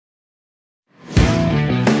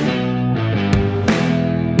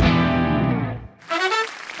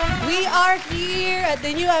are here at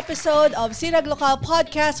the new episode of Sinag Lokal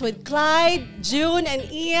podcast with Clyde, June, and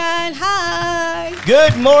Ian. Hi!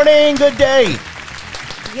 Good morning, good day!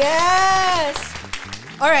 Yes!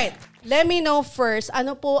 Alright, let me know first,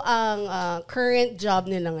 ano po ang current job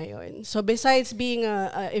nila ngayon? So besides being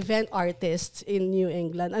a event artist in New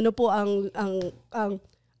England, ano po ang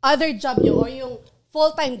other job nyo or yung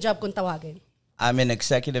full-time job kung tawagin? I'm in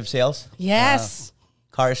executive sales. Yes!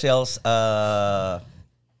 Car sales,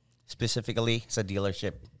 specifically sa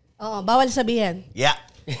dealership. Oo, bawal sabihin. Yeah.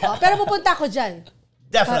 Pero pupunta ako dyan.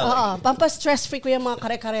 Definitely. Pampa-stress-free ko yung mga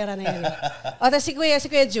kare-karera na yan. O, si Kuya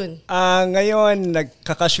June. Ngayon,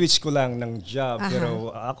 nagkaka-switch ko lang ng job.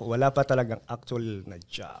 Pero ako, wala pa talagang actual na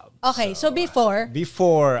job. Okay, so before,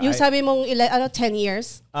 yung sabi mong 10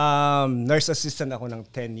 years? Nurse assistant ako ng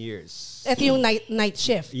 10 years. Ito yung night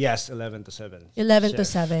shift? Yes, 11 to 7. 11 to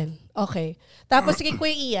 7. Okay. Tapos si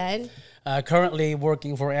Kuya Ian? Currently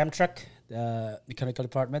working for Amtrak, the mechanical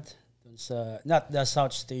department. Not the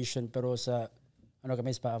South Station, pero sa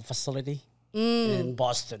facility in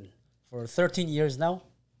Boston for 13 years now.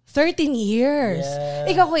 13 years?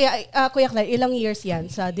 Yeah. Ikaw, Kuya Clyde, ilang years yan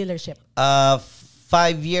sa dealership? 5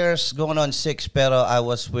 years, going on 6, pero I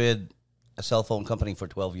was with a cell phone company for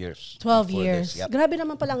 12 years. 12 years. This, yep. Grabe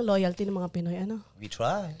naman palang loyalty ng mga Pinoy, ano? We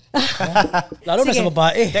try. Lalo na sa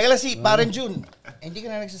babae. Teka lang Parang June, hindi ka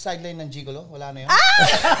na nagsa-sideline ng gigolo? Wala na yun?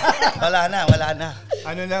 Wala na.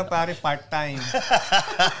 Ano lang, pare, part-time.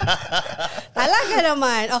 Talaga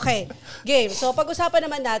naman. Okay. Game. So, pag-usapan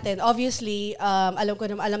naman natin, obviously,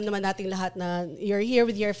 alam naman nating lahat na you're here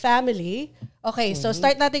with your family. Okay, so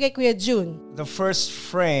start natin kay Kuya June. The first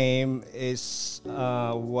frame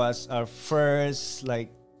was our first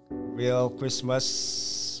real Christmas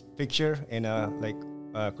picture in a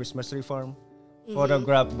Christmas tree farm.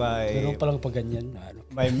 Photographed by Meron palang pag ganyan.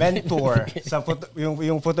 my mentor.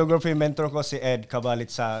 Yung photography mentor ko si Ed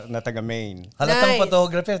Cabalit na taga Maine. Halatang Nice.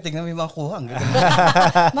 photographer, tingnan mo yung mga kuha.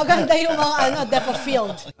 Maganda yung mga depth of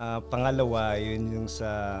field. Pangalawa, yun yung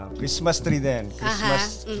sa Christmas tree din.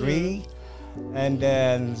 Christmas tree. And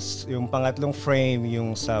then, yung pangatlong frame,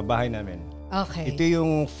 yung sa bahay namin. Okay. Ito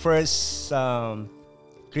yung first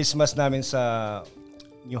Christmas namin sa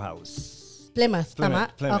new house. Plymouth,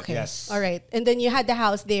 tama? Plymouth, okay. yes. Alright. And then you had the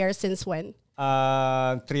house there since when?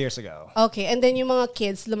 3 years ago. Okay. And then yung mga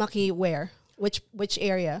kids, lumaki where? Which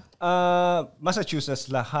area?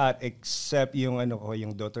 Massachusetts lahat except yung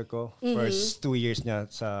yung daughter ko. First 2 years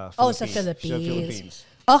niya sa Philippines. Oh, sa Philippines.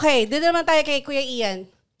 Okay. Dito naman tayo kay Kuya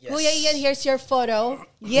Ian. Yes. Kuya Ian, here's your photo.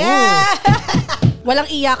 Yeah! Walang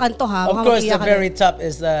iyakan to, ha? Of course, the very top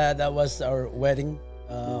is that was our wedding.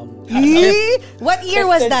 What year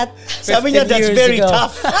was that? Sabi niya, that's very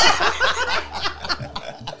tough.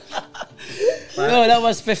 No, that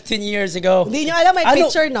was 15 years ago. Hindi nyo alam, may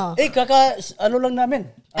picture, no? Lang namin.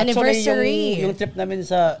 Anniversary. Actually, yung trip namin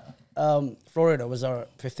sa Florida was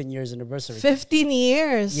our 15 years anniversary. 15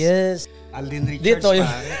 years? Yes. Alden Richards, Dito yung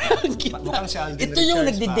mukhang si Alden ito yung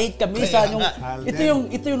Richards, nagde-date kami sa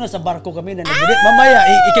ito yung nasa barko kami na nagde-date. Mamaya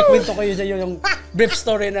ikikwento ko sa iyo yung brief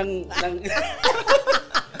story ng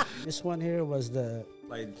This one here was the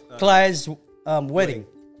Clyde's wedding.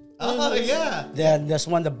 Oh, yeah. Then this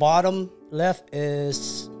one, the bottom left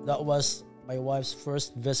that was my wife's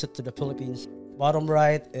first visit to the Philippines. Bottom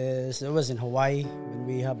right it was in Hawaii when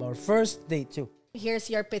we have our first date too. Here's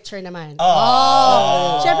your picture naman.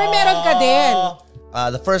 Siyempre meron ka din.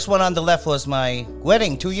 The first one on the left was my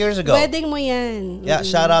wedding 2 years ago. Wedding mo yan. Yeah,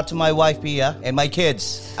 shout out to my wife, Pia, and my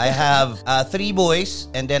kids. I have 3 boys,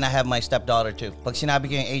 and then I have my stepdaughter, too. Pag sinabi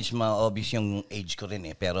ko yung age, obvious yung age ko rin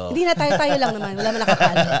eh. Pero Hindi na tayo lang naman. Wala man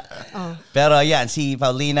nakakala. Pero yan, si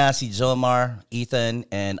Paulina, si Jomar, Ethan,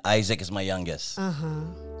 and Isaac is my youngest.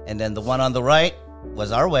 And then the one on the right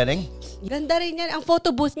was our wedding. Ganda rin yan. Ang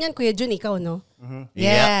photo booth niyan, Kuya June, ikaw, no?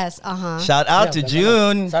 Yes. Yes. Shout out to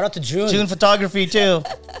June. Shout out to June. June photography too.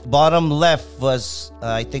 Bottom left was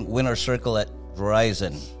I think Winner Circle at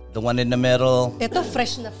Verizon. The one in the middle. Ito,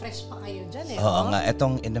 fresh na fresh pa kayo dyan eh. Oo nga,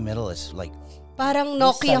 etong in the middle is like Parang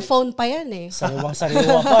Nokia phone pa yan eh.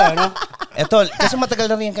 Sariwang-sariwa pa, ano? Ito, kasi matagal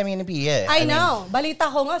na rin kami ni Pia. I know. Balita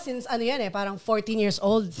ko nga since parang 14 years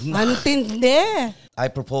old. Antindi. I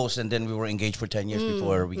proposed and then we were engaged for 10 years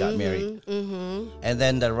before we got married. And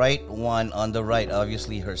then the right one on the right,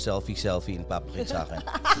 obviously her selfie napapakit sa akin.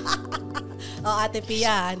 Ate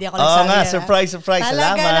Pia, hindi ako Oo nagsabi. nga, surprise.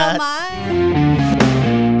 Talaga Salamat. naman.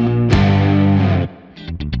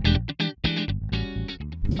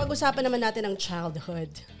 Pag-usapan naman natin ang childhood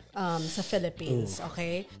sa Philippines,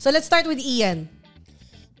 okay? So let's start with Ian.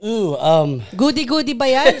 Ooh, Goody-goody ba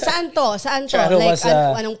yan? Saan to? Saan to? Charo Like, was,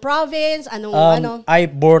 anong province? Anong, ano? I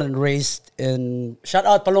born and raised in, shout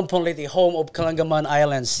out Palumpong Leyte, home of Kalangaman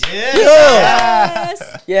Islands. Yes!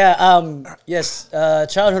 Yeah, yes,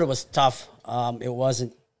 childhood was tough. It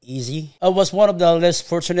wasn't easy. I was one of the less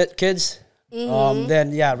fortunate kids. Then,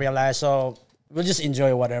 yeah, realized, so we'll just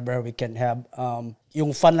enjoy whatever we can have.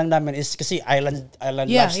 Yung fun lang namin is kasi island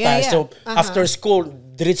lifestyle. So, after school,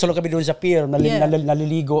 diretso lang kami doon sa pier,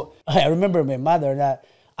 naliligo. I remember my mother na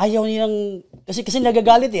ayaw niyang, kasi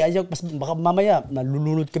nagagalit eh. Ayaw, baka mamaya,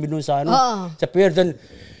 nalulunod kami doon sa, sa pier. Then,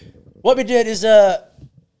 what we did is,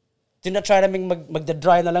 tinatry namin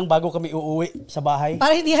magda-dry na lang bago kami uuwi sa bahay.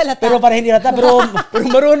 Para hindi halata. Pero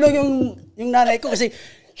marunong yung nanay ko kasi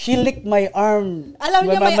she licked my arm. Alam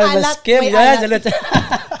niya may alat. May alat.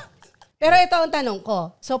 Pero ito ang tanong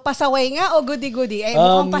ko. So, pasaway nga o goody-goody? Eh,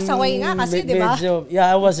 mukhang pasaway nga kasi, di ba? Yeah,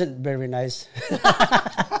 I wasn't very nice.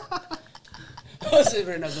 I wasn't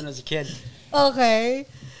very nice when I was a kid. Okay.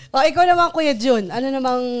 O, ikaw naman, Kuya Jun. Ano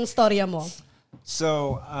namang storya mo?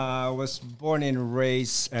 So, I was born and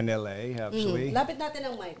raised in LA, actually. Lapit natin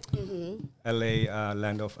ang mic. LA,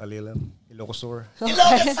 land of Alilam, Ilocosur.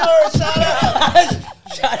 Ilocosur,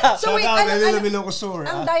 shout out! So, wait, Ilocosur.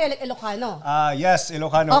 ang dialect Ilocano? Yes,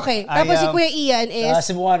 Ilocano. Okay. Tapos si Kuya Ian is?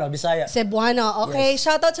 Cebuano, Bisaya. Cebuano. Okay. Yes.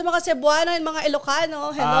 Shoutout sa mga Cebuano and mga Ilocano.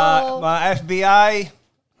 Hello. Mga FBI,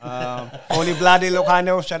 Holy Blood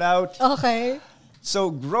Ilocano, shout out. Okay. So,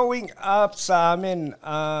 growing up sa amin,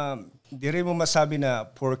 di rin mo masabi na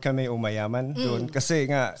poor kami o mayaman doon.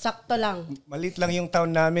 Kasi nga, Sakto lang. maliit lang yung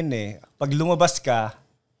town namin eh. Pag lumabas ka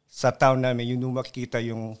sa town namin, yun yung makikita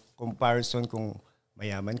yung comparison kung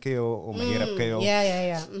mayaman kayo o mahirap kayo.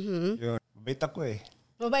 Yeah. Yun. Mabait ako eh.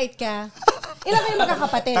 Mabait ka. Ilan kayo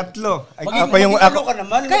magkakapatid? 3. Ako ka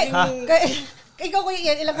naman. Ikaw, Kuya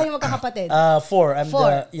Ian, ilan kayo magkakapatid? 4. I'm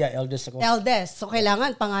 4. Eldest ako. Eldest. So,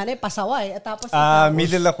 kailangan panganay, pasaway. At tapos,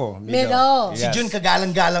 middle ako. Middle. Si Jun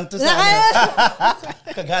kagalang-galang to sa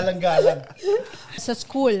kagalang-galang. Sa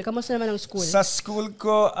school, kamusta naman ang school? Sa school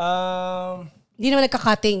ko, Hindi naman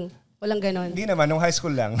nagka-cutting. Walang ganon. hindi naman, nung high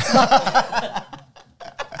school lang.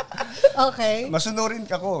 Okay. Masunurin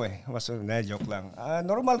ako eh. Joke lang.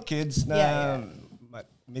 Normal kids na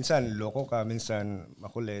minsan loko ka, minsan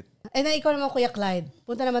makulit. Na ikaw naman, Kuya Clyde.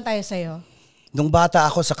 Punta naman tayo sa'yo. Nung bata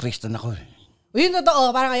ako, sa Kristan ako eh. Yun,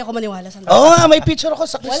 totoo. Parang ayoko maniwala sa Oo nga, may picture ako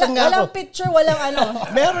sa Kristan nga Walang ako. picture, walang ano.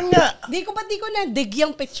 Meron nga. Di ko na-dig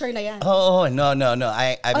yung picture na yan. Oo, no.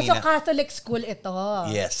 I mean, So, Catholic school ito.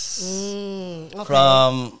 yes. Okay.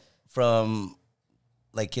 From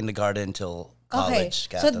like kindergarten till college.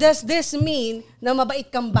 Okay. So, does this mean na mabait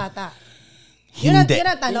kang bata? Hindi. Yun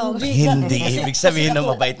ang tanong. Hindi. Ibig sabihin na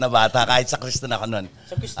mabait na bata kahit sa Kristan ako nun.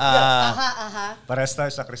 Pares tayo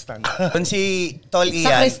sa Kristan. Kung si Tol Ian.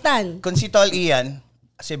 Sa Kristan. Kung si Tol Ian,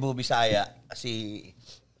 Cebu, Bisaya, si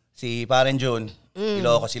Paren Jun,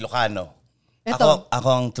 Ilocos, Ilocano. Ito. Ako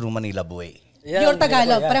ang true Manila boy. Pure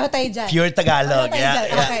Tagalog. Pareho tayo dyan. Pure Tagalog. Pareho tayo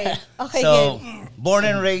dyan. Okay. Okay, So, game. born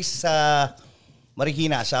and raised sa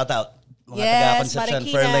Marikina. Shout out. Mga Yes, taga-Concepcion,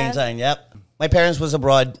 Marikina. Fairlane. Yep. My parents was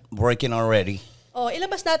abroad working already. Oh,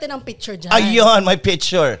 ilabas natin ang picture dyan. Ayun, my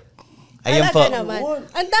picture. Ayun po. Talaga naman.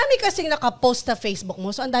 Ang dami kasing nakapost sa Facebook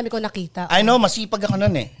mo, so ang dami ko nakita. I know, masipag ako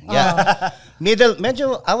nun eh. Yeah.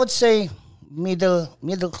 I would say middle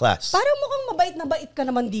class. Parang mukhang mabait na bait ka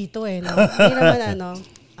naman dito eh. No? Hindi naman ano.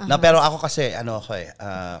 No, pero ako kasi,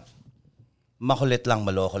 makulit lang,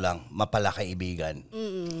 maloko lang, mapala kaibigan.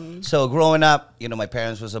 So growing up, my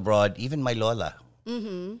parents was abroad, even my lola.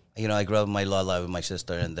 I grew up with my lola, with my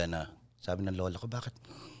sister, and then sabi ng lola ko, bakit?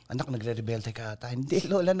 Anak, nagre-rebelde ka ata. Hindi,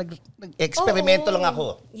 lola, nag-eksperimento lang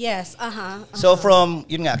ako. Yes, So from,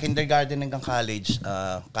 kindergarten hanggang college,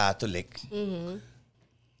 Catholic.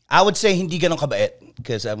 I would say hindi ganun kabait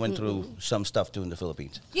because I went through some stuff too in the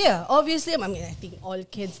Philippines. Yeah, obviously. I mean, I think all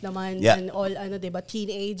kids naman and all, diba,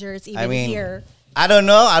 teenagers, even here. I don't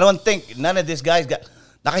know. I don't think none of these guys got...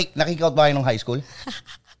 Nakikout ba kayo nung high school?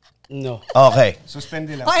 No. Okay.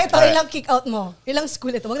 Suspende lang. Ito, ilang kick-out mo? Ilang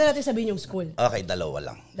school ito? Huwag na natin sabihin yung school. Okay, dalawa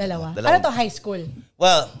lang. Dalawa. Ano to, high school?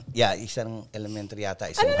 Well, yeah, isang elementary yata,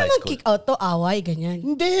 isang Ano high naman school. kick-out to? Away, ganyan.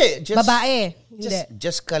 Hindi. Babae. Hindi.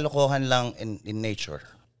 Just kalokohan lang in nature.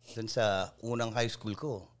 Dun sa unang high school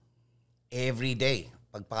ko, every day,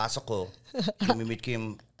 pagpasok ko, imimit ko yung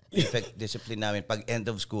effect discipline namin. Pag end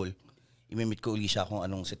of school, imimit ko uli siya kung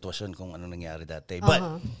anong sitwasyon, kung anong nangyari dati.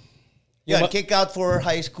 But, kick out for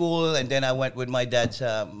high school, and then I went with my dad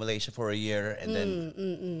sa Malaysia for a year, and then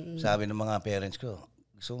sabi ng mga parents ko,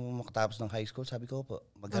 gusto mo makatapos ng high school? Sabi ko po,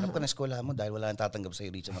 maghanap ka ng eskwela mo dahil wala nang tatanggap sa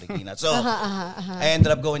iyo dito sa Marikina. So, I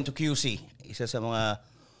ended up going to QC, isa sa mga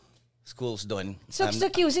schools doon. So,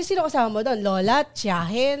 sa QC, sino kasama mo doon? Lola,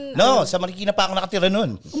 tiyahin? No, sa Marikina pa ako nakatira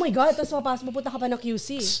noon. Oh my God, tapos pupunta ka pa ng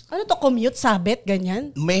QC. Ano to, commute, sabit,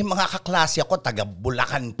 ganyan? May mga kaklase ako, taga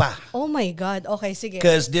Bulacan pa. Oh my God, okay, sige.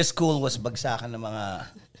 Because this school was bagsakan ng mga...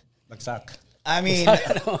 Bagsak. I mean,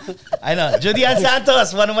 I know. Julian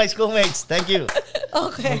Santos, one of my schoolmates. Thank you.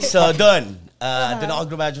 Okay. So, doon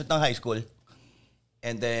ako graduate ng high school.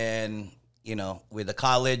 And then, with the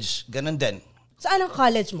college, ganun din. Saan ang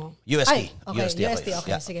college mo? UST. Ay, okay, UST, okay.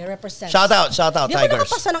 yeah. Sige, represent. Shout out, Di ba Tigers.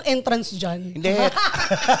 nakapasa ng entrance dyan? Hindi.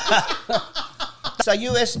 Sa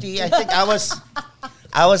UST, I think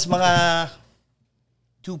I was mga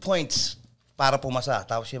 2 points para pumasa.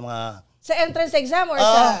 Tapos yung mga... Sa entrance exam or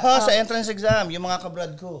sa entrance exam. Yung mga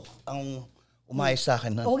kabrad ko, ang umayos sa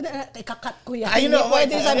akin nun. Huwag na, ikakat ko yan. I know. Hindi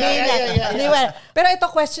pwede sabihin yan. Hindi well. Pero ito,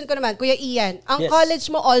 question ko naman, Kuya Ian, ang college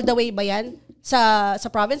mo all the way ba yan? Sa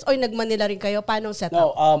province o nag-Manila rin kayo? Paano setup?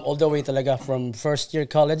 No, all the way talaga from first year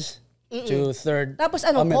college to third. Tapos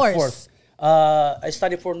anong course? Fourth. I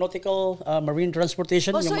studied for nautical marine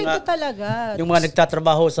transportation. So ito talaga. Yung mga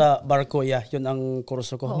nagtatrabaho sa barko, yun ang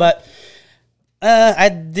kurso ko. But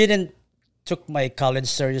I didn't took my college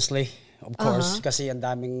seriously, of course, kasi ang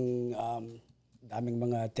daming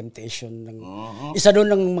mga temptation ng isa doon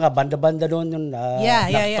ng mga banda-banda doon yung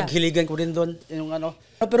paghiligan ko din doon yung ano.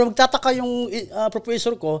 Pero magtataka yung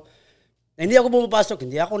professor ko na hindi ako pumapasok,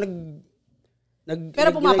 hindi ako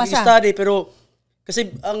nag-study, pero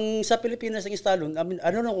kasi ang sa Pilipinas ang estado, I mean,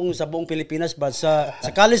 ano kung sa buong Pilipinas ba sa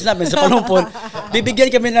college namin sa Palumpon,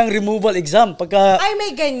 bibigyan kami ng removal exam pagka ay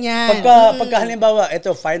may ganyan. Pagka halimbawa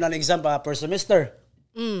ito final exam per semester.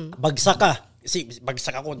 Bagsak ka. Kasi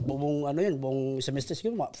bagsak ako buong semester,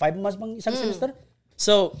 siguro 5 months bang isang semester.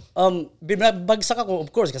 So, bagsak ako,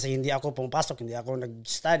 of course, kasi hindi ako pumapasok, hindi ako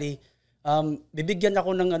nag-study. Bibigyan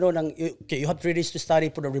ako ng okay, you have 3 days to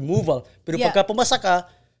study for the removal. Pero pagka pumasa ka,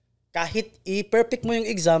 kahit i-perfect mo yung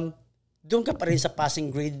exam, doon ka pa rin sa passing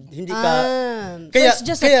grade. Hindi ka... Kaya, so it's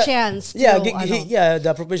just a chance to...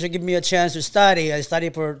 The professor give me a chance to study. I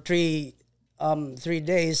study for 3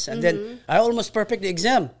 days, and then I almost perfect the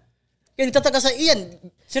exam. Kaya nagtataka sa Ian,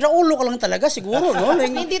 sira ulo ka lang talaga siguro, no?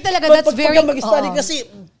 Hindi talaga, that's very... Pagka mag-study kasi,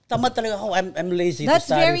 tamad talaga ako, I'm lazy to study.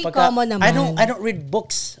 That's very common naman. I don't read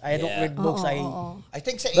books. I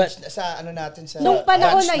think sa age, sa ano natin, sa... Nung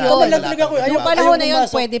panahon na yun, nung panahon na yun,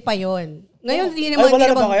 pwede pa yun. Ngayon, hindi naman... Wala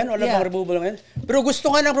na ba ngayon? Wala bang removal ngayon? Pero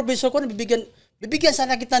gusto nga ng professor ko na bibigyan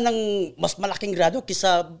sana kita ng mas malaking grado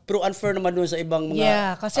kisa pero unfair naman doon sa ibang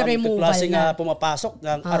mga kasi removal klase nga pumapasok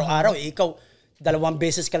ng araw-araw. Ikaw, 2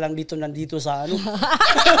 beses ka lang nandito sa ano.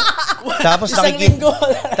 Tapos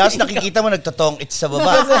nakikita mo nagtotong it's sa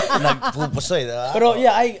baba. Nagpupusoy. Pero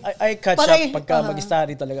I catch up pagka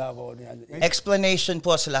mag-study talaga ako. Explanation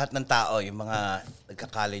po sa lahat ng tao, yung mga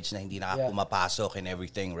nagka-college na hindi pumapasok and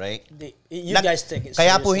everything, right? You guys take it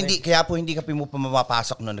kaya po hindi ka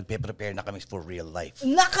pumapasok noon, nagpe-prepare na kami for real life.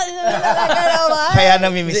 Kaya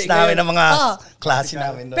namimiss namin ang mga klase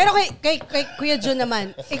namin doon. Pero kay Kuya Jun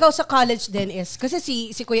naman, ikaw sa college din is, kasi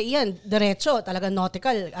si Kuya Ian, diretso, talaga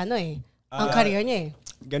nautical, ang career niya eh.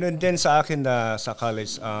 Ganun din sa akin na sa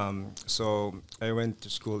college. So, I went to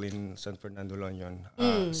school in San Fernando, La Union.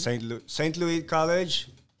 St. Louis College,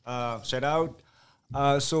 shout out.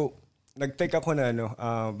 So, nag-take ako na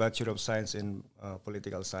Bachelor of Science in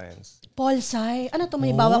Political Science. Pol-sci? Ano to?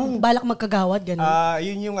 May balak magkagawad? Ganun?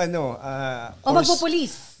 Yun yung o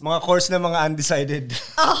magpupulis? Mga course na mga undecided.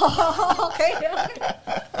 Okay.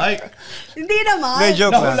 Ay, hindi naman. No,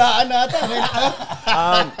 joke lang. Nahulaan natin.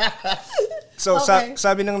 So,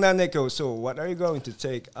 sabi ng nanay ko, so what are you going to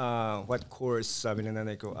take? What course? Sabi ng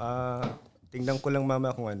nanay ko, tingnan ko lang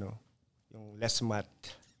mama kung yung less math.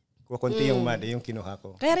 Kukunti yung math, yung kinuha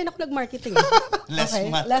ko. Kaya rin ako nag-marketing.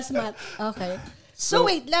 Less math. Okay. So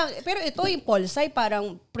wait lang, pero ito yung pol-sci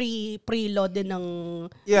parang pre-law din ng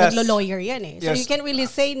naglo-lawyer yan eh. So you can really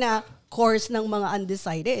say na course ng mga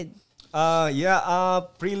undecided.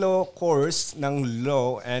 Pre-law course ng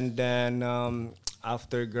law, and then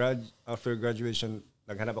after graduation,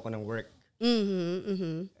 naghanap ako ng work.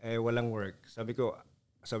 Walang work. Sabi ko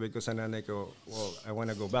sa nanay ko, well, I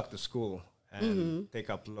wanna go back to school and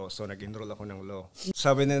take up law. So nag-enroll ako ng law.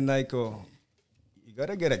 Sabi ng nanay ko, you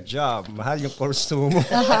gotta get a job. Mahal yung course mo.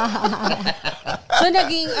 So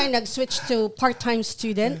nag-switch to part-time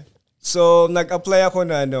student? So nag-apply ako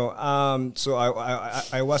na so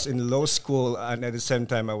I was in law school, and at the same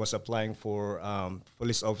time I was applying for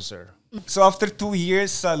police officer. So after 2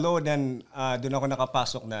 years sa law, then doon ako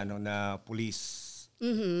nakapasok na police.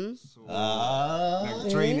 So,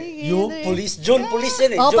 nag-train. Yung police, John Police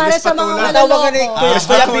yan eh. Oh, John para Police sa mga Tawagan eh.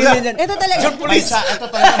 manloloko. Ito talaga. John Police. Ito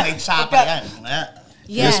talaga, may sapa yan.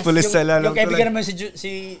 Yes. Police sa Yung kaibigan naman si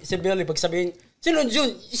Billy, pag sabihin, sino John?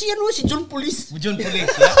 Si John Police. John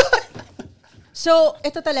Police, yeah. So,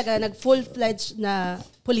 ito talaga, nag-full-fledged na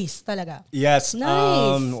police talaga. Yes.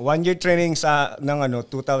 Nice. 1 year training sa ng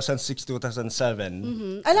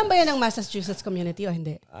 2006-2007. Alam ba yan ng Massachusetts community o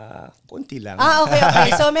hindi? Konti lang. Okay.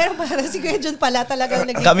 So, meron pa si Kuya John pala talagang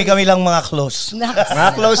naging... Kami lang mga close.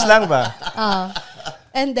 Mga close lang ba?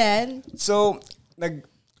 And then? So,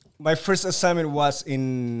 my first assignment was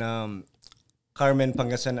in Carmen,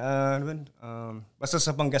 Pangasinan. Basta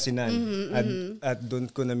sa Pangasinan. At doon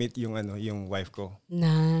ko na-meet yung wife ko.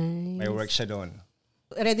 Nice. May work siya doon.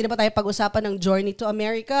 Ready na ba tayo pag-usapan ng journey to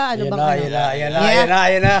America? Ano bang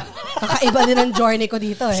Ayan na. Kakaiba din ang journey ko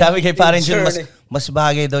dito eh. Sabi kay Parang Jun, mas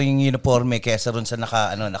bagay daw yung uniforme kesa ron sa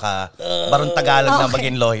barong Tagalog na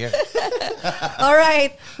maging lawyer. All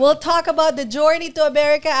right. We'll talk about the journey to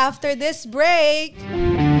America after this break.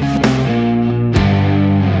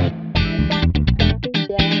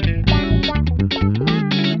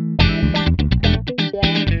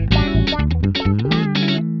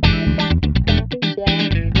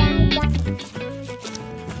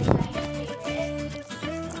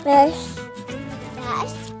 That's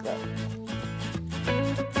good.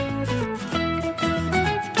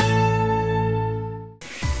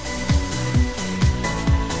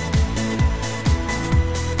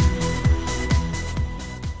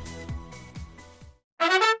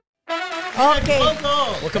 Okay.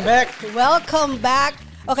 Welcome back.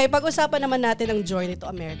 Okay, pag-usapan naman natin ang journey to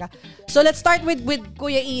America. So let's start with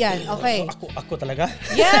Kuya Ian. Okay. Ako talaga?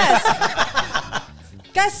 Yes.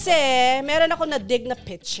 Kasi meron ako na-dig na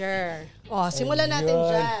picture. Simulan natin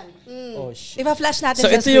dyan. Shit. Ipa-flash natin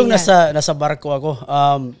So dyan ito yung nasa barko ako.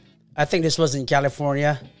 I think this was in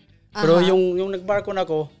California. Pero yung nagbarko na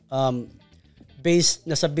ako,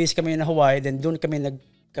 nasa base kami na Hawaii, then doon kami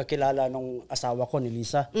nagkakilala nung asawa ko ni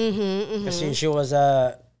Lisa. Kasi she was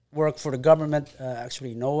work for the government,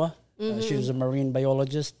 actually NOAA. She was a marine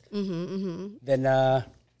biologist. Then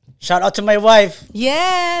shout out to my wife.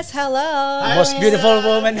 Yes, hello. The most beautiful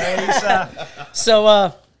woman. So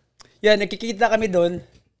nakikita kami doon.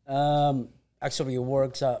 Actually, we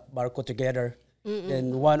work sa barko together.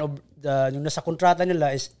 Then one of yung nasa kontrata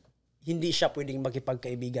nila is hindi siya pwedeng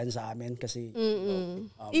makipagkaibigan sa amin kasi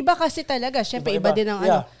iba kasi talaga. Siyempre, iba din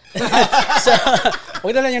ang So,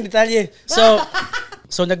 huwag na lang yung detalye.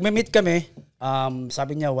 So nagme-meet kami.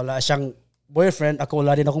 Sabi niya wala siyang boyfriend. Ako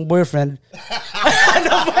wala din akong boyfriend.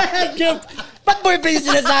 Ano ba yung ba't boyfriend yung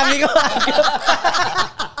sinasabi ko?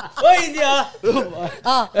 Hindi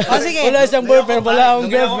sige. Wala siyang boyfriend, wala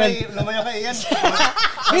akong girlfriend. Lumayo kay Ian.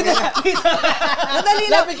 Madali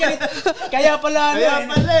lang. Kaya pala Kaya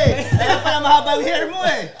pala mahaba yung hair mo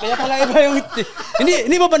eh. Kaya pala iba yung...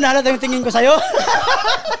 Hindi mo ba nalata yung tingin ko sa'yo?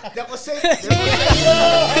 Di ako safe.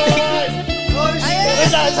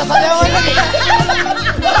 Sasayawan lang.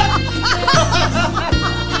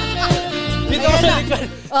 Dito ako sa likod.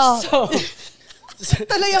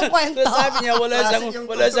 Tuloy yung kwento. Sabi niya wala siyang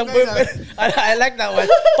boyfriend. I like that one.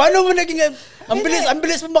 Paano mo naging... Ang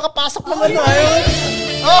bilis mo makapasok naman.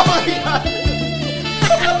 Oh my God!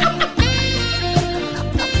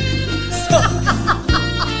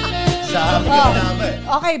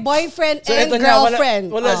 Okay, boyfriend and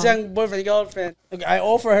girlfriend. Wala siyang boyfriend, girlfriend. I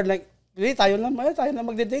offer her like, tayo na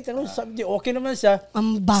magde-date. Sabi niya, okay naman siya.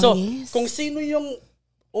 Ang bangis. So, kung sino yung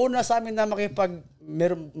una sa amin na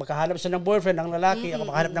makahanap siya ng boyfriend, ng lalaki, ako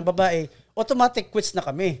makahanap ng babae, automatic quits na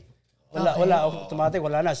kami. Automatic,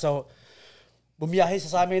 wala na. So, bumiyahe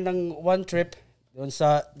sa amin ng one trip doon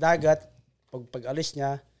sa dagat. Pag alis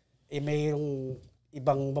niya, mayroong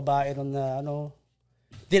ibang babae ron na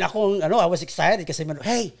Din ako, I was excited kasi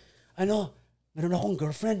hey, meron akong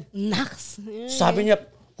girlfriend. Nax. Sabi niya,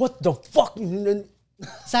 what the fuck?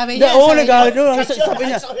 Sabi niya. Sabi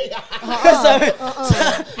niya.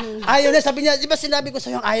 Ayaw na, sabi niya, di ba sinabi ko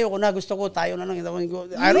sa'yo, ayaw ko na, gusto ko, tayo na lang.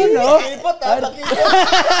 I don't know.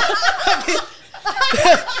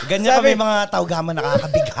 Ganyan kami mga tawgaman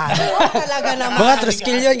nakakabighan. Talaga naman. Mga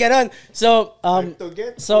triskill yun, gano'n. So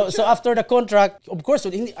after the contract, of course,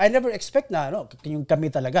 I never expect na, yung kami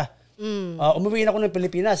talaga. Umuwi na ako ng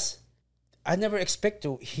Pilipinas. I never expect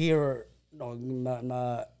to hear,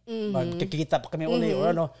 magkikita pa kami ulit or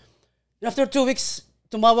ano. After 2 weeks,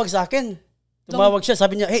 tumawag sa akin. Tumawag siya,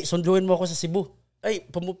 sabi niya, hey, sunduin mo ako sa Cebu. Ay,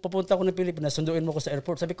 papunta ako ng Pilipinas, sunduin mo ako sa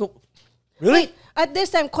airport. Sabi ko, really? Wait, at this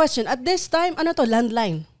time, question, ano to,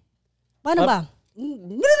 landline? Paano ba?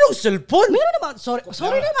 Meron ng cellphone. Meron naman.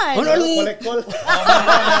 Sorry naman. Collect call.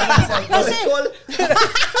 Kasi,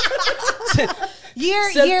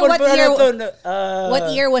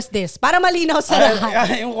 what year was this? Para malinaw sa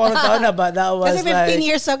lahat. Yung kung taon na ba, that was Kasi 15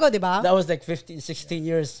 years ago, di ba? That was like 15, 16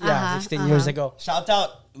 years. Yeah, 16 years ago. Shout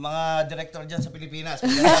out mga director dyan sa Pilipinas.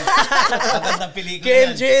 Agad ng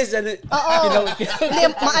pelikula yan. KMJs. Hindi,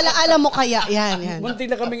 maalaala mo kaya. Yan.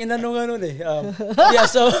 Muntik na kaming inanong eh. Yeah,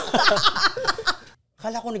 so,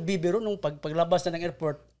 akala ko nagbibiro nung paglabas na ng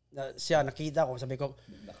airport, siya nakita ko, sabi ko,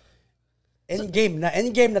 endgame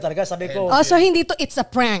na talaga, sabi ko. Oh, so hindi to it's a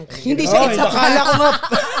prank. Hindi siya it's a prank.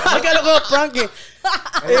 Akala ko prank eh.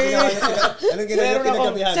 Anong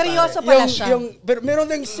ginagawa? Seryoso pala siya. Pero meron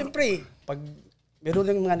din, siyempre, meron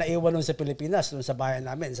din mga naiwan nun sa Pilipinas, nun sa bayan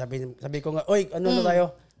namin. Sabi ko nga, oy, ano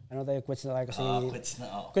tayo? Quits na tayo kasi.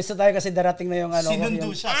 Quits na tayo kasi darating na yung Sinundo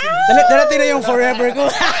siya. Darating na yung forever ko.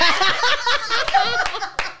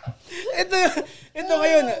 ito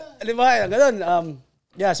ngayon, di ba, ganun,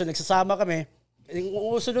 so nagsasama kami.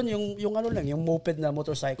 Yung uso doon, yung moped na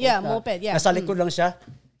motorcycle. Yeah, moped, yeah. Nasa likod lang siya.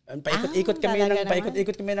 Paikot-ikot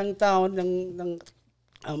kami ng town, ng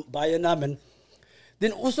bayan namin.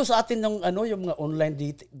 Then uso sa atin yung mga online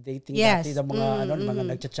dating dati, ng mga mga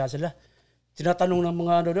nagchat-chat sila. Tinatanong ng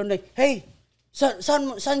mga doon, like, hey,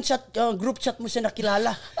 saan chat, group chat mo siya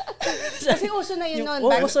nakilala? Kasi uso na yun noon.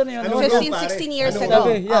 Uso na yun. 15, 16 years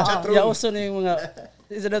ago. Yeah, uso na yung mga,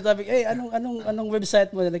 sinasabi, hey, anong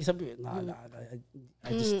website mo? Nagsabi,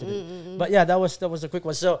 I just didn't. But yeah, that was a quick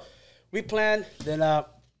one. So, we planned, then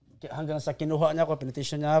hanggang sa kinuha niya ako,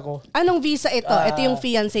 pinetition niya ako. Anong visa ito? Ito yung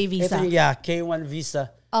fiancé visa? Ito yung, K1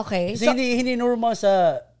 visa. Okay. Kasi hindi normal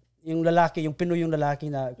sa yung lalaki, yung Pinoy yung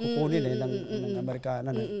lalaki na kukunin ng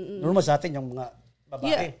Amerikana. Normal sa atin yung mga babae.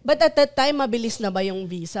 Yeah. But at that time, mabilis na ba yung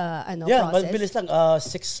visa process? Yeah, mabilis lang.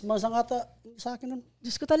 6 months ang ata sa akin nun.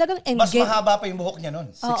 Diyos ko talagang Mas mahaba pa yung buhok niya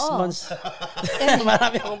nun. 6 months.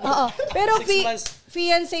 Marami akong buhok. Pero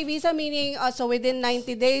fiancé visa meaning, so within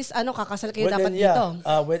 90 days, kakasal kayo dapat dito?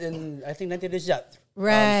 Within, I think 90 days, yeah.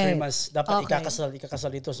 Right. 3 months. Dapat ikakasal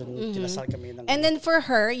dito. So, kinasal kami. And then for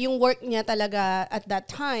her, yung work niya talaga at that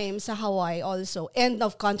time sa Hawaii also, end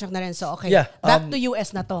of contract na rin. So, okay. Yeah, back to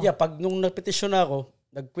US na to. Yeah, pag nung nagpetisyon na ako,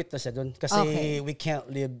 nag-quit na siya doon. Kasi we can't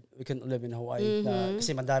live in Hawaii.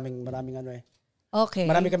 Kasi maraming Okay.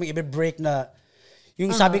 Marami kaming i-break na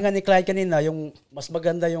yung sabi nga ni Clyde kanina, yung mas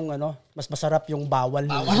maganda yung mas masarap yung bawal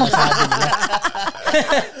yung sabi niya.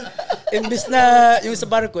 Imbis na yung sa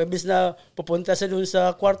barko, imbis na pupunta sa doon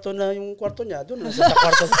sa kwarto na yung kwarto niya, doon sa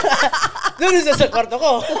kwarto. Doon sa kwarto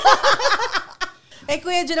ko.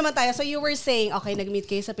 Kuya Jun naman tayo. So you were saying, okay, nag-meet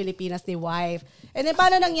kayo sa Pilipinas ni wife. And then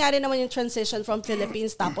paano nangyari naman yung transition from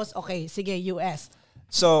Philippines tapos, okay, sige, US.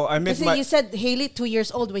 So I met Kasi you said Haley 2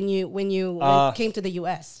 years old when you came to the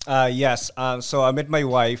US. Yes. So I met my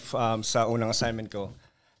wife sa unang assignment ko.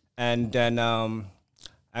 And then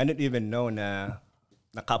I didn't even know na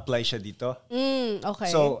naka-apply siya dito.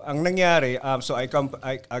 Okay. So ang nangyari, so I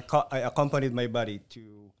accompanied my buddy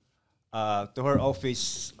to her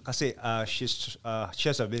office kasi she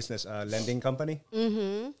has a business lending company.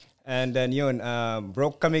 Mm-hmm. And then yun,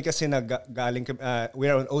 broke kami kasi galing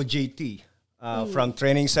we're on OJT. From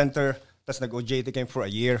training center, tapos nag-OJT kami for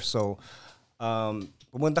a year. So,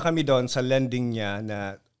 pumunta kami doon sa lending niya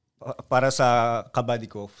na para sa kabady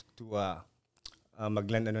ko to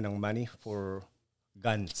mag-lend ng money for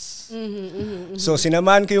guns. So,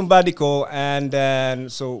 sinamahan ko yung buddy ko and then,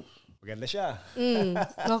 so, maganda siya.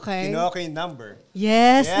 Okay. Kinuha ko yung number.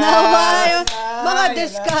 Yes, naman. Mga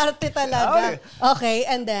diskarte talaga. Okay,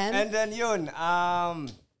 and then? And then yun,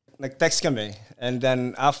 nag-text kami. And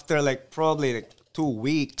then after like probably like 2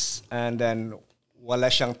 weeks, and then wala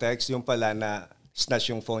siyang text, yung pala na snatch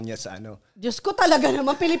yung phone niya sa Diyos ko talaga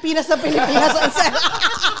naman, Pilipinas sa Pilipinas.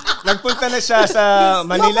 Nagpunta na siya sa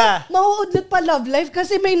Manila. Mauudlot pa love life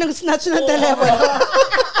kasi may nang-snatch ng telepono.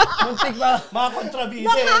 Muntik ba? Mga kontrabide.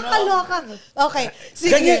 Nakakaloka. Okay.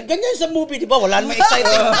 Sige. Ganyan sa movie, di ba? Wala namang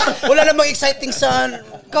exciting. Wala namang exciting sa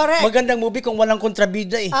Correct. magandang movie kung walang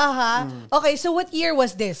kontrabida eh. Okay, so what year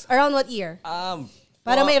was this? Around what year?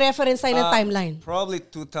 Para may reference tayo ng timeline. Probably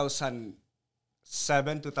 2007,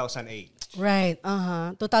 2008. Right.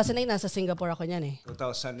 2008, nasa Singapore ako niyan eh.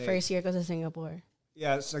 2008. First year ko sa Singapore.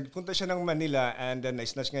 Yeah, so nagpunta siya ng Manila and then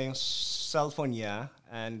na-snatch nga yung cellphone niya.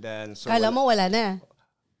 And then, so Kala mo wala na.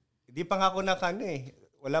 Hindi pa nga ako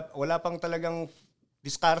wala pang talagang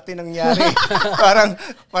diskarte nangyari.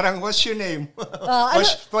 parang what's your name?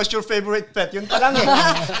 What's your favorite pet? Yun pa lang eh.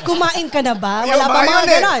 Kumain ka na ba? Wala pa mga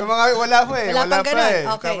ganon. Wala pa eh. Wala pang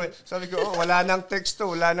ganon. Okay. Sabi ko, wala nang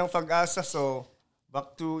teksto, wala nang pag-asa. So,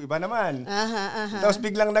 back to iba naman. Aha. Tapos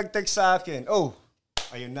biglang nag-text sa akin, oh,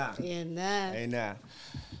 ayun na. Yan na. Ayun na.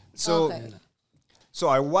 So, Okay. so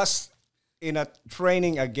I was in a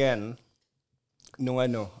training again nung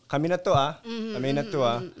kami na to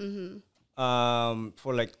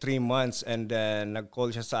for like 3 months, and then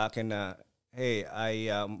nag-call siya sa akin na, hey,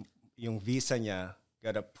 yung visa niya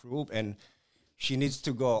got approved and she needs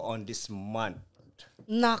to go on this month.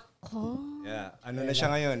 Nako. Yeah, na siya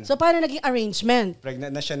ngayon? So, paano naging arrangement? Pregnant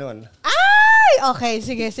na siya noon. Ay! Okay,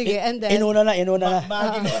 sige. And then? Inuna na.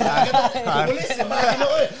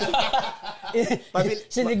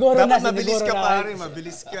 Siniguro na. Dapat mabilis ka, pare.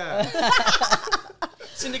 Mabilis ka.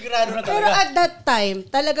 Sinigurado na Pero talaga. at that time,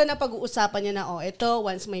 talaga na pag-uusapan niya na, ito,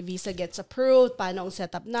 once my visa gets approved, paano ang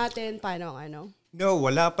setup natin, paano ang ano? No,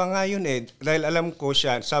 wala pa nga yun eh. Dahil alam ko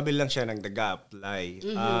siya, sabi lang siya ng nag-apply.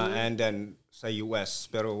 And then sa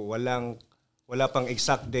US. Pero wala pang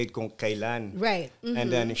exact date kung kailan. Right.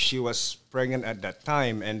 And then she was pregnant at that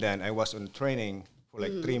time. And then I was on training for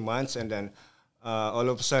like 3 months. And then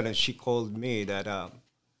all of a sudden, she called me that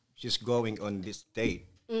she's going on this date.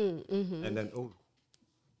 And then,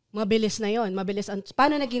 Mabilis na yon, mabilis.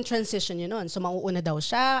 Paano naging transition yun nun? So, mauuna daw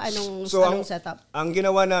siya? Anong setup? Ang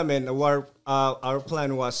ginawa namin, our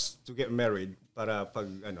plan was to get married para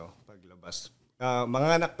paglabas.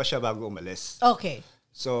 Manganak pa siya bago umalis. Okay.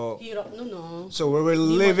 So, Hirap nun, no? So we were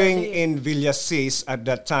living in Villasis at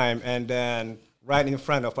that time, and then right in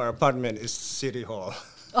front of our apartment is City Hall.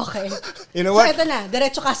 Okay. You know what? So, ito na.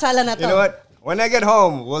 Diretso kasala na to. You know what? When I get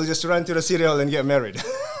home, we'll just run to the City Hall and get married.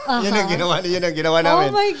 Yun ang ginawa namin.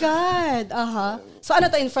 Oh my God. So, ano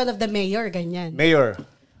to, in front of the mayor? Ganyan. Mayor.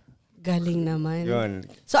 Galing naman. Yun.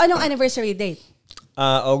 So, anong anniversary date?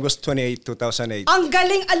 August 28, 2008. Ang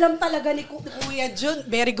galing, alam talaga ni Kuya Jun.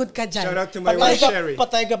 Very good ka dyan. Shout out to my wife, Sherry.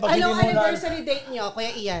 Patay ka pag hindi Anong mo na. anniversary date niyo,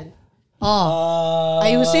 Kuya Ian?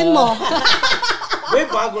 Ayusin mo. Wait,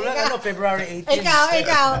 bago lang. February 18.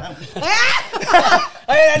 Ikaw.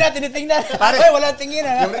 Ay, tinitingnan. Ay, walang tingin.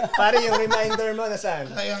 Pare, yung reminder mo, nasaan?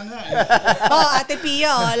 Kaya nga. Ate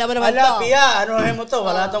Pia, alam mo naman to. Wala, Pia. Ano mo to?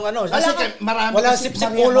 Wala tong ano. Kasi marami Walang kasi,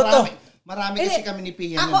 sip-sip ulo to. Marami kasi kami ni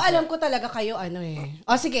Pia. Ako alam ko talaga kayo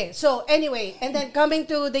sige. So anyway, and then coming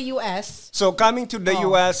to the US. So coming to the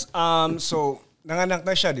US, so nanganak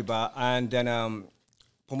na siya, di ba? And then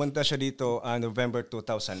pumunta siya dito November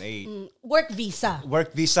 2008. Work visa.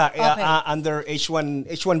 Work visa Okay. under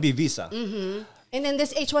H1B visa. And then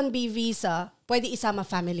this H1B visa, pwede isama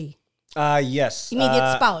family. Yes.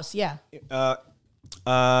 Immediate spouse, yeah.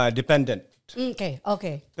 Dependent. Okay.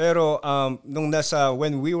 Pero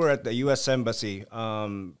when we were at the US Embassy,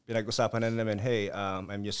 pinag-usapan na namin, hey,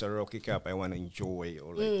 I'm just a rookie cop. I want to enjoy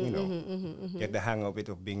or get the hang of it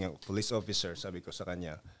of being a police officer. Sabi ko sa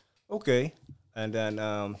kanya, okay. And then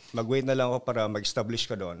mag-wait na lang ako para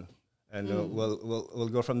mag-establish ka doon. And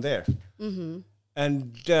we'll go from there.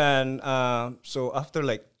 And then so after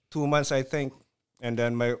like 2 months, I think, and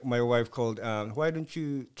then my wife called, why don't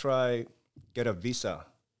you try get a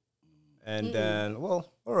visa? And then,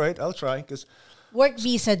 well, all right, I'll try. Cause Work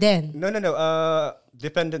visa then. No.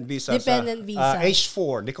 Dependent visa. Dependent visa.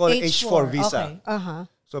 H4. They call it H4 visa. Okay.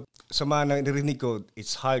 So, sa mga narinig ko,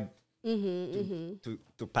 it's hard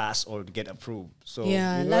to pass or get approved. So,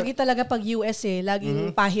 Yeah, you know lagi talaga pag US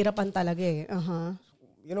laging pahirapan talaga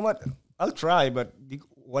you know what? I'll try, but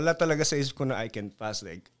wala talaga sa isip ko na I can pass.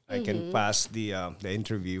 Like, I can pass the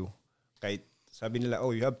interview. Kahit sabi nila,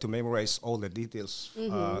 you have to memorize all the details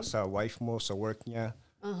sa wife mo, sa work niya.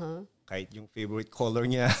 Kahit yung favorite color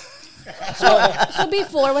niya. So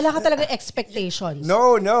before, wala ka talaga expectations.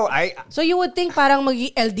 No. So you would think parang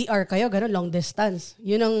mag-LDR kayo, gano'n, long distance.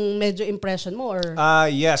 Yun ang medyo impression mo or?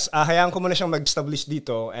 Yes. Hayaan ko muna siyang mag-establish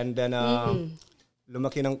dito and then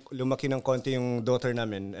lumaki ng konti yung daughter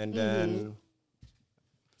namin and then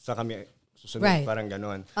sa kami susunod, Right. parang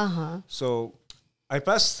gano'n. Uh-huh. So I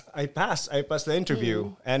passed the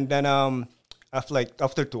interview and then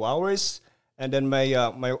after 2 hours and then my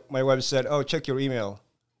wife said, "Oh, check your email."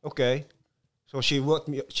 Okay. So she bought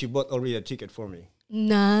already a ticket for me.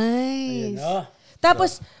 Nice. Ayun,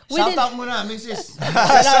 Tapos, Shout out muna, Mrs.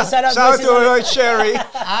 Shout out to Sherry.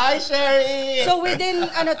 Hi, Sherry! so within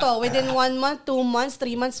 1 month, 2 months,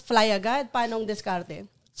 3 months, fly agad? Paano ang diskarte?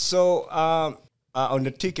 So on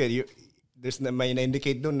the ticket, may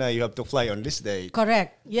na-indicate doon na you have to fly on this day.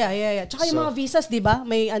 Correct. Yeah. Tsaka yung mga visas, di ba?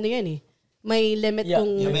 May ano yan may limit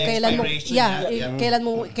kung may kailan mo expiration, kailan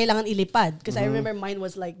mo kailangan ilipad because I remember mine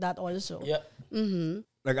was like that also. Yeah.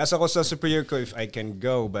 Nag-asa ko sa superior ko if I can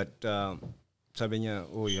go, but sabi niya,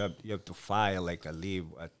 you have to file like a leave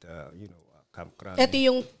at Camp Crame. Ito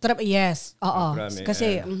yung yes. Oo. Crame,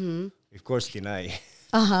 Kasi Of course, tinay.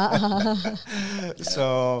 Aha. So,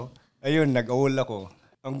 ayun, nag-awol ako.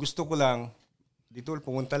 Ang gusto ko lang,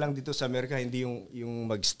 pumunta lang dito sa Amerika, hindi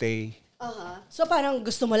yung magstay. So parang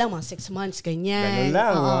gusto mo lang mga 6 months, ganyan. Ganun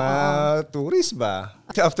lang, tourist ba?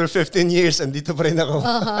 After 15 years, andito pa rin ako.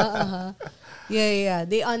 Yeah.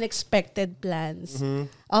 The unexpected plans.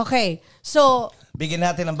 Okay. So, Bigyan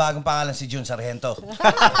natin ng bagong pangalan si Jun Sargento.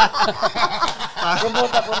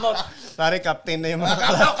 Promote. Pare, captain na yung mga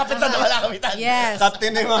klase. Kapitan na wala kapitan. yes.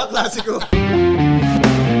 Captain na yung mga klase ko.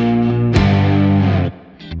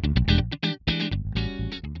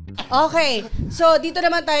 Okay. So, dito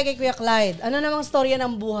naman tayo kay Kuya Clyde. Ano namang storya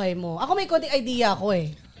ng buhay mo? Ako may konting idea ako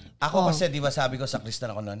eh. Ako kasi, di ba sabi ko sa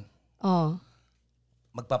Kristan ako nun, Oh.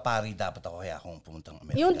 magpapari dapat ako kaya akong pumuntang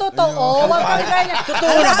Amerika. Yung totoo. Wag pa rin niya.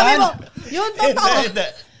 Totoo naman. Yung totoo.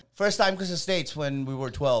 First time ko sa States when we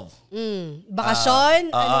were 12.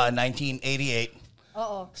 Bakasyon. 1988.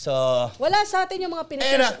 Oo. So, Wala sa atin yung mga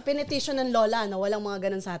pinetition ng lola, no? Walang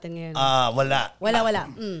mga ganun sa atin ngayon. wala.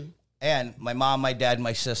 Wala. Ayan, my mom, my dad,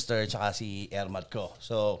 my sister, tsaka si Ermat ko.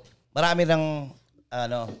 So, marami ng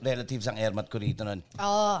relatives ang Ermat ko dito nun.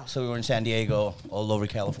 Oo. So, we were in San Diego, all over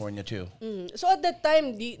California too. So at that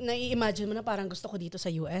time, nai-imagine mo na parang gusto ko dito sa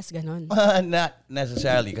US, ganun. Not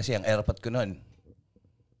necessarily, kasi ang Erpat ko nun,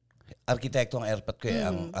 arkitekto ang Erpat ko eh.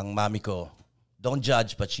 Ang mami ko, don't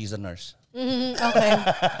judge, but she's a nurse. Okay.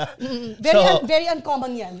 Very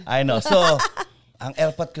uncommon yan. I know. So, ang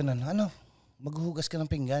Erpat ko nun, maghuhugas ka ng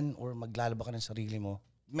pinggan or maglalaba ka ng sarili mo.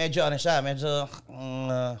 Medyo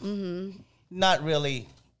not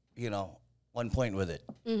really, on point with it,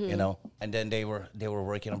 And then they were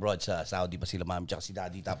working abroad sa Saudi pa sila, mami, tsaka si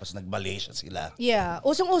daddy, tapos nag-Malaysia sila. Yeah.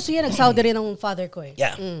 Usong-uso yan. Nag-Saudi rin ang father ko eh.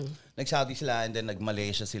 Yeah. Nag-Saudi sila and then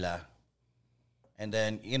nag-Malaysia sila. And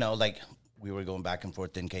then, we were going back and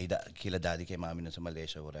forth din kila daddy, kay mami na sa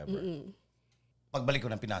Malaysia, whatever. Pagbalik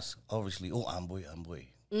ko ng Pinas, obviously, amboy.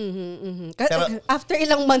 Pero, after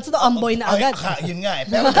ilang months to, amboy na agad. Yun nga eh.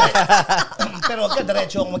 Pero wag ka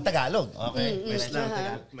diretso akong mag-Tagalog. Okay?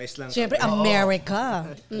 Mais lang. Siyempre, America.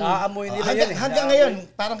 Nakaamoy nila yan eh. Hanggang ngayon,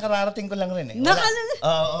 parang kararating ko lang rin eh.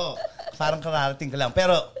 Oo. Parang kararating ko lang.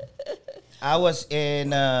 Pero, I was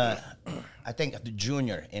in, I think, the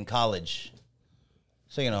junior in college.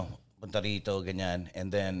 So, punta rito, ganyan.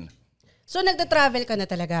 And then, So, nagda-travel ka na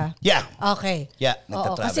talaga? yeah. Okay. Yeah, Oo,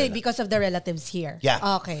 nagta-travel kasi na. because of the relatives here. Yeah.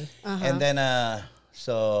 Okay. And then,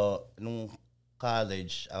 so, nung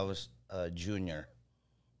college, I was a junior.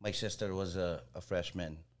 My sister was a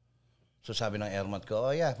freshman. So, sabi ng Ermat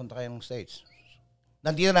ko, punta kayo ng States.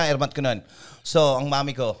 Nandito na ang Ermat ko nun. So, ang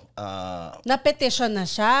mami ko, Na-petition na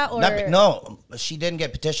siya? Or... no, she didn't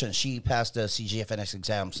get petition. She passed the CGFNS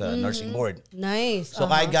exam sa nursing board. Nice. So,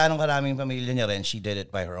 kahit ganong karaming pamilya niya rin, she did it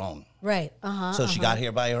by her own. Right. So, she got here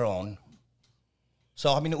by her own.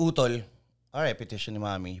 So, kami nautol, alright, petition ni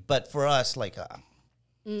mami. But for us, like,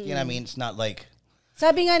 you know what I mean? It's not like...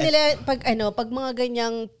 Sabi nga nila, pag mga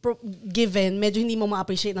ganyang given, medyo hindi mo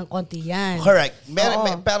ma-appreciate ng konti yan. Correct.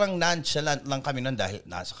 Parang nonchalant lang kami nun dahil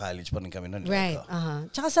nasa college pa rin kami nun. Right.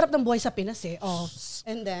 Tsaka sarap ng buhay sa Pinas eh. Oh.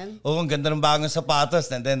 And then? Ang ganda ng bagong sapatos.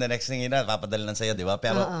 And then the next thing papadala lang sa'yo, di ba?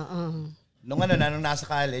 Pero, nung nasa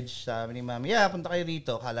college, sabi ni mami, punta kayo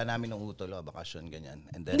rito. Kala namin ng utol, bakasyon, ganyan.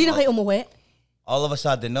 And then, Hindi na kayo umuwi? All of a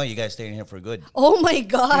sudden, no, you guys staying here for good. Oh my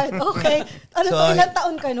God. Okay. So, ilang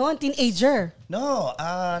taon ka noon? Teenager? No,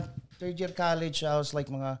 third year college, I was like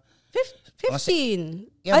mga...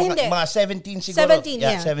 15. Yeah, Hindi. mga 17 siguro. 17,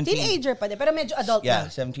 yeah. 17. Teenager pa din, pero medyo adult Yeah, na.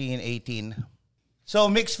 17, 18. So,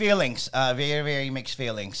 mixed feelings. Very, very mixed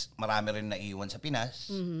feelings. Marami rin naiwan sa Pinas.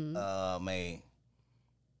 May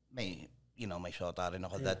shota rin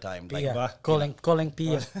ako that time. Like, Pia. Calling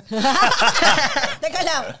Pia. Teka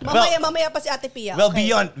lang, mamaya pa si Ate Pia. Well, Okay.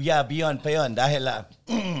 beyond pa yun. Dahil,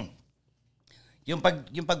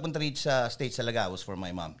 yung pagpunta rito sa States talaga was for my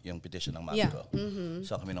mom. Yung petition ng mami ko.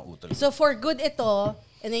 So, kami ng utol. So, for good ito,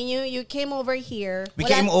 and then you came over here.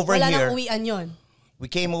 Wala nang uwian yun. We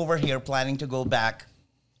came over here planning to go back.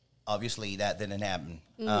 Obviously, that didn't happen.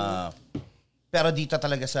 Pero dito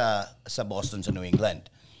talaga sa Boston, sa New England.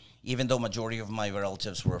 Even though majority of my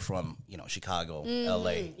relatives were from, Chicago,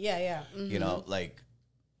 LA. Yeah. Like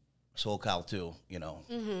SoCal too,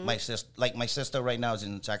 My sister right now is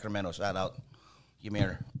in Sacramento. Shout out,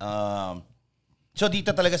 Ymir. So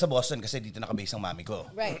dito talaga sa Boston kasi dito nakabase ang mami ko.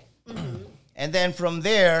 Right. And then from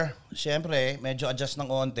there, syempre, medyo adjust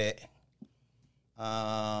ng onte.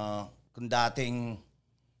 Kung dating,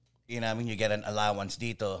 you get an allowance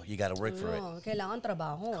dito, you gotta work for it. Kailangan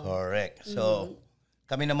trabaho. Correct. So,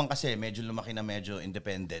 kami naman kasi medyo lumaki na medyo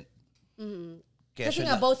independent. Kasi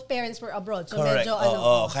nga, both parents were abroad. So correct. medyo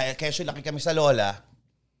Kaya laki kami sa lola.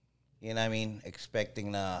 You know what I mean?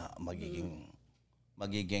 Expecting na magiging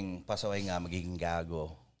pasaway nga, magiging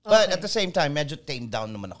gago. But at the same time, medyo tamed down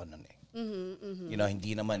naman ako nun eh. You know,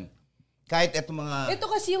 hindi naman, kahit eto mga... Ito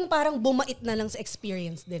kasi yung parang bumait na lang sa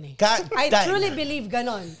experience din eh. I truly believe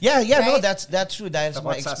ganon. Yeah, right? no, that's true. Dahil sa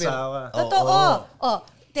mga experience. Totoo.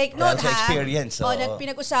 Take note, Sa experience.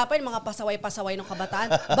 Pinag-usapan mga pasaway-pasaway ng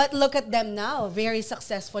kabataan. But look at them now. Very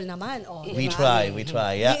successful naman. We try.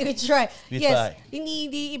 Yeah. We try. We yes. try.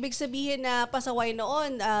 Hindi ibig sabihin na pasaway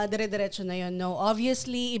noon, dire-diretso na yun. No.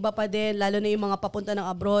 Obviously, iba pa din. Lalo na yung mga papunta ng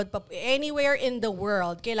abroad. Anywhere in the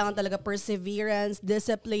world, kailangan talaga perseverance,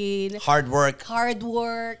 discipline. Hard work,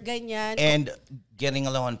 ganyan. and getting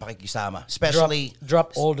along, pakikisama. Especially...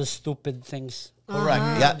 Drop all the stupid things. Correct.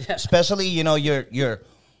 Yeah. Especially, you know, you're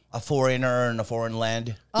a foreigner in a foreign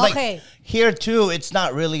land. Okay. Like, here too, it's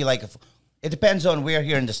not really like... it depends on where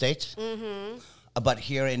here in the States. But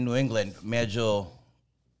here in New England, medyo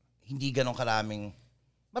hindi ganun karaming...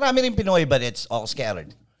 Marami rin Pinoy, but it's all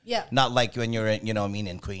scattered. Yeah. Not like when you're in, you know what I mean,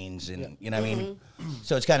 in Queens. And, you know what I mean?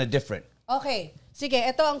 So it's kind of different. Okay. Sige,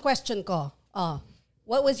 ito ang question ko.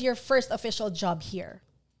 What was your first official job here?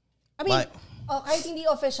 I mean, kahit hindi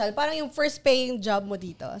official, parang yung first paying job mo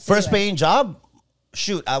dito. First paying job?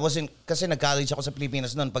 Shoot, I wasn't, kasi nag-college ako sa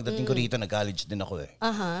Pilipinas noon. Pagdating ko dito, nag-college din ako eh.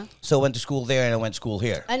 So I went to school there and I went to school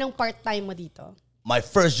here. Anong part-time mo dito? My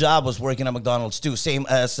first job was working at McDonald's too. Same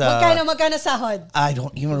as... Magkano sahod? I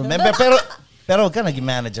don't even remember. pero naging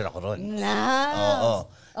manager ako ron. Oo.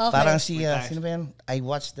 Okay. Parang sino ba yan? I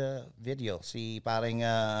watched the video.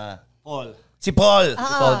 Paul. Si Paul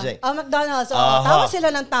J. McDonald's. Tawa sila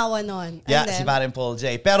ng tawa nun. Yeah, si parang Paul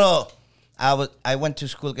J. Pero... I went to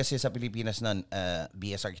school kasi sa Pilipinas noon,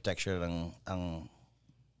 BS Architecture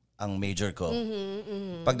ang major ko.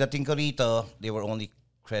 Pagdating ko rito, they were only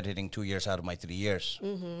crediting 2 years out of my 3 years.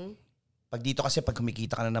 Pag dito kasi, pag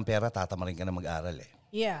kumikita ka na ng pera, tatamarin ka na mag-aral eh.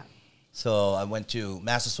 Yeah. So I went to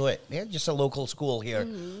Massachusetts. Yeah, just a local school here.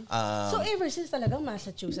 So ever since talagang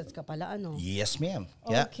Massachusetts ka pala, ano? Yes, ma'am.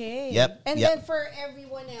 Yeah. Okay. Yep. And then for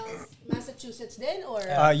everyone else, Massachusetts then or?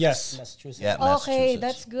 Yes. Massachusetts. Yeah, Okay, Massachusetts.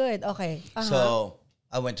 that's good. Okay. So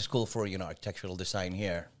I went to school for, architectural design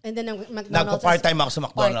here. And then McDonald's. Nagpa-part-time ako sa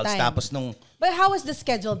McDonald's. Part-time. Tapos nung... But how was the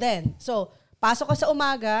schedule then? So, pasok ka sa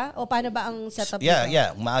umaga o paano ba ang setup Yeah, nito?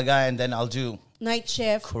 yeah. Umaga and then I'll do... Night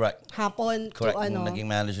shift. Correct. Hapon Correct. to ano. Naging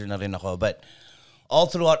manager na rin ako. But all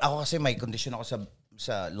throughout, ako kasi may condition ako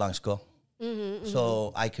sa lungs ko. So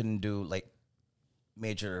I couldn't do like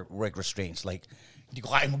major work restraints. Like, hindi ko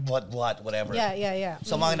kaya magbuhat-buhat, whatever. Yeah.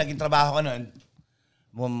 So mga naging trabaho ko nun,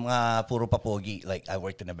 mga puro papogi. Like, I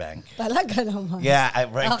worked in a bank. Talaga naman. Yeah, I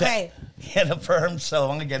worked Okay. in a firm. So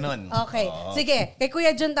mga ganun. Okay. Sige, kay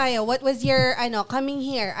Kuya Jun tayo. What was your, coming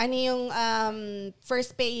here? Ano yung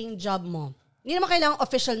first paying job mo? Hindi naman kailangan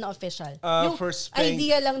official na official. Yung first paying...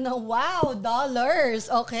 idea lang na, wow, dollars.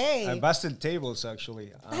 Okay. I busted tables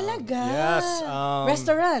actually. Talaga? Yes.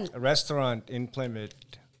 Restaurant? A restaurant in Plymouth.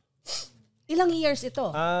 Ilang years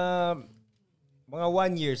ito? Mga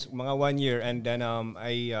 1 year, and then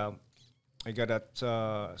I got that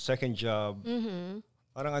second job.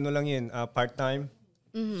 Parang ano lang yun, part-time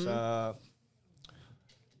sa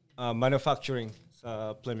manufacturing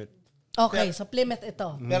sa Plymouth. Okay, so Plymouth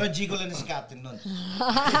ito. Pero Jigo lang na si Captain nun.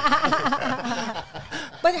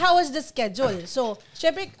 But how was the schedule? So,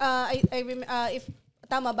 syempre, if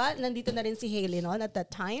tama ba, nandito na rin si Hailey noon at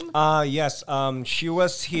that time? Yes, she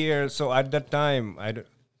was here. So at that time, I'm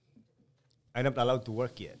not allowed to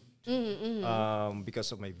work yet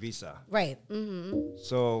because of my visa. Right.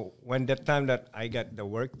 So when that time that I got the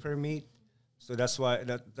work permit, so that's why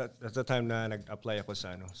that's the time na nag-apply ako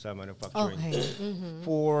sa manufacturing. Okay.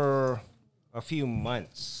 For a few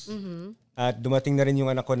months. At dumating na rin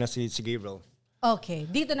yung anak ko na si Gabriel. Okay.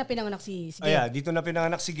 Dito na pinanganak si Gabriel. Yeah, dito na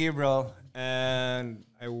pinanganak si Gabriel, and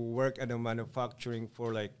I work at the manufacturing for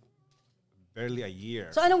like barely a year.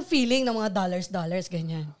 So anong feeling ng mga dollars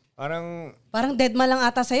ganyan? Parang dead man lang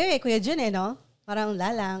ata sa'yo Kuya Jun no? Parang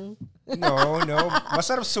lalang. No.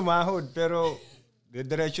 Masarap sumahod, pero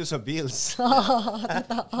diretso sa bills.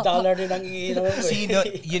 Dollar din ang iinom mo.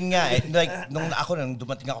 Yun nga like, nung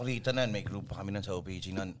dumating ako rito nun, may group pa kami nun sa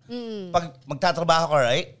OPG nun. Pag magtatrabaho ka,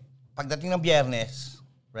 right? Pagdating ng Biyernes,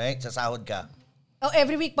 right? Sasahod ka. Oh,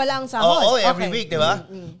 every week pala ang sahod? Oo, every week, di ba?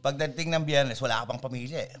 Pagdating ng Biyernes, wala ka pang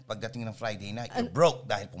pamilya. Pagdating ng Friday night, you're broke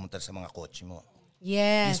dahil pumunta sa mga kotse mo.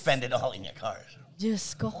 Yes. You spend it all in your car.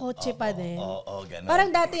 Diyos ko, kotse pa din. Oo, ganun.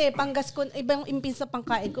 Parang dati, panggas ko, ibang impins sa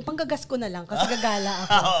pangkain ko, panggagas ko na lang kasi gagala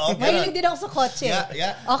ako. Oo, ganun. Mahilig din ako sa kotse.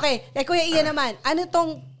 Yeah. Okay, Kuya Ian naman, ano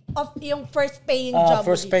tong of yung first paying job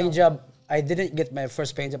First paying job, I didn't get my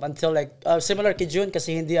first paying job until like, similar kay June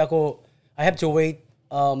kasi I have to wait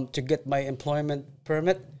to get my employment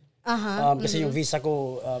permit. Kasi yung visa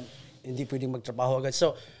ko, hindi pwedeng magtrabaho agad.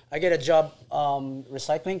 So, I get a job,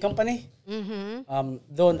 recycling company.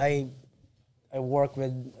 Doon, I work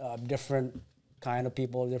with different kind of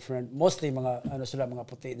people, mostly mga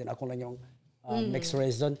puti, then ako lang yung mixed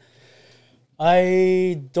race doon.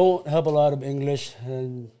 I don't have a lot of English,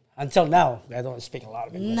 and until now, I don't speak a lot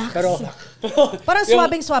of English. Pero parang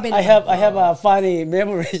swabing-swabe I have funny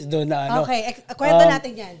memories doon na Okay, kwento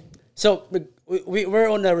natin yan. So, we're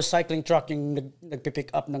on a recycling truck yung nagpipick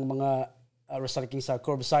up ng mga recycling sa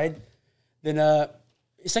curbside. Then,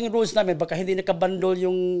 isang rules namin, baka hindi nakabundle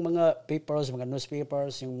yung mga papers, mga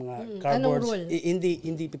newspapers, yung mga cardboards. Anong rule?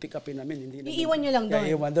 Hindi pipick upin namin. Iiwan nyo lang doon.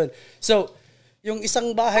 Iiwan doon. So, yung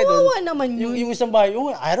isang bahay doon. Kawawa naman yun. Yung isang bahay,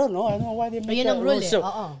 I don't know why they make Ayun ang that rule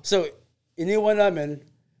rule. So, iniwan namin,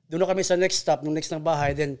 doon na kami sa next stop, nung next na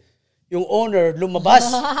bahay, then, yung owner lumabas.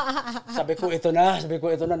 Sabi ko, ito na,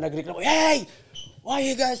 nagreklamo, hey! Why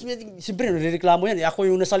you guys? Siyempre, nagreklamo yan. Ako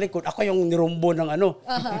yung nasa likod, ako yung nirumbo ng ano.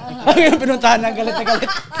 Ako yung pinuntahan ng galit na galit.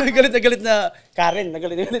 Galit na galit na Karen,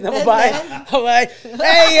 galit na babae.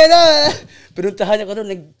 Hey, pinuntahan niya ko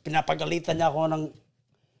doon, pinapagalitan niya ako ng,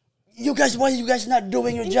 why you guys not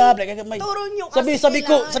doing your job? Like, Turo nyo kasi sabi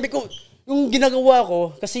ko, yung ginagawa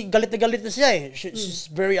ko, kasi galit na siya eh. She's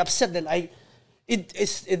very upset. Then I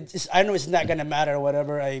know it's not gonna matter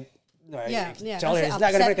whatever I tell her. It's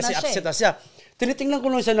not gonna matter kasi upset na siya. Tinitingnan ko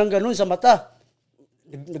lang siya ng ganun sa mata.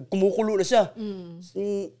 Nagkumukulo na siya.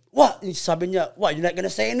 What? Sabi niya, what? You're not gonna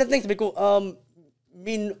say anything? Sabi ko, no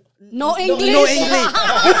English. No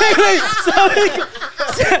English.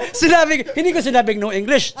 Hindi ko sinabing no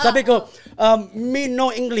English. Sabi ko, no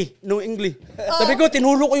English. Sabi ko,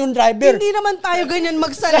 tinulo ko yung driver. Hindi naman tayo ganyan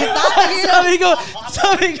magsalita.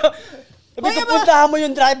 Sabi ko, puntahan mo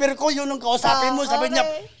yung driver ko, yun ang kausapin mo. Sabi niya,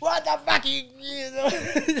 what the fuck?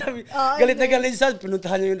 Galit na galit siya.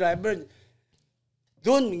 Pinuntahan niya yung driver.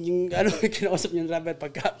 Doon, yung kinausap niya yung driver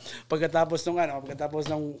pagkatapos nung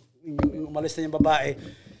umalis na yung babae.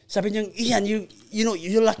 Sabi niya, Ian,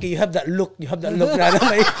 you're lucky. You have that look. You have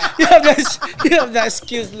that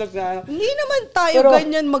skills look na. Hindi naman tayo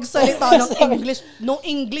ganyan magsalita ng English. No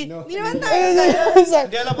English. Hindi naman tayo ganyan.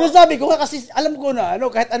 Sabi ko nga kasi alam ko na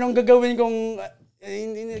kahit anong gagawin kong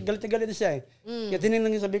galit na galit siya eh. Kaya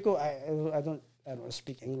tinignan niya, sabi ko, I don't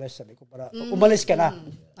speak English. Sabi ko, para umalis ka na.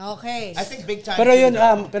 Okay. I think big time. Pero yun,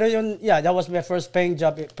 that was my first paying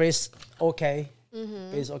job. It pays okay.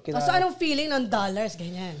 Pays okay na. So, anong feeling ng dollars,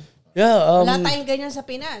 ganyan? Yeah. Wala tayong ganyan sa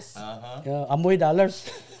Pinas. Yeah, amoy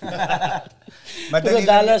dollars. Madali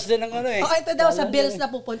dollars din ang ito daw sa bills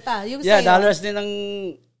na pupunta. Yung yeah, sa'yo. dollars din ang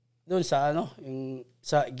doon sa yung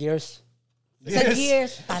sa gears. Sa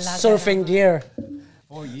gears. Talaga. Surfing gear.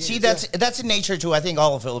 See, that's in nature too. I think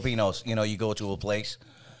all Filipinos, you go to a place,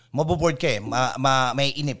 maboboard ka eh,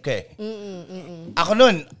 may inip ka eh. Ako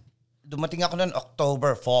dumating ako nun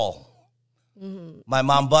October, fall. My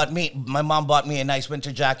mom bought me a nice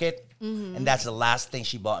winter jacket, and that's the last thing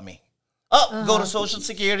she bought me. Go to Social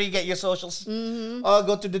Security, get your socials.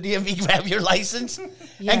 Go to the DMV, grab your license,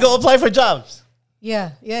 and go apply for jobs.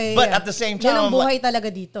 Yeah. But at the same time, yan ang buhay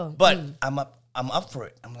talaga dito. But I'm up for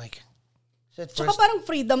it. I'm like, Tsaka parang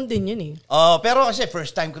freedom din yun eh. Pero kasi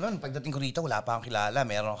first time ko nun, pagdating ko rito, wala pa akong kilala.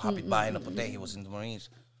 Meron akong kapitbahay na puti. He was in the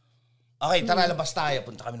Marines. Okay, tara, labas tayo.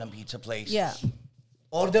 Punta kami ng pizza place. Yeah.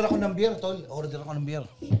 Order ako ng beer, tol.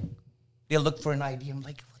 They look for an ID. I'm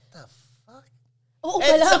like, what the fuck? Oo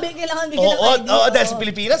pala, kailangan bigyan ng ID. Oo, dahil sa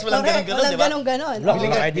Pilipinas, walang ganun-ganon, di ba? Walang ganon.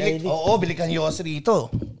 Bili ka ng Yossi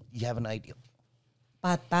rito. You have an ID.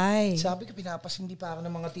 Patay. Sabi ko, pinapasindi pa ako ng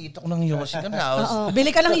mga tito ko ng Yossi. Bili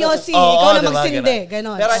ka ng Yossi. Ikaw na magsindi.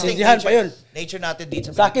 Ganon. Pero I think Sindihan pa yun. nature natin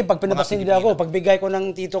dito. Sa akin, pag pinapasindi ako, pagbigay ko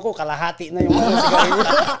ng tito ko, kalahati na yung sigarilyo.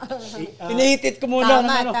 Pinihitit ko muna.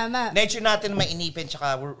 Tama. Nature natin mainipin,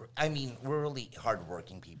 tsaka we're really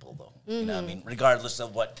hardworking people though. You know what I mean? Regardless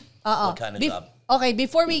of what kind of job. Okay,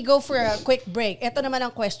 before we go for a quick break, ito naman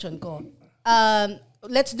ang question ko.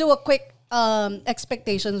 Let's do a quick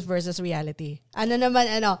expectations versus reality.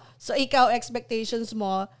 So ikaw, expectations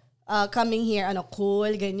mo, coming here,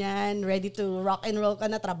 cool, ganyan, ready to rock and roll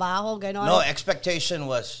ka na, trabaho, ganon? No, expectation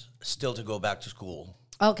was still to go back to school.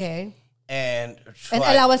 Okay. And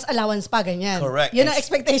allowance pa, ganyan. Correct. Yun ang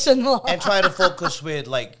expectation mo. And try to focus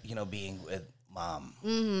with being with mom.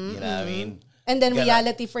 You know what I mean? And then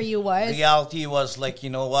reality for you was? Reality was like, you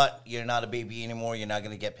know what? You're not a baby anymore. You're not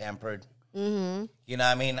going to get pampered. You know what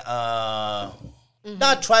I mean?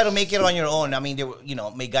 Not try to make it on your own. I mean,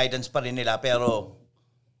 may guidance pa rin nila, pero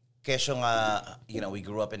Kesyo we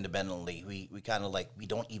grew up independently. We kind of we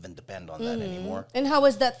don't even depend on that anymore. And how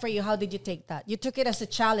was that for you? How did you take that? You took it as a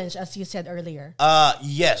challenge, as you said earlier.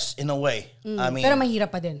 Yes, in a way. I mean, pero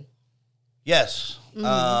mahirap pa din. Yes.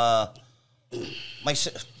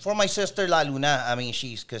 For my sister lalo na, I mean,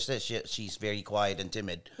 she's very quiet and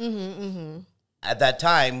timid. At that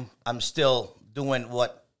time, I'm still doing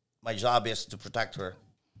what my job is to protect her.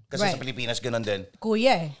 Kasi sa Pilipinas, ganun din.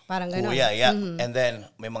 Kuya parang ganun. Kuya, yeah. And then,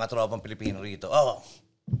 may mga tropang Pilipino rito.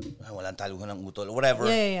 Walang taluhan ng utol,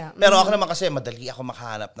 whatever. Yeah. Pero ako naman kasi, madali ako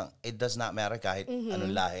makahanap ng, it does not matter kahit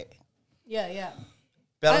anong lahi. Yeah.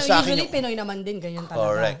 Pero sa akin, usually, Pinoy naman din, ganyan talaga.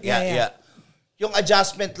 Correct, yeah. Yung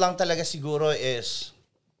adjustment lang talaga siguro is,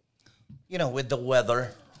 with the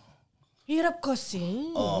weather. Hirap kasi.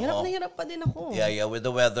 Hirap na hirap pa din ako. Yeah, with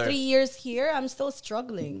the weather. 3 years here, I'm still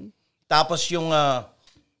struggling. Tapos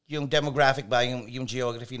yung demographic ba, yung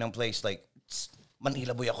geography ng place,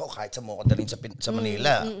 Manila boy ako kahit sa mo ko dalhin sa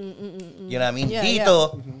Manila. You know what I mean? Yeah,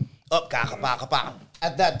 Dito, kakapa.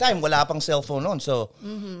 At that time, wala pang cellphone noon. So,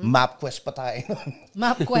 MapQuest pa tayo.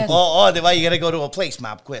 MapQuest. Oo, di ba? You gotta go to a place,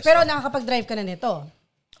 MapQuest. Pero nakakapag-drive ka na nito?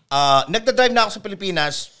 Nagda-drive na ako sa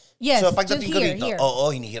Pilipinas. Yes, so pagdating ko rito, here.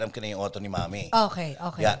 hinihiram ko na yung auto ni Mami. Okay.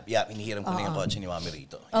 Yeah, hinihiram ko na yung kotse ni Mami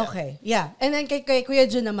rito. Yeah. Okay, yeah. And then kay Kuya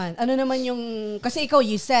Jun naman, ano naman yung, kasi ikaw,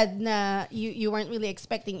 you said na you weren't really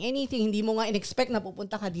expecting anything, hindi mo nga in-expect na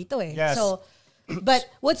pupunta ka dito eh. Yes. So, but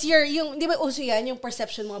what's your, di ba uso yan, yung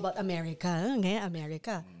perception mo about America? Ngayon,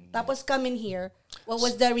 America. Tapos coming here, what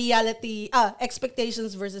was the reality,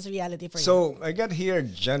 expectations versus reality for you? So, I got here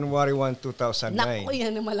January 1, 2009. Naku,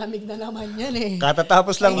 yan, malamig na naman yan eh.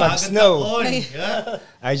 Katatapos lang mag-snow. Yeah.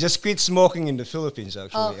 I just quit smoking in the Philippines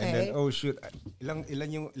actually. Okay. And then, oh shoot, ilan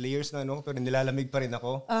yung layers na pero nilalamig pa rin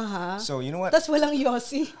ako. So, you know what? Tapos walang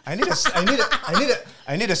Yossi. I need a cigarette.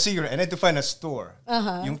 I need to find a store.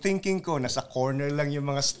 Yung thinking ko, nasa corner lang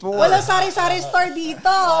yung mga store. Walang sari-sari store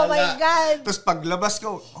dito. Oh my God. Tapos paglabas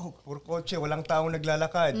ko, puro kotse, walang taong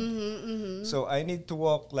naglalakad. So I need to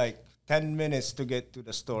walk 10 minutes to get to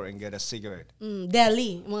the store and get a cigarette.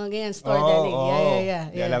 Deli. Mga ganyan, store deli. Yeah.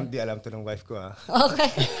 Di alam to ng wife ko Okay.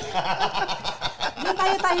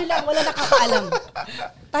 Yung tayo lang. Wala nakakaalam.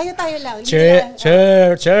 Tayo lang.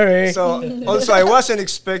 Cherry. So, also, I wasn't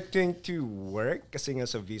expecting to work kasi nga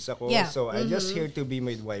sa visa ko. Yeah. So, I just here to be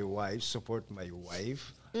with my wife, support my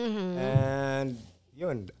wife. And,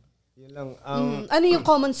 yun lang. Ano yung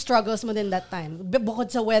common struggles mo din that time? Bukod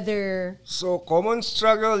sa weather. So, common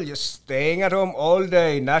struggle, just staying at home all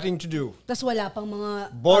day, nothing to do. Tapos wala pang mga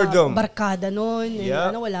Boredom. Barkada nun. Yeah.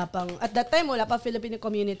 Wala pang, at that time, wala pa Filipino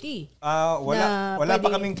community. Wala pa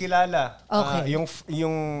kaming kilala. Okay.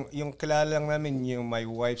 Yung kilala lang namin, yung my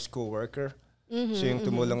wife's co-worker. So, yung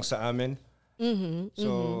tumulong sa amin.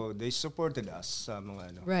 So, they supported us sa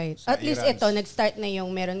mga Right. sa At least errands. ito, nag-start na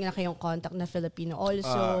yung meron na kayong contact na Filipino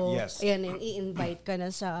also. Yes. Ayan, yung i-invite ka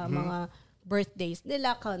na sa mga birthdays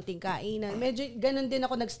nila, counting kainan. Medyo ganun din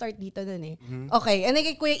ako nag-start dito nun eh. Okay. And then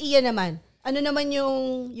kay Kuya Ian naman, ano naman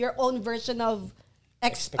yung your own version of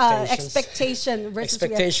expectation versus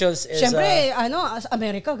Expectations is... Siyempre,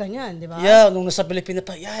 America, ganyan, di ba? Yeah, nung nasa Pilipinas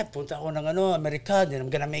pa, punta ako ng America, then I'm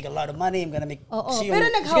gonna make a lot of money, I'm gonna make... Oo. Pero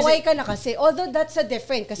nag-Hawaii ka na kasi, although that's a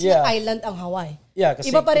different, kasi yung island ang Hawaii. Yeah, kasi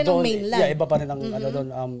iba pa rin ang doon, mainland. Yeah, iba pa rin ang doon.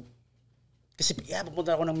 Kasi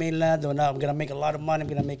pupunta ako ng mainland, doon I'm gonna make a lot of money, I'm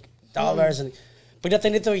gonna make dollars. And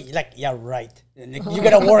pagdating dito, right. You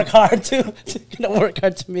gotta work hard to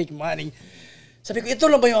make money. Sabi ko, ito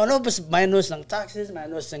lang ba yung minus ng taxes,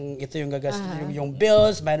 minus ng ito yung gagastos, yung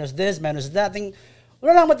bills, minus this, minus that.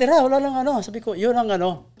 Wala lang matira, wala lang Sabi ko, yun ang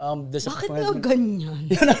Bakit nga ganyan?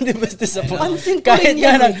 Yun ang disappointment. Pansin ko rin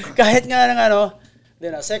yan. Kahit nga ng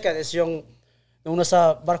Then, second is yung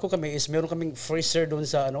nasa barko kami is meron kaming freezer doon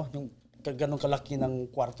sa yung ganong kalaki ng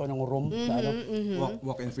kwarto, ng room.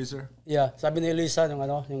 Walk-in freezer? Yeah, sabi ni Elisa,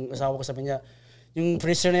 yung asawa ko, sabi niya, yung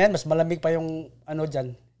freezer na yan, mas malamig pa yung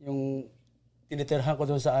dyan, yung tinitirhan ko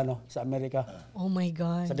doon sa Amerika. Oh my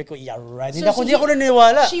God. Sabi ko, right. So Hindi ako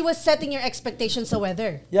naniniwala. She was setting your expectations sa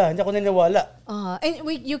weather. Yeah, hindi ako naniniwala. And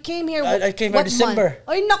you came here, I came here December. Month?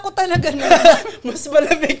 Ay, naku talaga na. Mas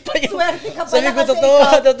malamig pa yun. Swerte ka pala Sabi ko,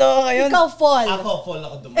 kasi totoo ngayon. Ikaw fall. Ako, fall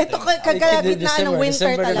ako dumating. Ito kagabit na winter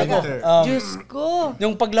December talaga. Diyos ko.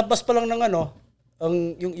 Yung paglabas pa lang ng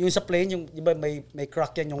yung sa plane, yung di ba may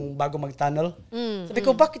crack yan yung bago mag-tunnel. Sabi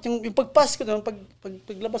ko, bakit yung pagpas ko doon,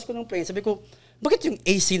 paglabas ko ng plane, sabi ko, bakit yung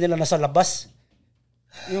AC nila nasa labas?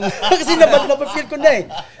 Yung kasi nabad-feel ko na eh.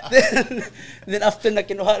 Then after na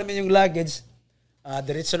kinuha namin yung luggage,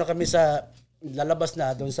 diretso na kami sa lalabas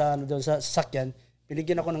na doon sa sasakyan.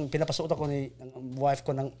 Pinapasuot ako ng wife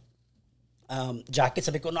ko ng jacket.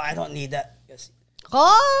 Sabi ko, no, I don't need that. Yes.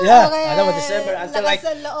 Okay. Alam mo, December. Until like,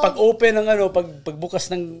 pag-open ng pagbukas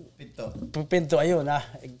ng pinto, ayun,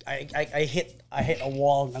 I hit a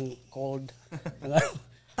wall ng cold.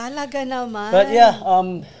 Talaga naman. But yeah,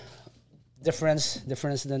 difference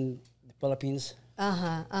than the Philippines.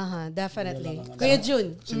 Definitely. Kuya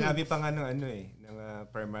Jun. Sinabi pa nga ng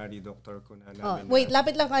primary doctor ko na namin. Wait,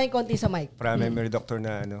 lapit lang kayo konti sa mic. Primary doctor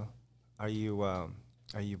na are you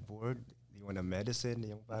bored? Do you want a medicine?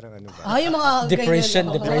 Yung parang ba? Yung mga depression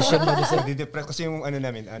medicine. Di-depress kasi yung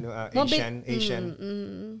namin, Asian.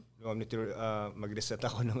 You want me to mag-reset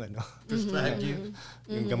ako ng prescribe you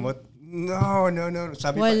yung gamot. No.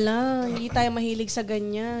 Sabi wala, hindi tayo mahilig sa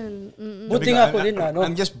ganyan. Buti nga ako din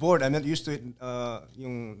I'm just bored. I'm not used to it.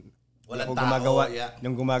 Yung walang tao,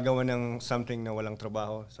 yung gumagawa ng something na walang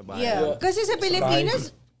trabaho sa bahay. Yeah. Kasi sa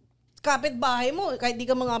Pilipinas, kapitbahay mo, kahit di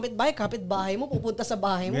ka mga kapitbahay mo, pupunta sa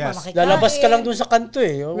bahay mo, yes. makikain. Lalabas ka lang dun sa kanto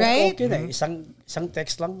eh. Right? Okay na. Isang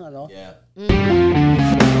text lang, Yeah.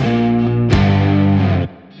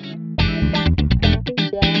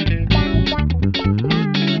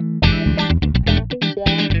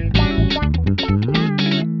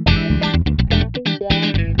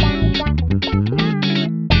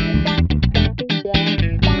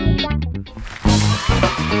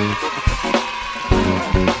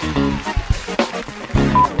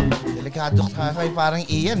 Delikado kay parang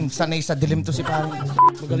Ian. Sanay sa dilim to si parang.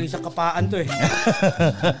 Magaling sa kapaan to eh.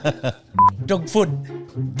 Dog food.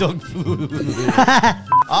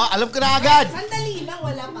 Alam ko na agad. Sandali lang,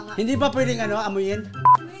 wala pa nga. Hindi ba pwedeng amuyin?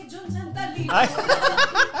 Kuya Jun, sandali lang.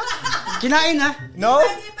 Kinain ha? No?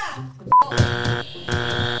 Hindi pa.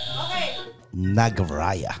 Okay.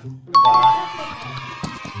 Nagraya.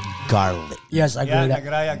 Garlic. Yes, I agree with that.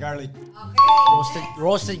 Nagraya garlic.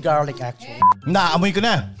 Roasted garlic actually. Naamoy ko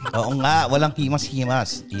na. Oo nga, walang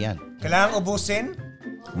himas-himas. Iyan. Kailangan ubusin?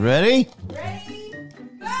 Ready? Ready?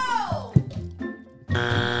 Go!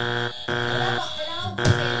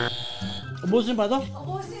 Ubusin pa to?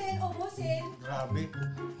 Ubusin. Grabe.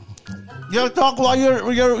 You talk while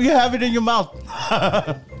you have it in your mouth.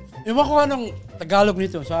 Iwan ko anong Tagalog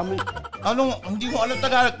nito sa amin. Hindi ko alam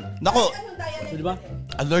Tagalog. Nako, Di ba?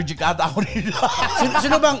 allergic ata ako nito.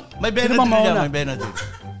 Sino bang May sino Benadryl bang yan, mauna? may Benadryl.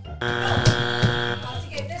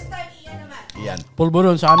 Sige, this time, Ian naman. Yan.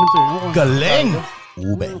 Pulburon sa amin to eh. Galing!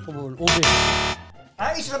 Ube. Pulburon. Ube.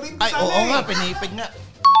 Ay, sabihin ko Ay, sana oo nga, pinipig nga.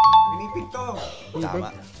 Pinipig to. Tama.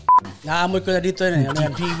 Naamoy ko na dito yun eh. Ano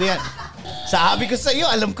yan? Pipi yan. Sabi ko sa iyo,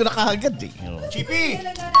 alam ko na kaagad eh. Chippy!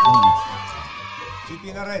 Chippy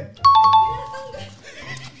na red.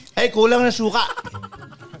 Ay, kulang na suka.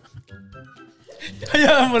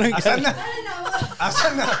 Hayaan mo lang. Asan na?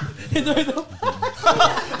 Asan na? Ito.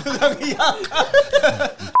 Nangiyak ka.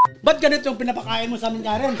 Ba't ganito yung pinapakain mo sa amin,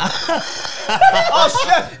 Karen? Oh,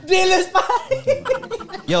 shit! Dilis pa!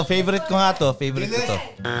 Yo, favorite ko nga to. Favorite ko to.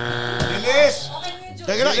 Dilis!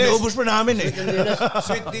 Teka na, inuubos pa namin eh.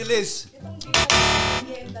 Sweet dilis.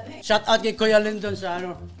 Shout out kay Kuya Lindon sa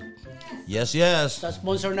Yes. sa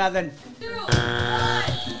sponsor natin.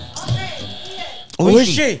 Who is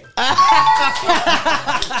she?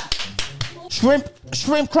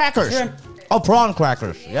 Shrimp crackers. Shrimp. Oh, prawn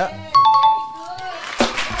crackers. Yeah.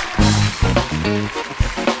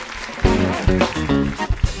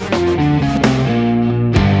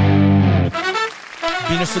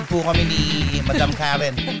 Binusog po kami ni Madam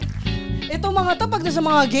Karen. Ito mga to, pag sa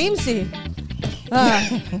mga games eh.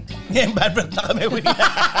 Ngayon, bad breath na kami.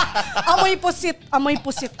 Amoy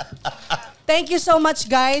pusit. Thank you so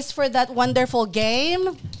much, guys, for that wonderful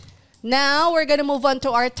game. Now, we're gonna move on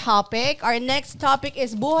to our topic. Our next topic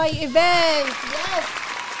is buhay events.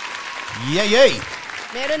 Yes! Yay!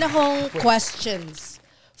 Meron akong questions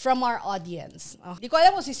from our audience. Di ko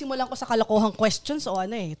alam kung sisimulan ko sa kalokohang questions o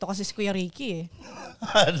ano eh. Ito kasi si Kuya Ricky eh.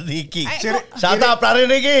 Ricky. Ay, Shout out, pare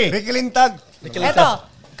Ricky. Ricky Lintag. Ito,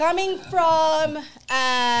 coming from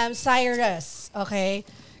Cyrus, okay?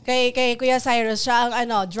 Kay Kuya Cyrus, siya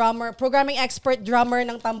ang drummer, programming expert drummer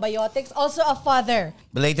ng Tambayotics, also a father.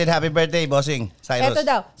 Belated happy birthday, bossing. Cyrus. Ito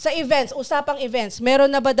daw, sa events, usapang events, meron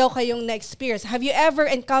na ba daw kayong na-experience? Have you ever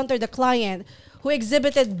encountered a client who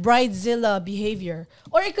exhibited bridezilla behavior?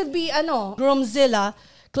 Or it could be, groomzilla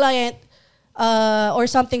client or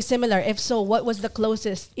something similar. If so, what was the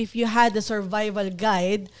closest? If you had a survival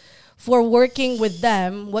guide for working with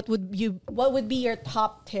them, what would be your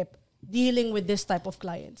top tip dealing with this type of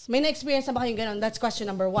clients? May na-experience na ba kayong ganun? That's question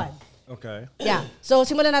number 1. Okay. Yeah. So,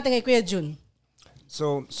 simulan natin kay Kuya Jun.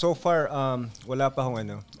 So far, wala pa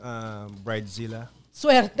akong bridezilla.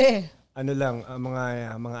 Swerte. ano lang,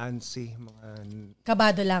 mga ansi, mga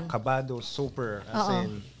Kabado lang. kabado, super, as Oo.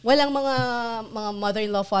 in, Walang mga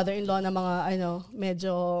mother-in-law, father-in-law na mga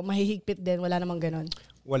medyo mahihigpit din. Wala namang ganun.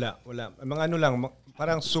 wala. Mga ano lang,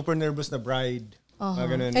 parang super nervous na bride. Mga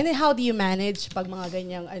ganun. And then how do you manage pag mga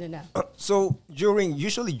ganyang So,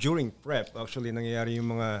 usually during prep, actually, nangyayari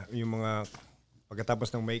yung mga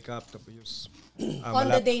pagkatapos ng makeup, tapos on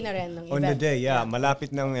the day na rin ng event. on the day, yeah.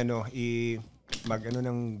 Malapit ng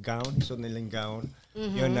ng gown, so nilang gown.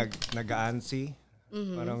 Yun, nag-aansi.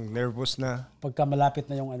 Parang nervous na. Pagka malapit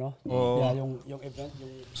na yung Oo. yung event,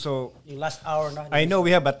 So, yung last hour na. I know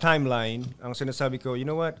we have a timeline. Ang sinasabi ko, you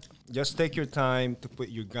know what? Just take your time to put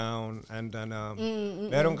your gown and then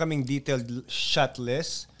meron kaming detailed shot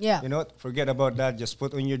list. Yeah. You know, forget about that. Just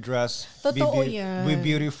put on your dress. Totoo yan. Be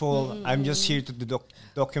beautiful. I'm just here to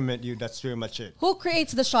document you. That's very much it. Who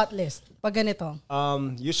creates the shot list pag ganito?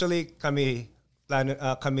 Usually kami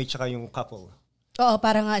tsaka yung couple. Oo,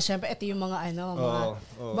 para nga, syempre, ito yung mga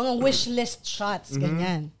mga wish list shots,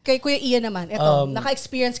 ganyan. Kay Kuya Ian naman,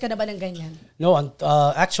 naka-experience ka na ba ng ganyan? No,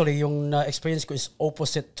 actually, yung experience ko is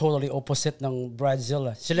totally opposite ng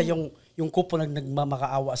Bridezilla. Sila yung couple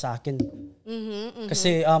nagmamakaawa sa akin.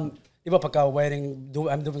 Kasi, di ba, pagka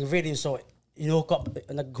I'm doing video, so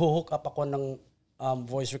nag-hook up ako ng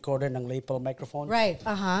voice recorder ng lapel microphone. Right,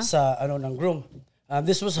 Sa, ng groom.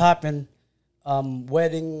 This was happened,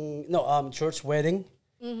 church wedding.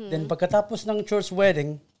 Then pagkatapos ng church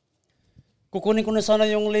wedding, kukunin ko na sana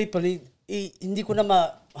yung lapel, hindi ko na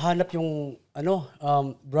mahanap yung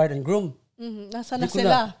bride and groom. Nasa na Hindi ko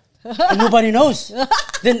sila? And nobody knows.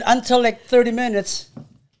 Then until like 30 minutes,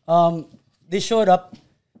 they showed up.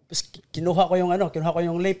 Kinuha ko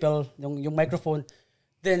yung lapel, yung microphone.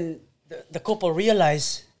 Then the couple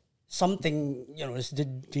realized something,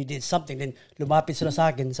 they did something. Then lumapit sila sa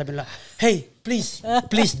akin. Sabi nila, hey, please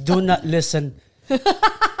do not listen.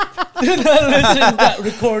 Do not listen to that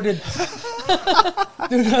recorded.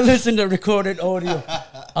 Do not listen to recorded audio.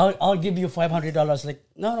 I'll give you $500. Like,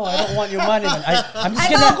 no, I don't want your money, man. I'm just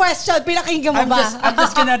gonna question, pinakinggan mo ba? I'm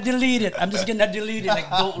just gonna delete it. Like,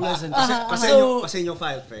 don't listen. Kasi yung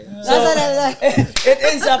file, pre. So, it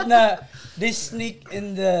ends up na they sneak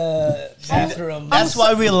in the bathroom. That's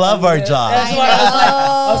why we love our job. That's why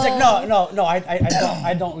I was like, no,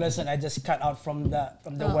 I don't listen. I just cut out from the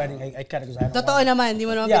wedding. I cut it because I don't Totoo naman, hindi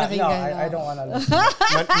mo naman pinakinggan. I don't want to listen.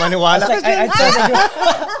 Maniwala.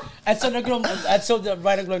 I'd told the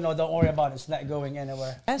bride and groom, no, don't worry about it. It's not going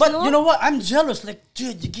anywhere. Yes, But no? you know what? I'm jealous. Like,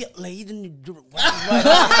 dude, you get laid and you do it.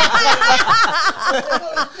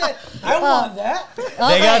 I want that.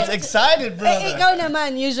 They got excited, brother. Ikaw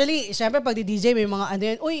naman, usually, syempre pag di-DJ, may mga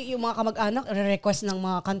yung mga kamag-anak, re-request ng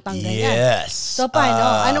mga kantang ganyan. Yes. So,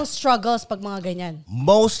 paano? Anong struggles pag mga ganyan?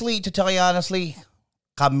 Mostly, to tell you honestly,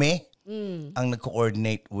 kami ang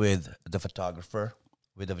nag-coordinate with the photographer,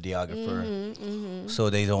 with the videographer, so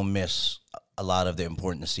they don't miss a lot of the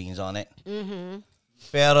important scenes on it.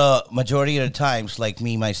 Pero majority of the times, like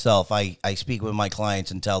me, myself, I speak with my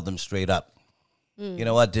clients and tell them straight up, you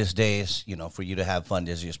know what, this day is, for you to have fun.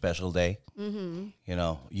 This is your special day.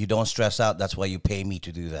 You don't stress out. That's why you pay me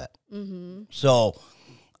to do that. So,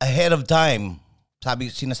 ahead of time,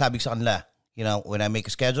 sinasabi ko sa kanila, when I make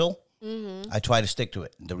a schedule, I try to stick to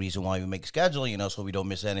it. The reason why we make a schedule, so we don't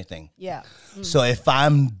miss anything. Yeah. So if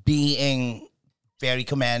I'm being very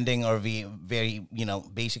commanding or very,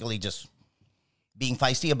 basically just being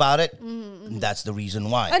feisty about it, that's the reason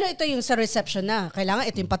why. Ano ito yung sa reception na? Kailangan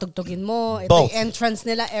ito yung patugtugin mo, ito Both. yung entrance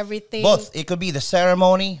nila, everything. Both. It could be the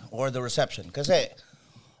ceremony or the reception. Kasi,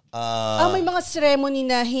 may mga ceremony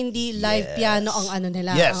na hindi live piano ang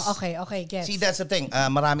nila. Yes. Okay, gets. See, that's the thing.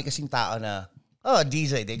 Marami kasing tao na,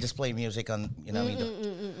 DJ, they just play music on,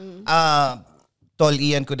 Tol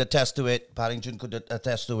Ian could attest to it. Paring Jun could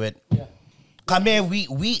attest to it. Yeah. Kami,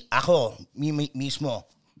 ako, mismo,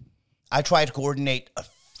 I try to coordinate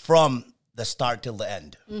from the start till the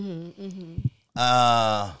end. Yung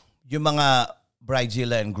mga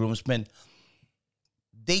bridezilla and groomsmen,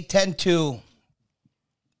 they tend to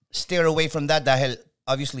steer away from that dahil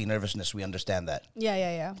obviously nervousness, we understand that.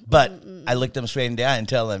 Yeah. But I look them straight in the eye and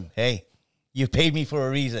tell them, hey, you paid me for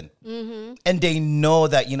a reason. And they know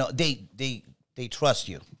that, they trust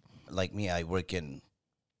you. Like me, I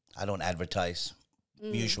don't advertise.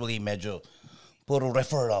 Usually medyo puro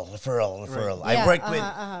referral. Right. I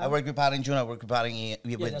work with Paring Jun, I work with Paring Ian,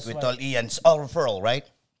 with that's Tol Ian. It's all referral, right?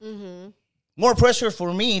 More pressure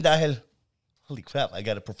for me dahil, holy crap, I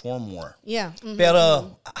got to perform more. Yeah.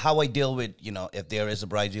 Pero how I deal with, if there is a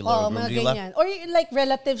bridezilla or Mga groomzilla. ganyan. Or like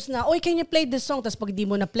relatives na, oy, can you play this song? Tapos pag di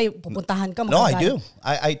mo na play, pupuntahan ka. No, I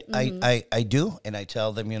makagalit. do. I do, and I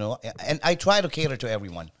tell them, and I try to cater to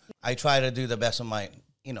everyone. I try to do the best of my,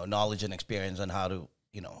 knowledge and experience on how to,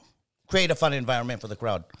 create a fun environment for the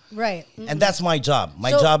crowd. Right. And that's my job.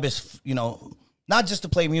 My job is, not just to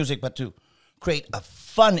play music, but to create a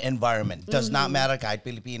fun environment. Does not matter kahit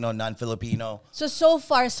Filipino, non-Filipino. So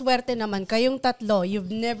far, swerte naman. Kayong tatlo,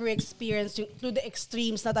 you've never experienced to the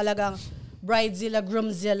extremes na talagang bridezilla,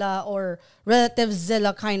 groomzilla, or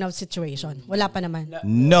relativezilla kind of situation. Wala pa naman.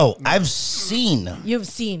 No, I've seen. You've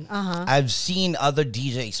seen. I've seen other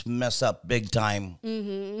DJs mess up big time.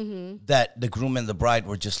 That the groom and the bride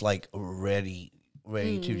were just like ready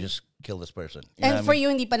to just kill this person. You know And what for I mean? you,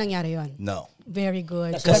 hindi pa nangyari yun? No. Very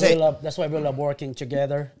good. That's why we love working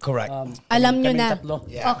together. Correct. Alam nyo kaming na. tatlo.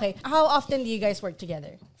 Yeah. Okay. How often do you guys work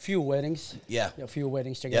together? Few weddings. Yeah. A few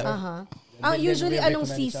weddings together. Usually, we anong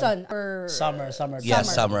recommend each season? Or Summer. Yeah,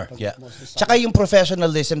 summer. Yeah. Mostly summer. Tsaka yung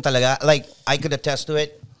professionalism talaga, like, I could attest to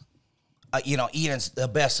it. Ian's the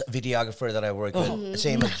best videographer that I work with.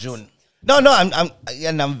 Same as June. No,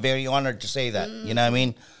 I'm very honored to say that. You know what I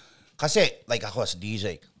mean? Kasi, like ako as a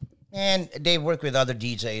DJ, and they work with other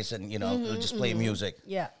DJs and, they'll just play music.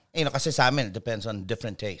 Yeah. Kasi sa amin, it depends on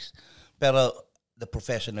different tastes. Pero the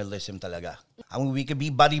professionalism talaga. I mean, we could be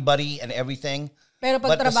buddy-buddy and everything. Pero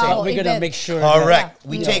pag but the trabaho, same- We're gonna make sure Correct. that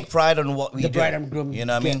We take pride on what we the do. bride and groom You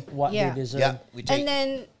know what I mean? get what Yeah. they deserve. Yeah, we take. And then,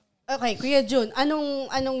 okay, Kuya Jun,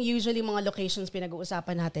 anong usually mga locations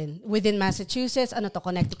pinag-uusapan natin? Within Massachusetts, ano to,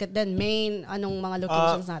 Connecticut din, Maine, anong mga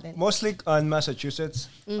locations natin? Mostly on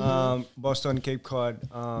Massachusetts, Boston, Cape Cod,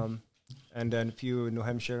 and then a few New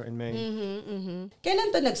Hampshire and Maine.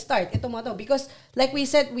 Kailan to nag-start? Ito mo to. Because like we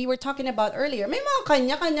said, we were talking about earlier, may mga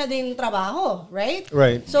kanya-kanya din trabaho, right?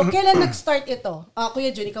 Right. So, kailan nag-start ito?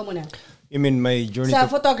 Kuya Jun, ikaw muna. You mean my journey Sa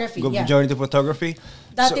to photography, yeah. Journey to photography?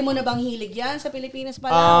 Dati mo na bang hilig yan sa Pilipinas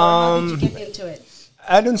pala? Or how did you get into it?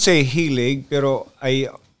 I don't say hilig, pero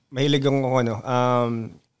mahilig ako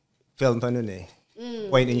film pa nun eh.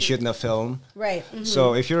 Point and shoot na film. Right.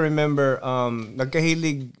 So if you remember,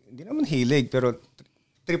 nagkahilig, hindi naman hilig, pero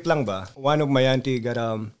trip lang ba? One of my auntie got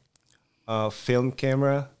a film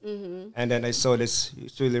camera, and then I saw this. You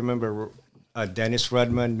still remember Dennis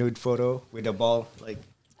Rodman nude photo with a ball, like.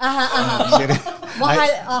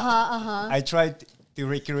 I tried to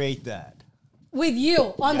recreate that. With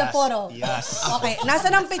you on the photo? Yes. Okay.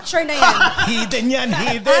 Nasaan ang picture na yan? Hidden yan,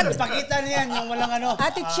 hidden. Pakita niyan yung walang ano.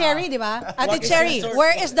 Ate Cherry, di ba? Ate What is Cherry, your source?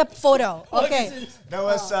 where is the photo? Okay. That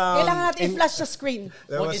was Kailangan natin i-flash sa screen.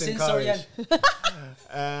 that Huwag was in i-censor college. yan.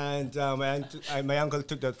 And my uncle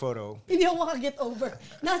took that photo Hindi ako makaget over.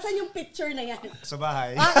 Nasaan yung picture na yan? sa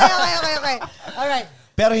bahay. Okay. Alright.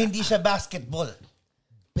 Pero hindi siya basketball.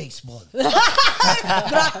 Baseball.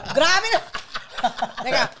 Grabe na.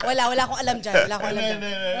 Teka, wala akong alam dyan.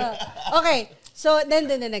 Okay. So, then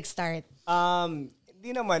the next start.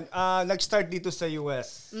 Hindi naman. Nag-start dito sa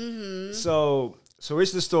US. So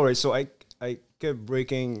here's the story. So I kept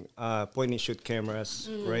breaking point and shoot cameras,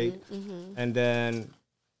 right? And then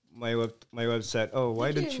my wife said, "Oh,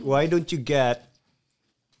 why don't you get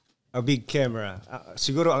a big camera?"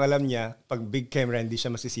 Siguro ang alam niya, pag big camera hindi siya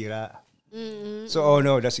masisira. So, oh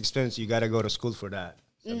no, that's expensive. You gotta go to school for that.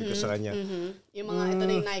 Sabi ko sa kanya. Yung mga, ito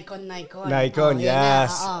na yung Nikon. Nikon, Oh, yun na,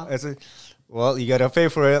 yes. oo. I said, well, you gotta pay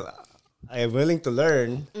for it. I am willing to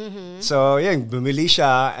learn. So, yun, bumili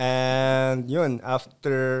siya. And yun,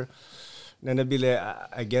 after na nabili,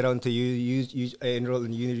 I get on to I enroll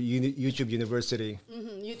in YouTube University.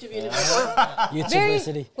 YouTube University.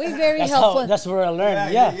 University. Very helpful. That's where I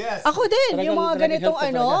learned. Yeah. Yes. Ako din, yung mga Talagang ganitong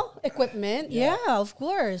helpful equipment. Yeah, of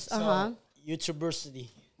course. University.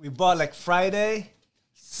 We bought like Friday,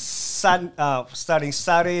 starting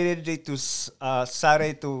Saturday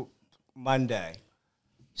to Monday,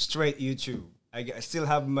 straight YouTube. I still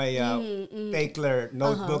have my Takler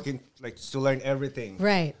notebook to learn everything.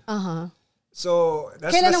 Right. So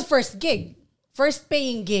that's Kailan ang first gig? First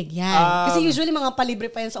paying gig, yan. Kasi usually mga palibre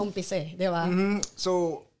pa yan sa umpisa eh, di ba?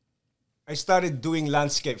 So I started doing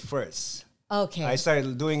landscape first. Okay. I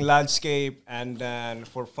started doing landscape and then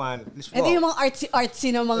for fun. Ito yung mga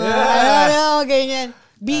artsy na mga, Yeah. ganyan.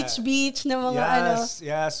 Beach na mga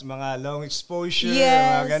Yes, mga long exposure,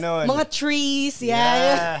 Yes. mga ganon. Mga trees,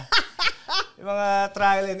 Yeah. Yung mga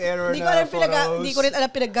trial and error Hindi na ko photos. rin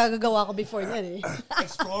alam pinaggagawa ko before yan eh.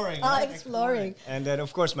 Exploring. Exploring. And then,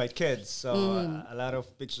 of course, my kids. So, a lot of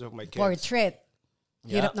pictures of my kids. Portrait.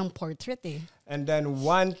 Yeah. Hirap ng portrait eh. And then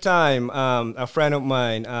one time, a friend of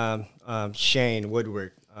mine, Shane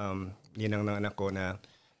Woodward, ninang ng anak ko na,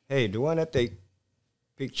 hey, do you wanna take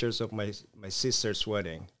pictures of my sister's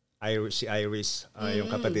wedding? Si Iris, yung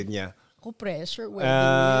kapatid niya. Pressure wedding.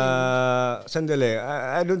 Sandali,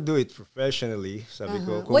 I don't do it professionally. Sabi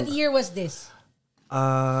ko. What year was this?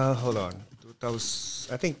 Hold on.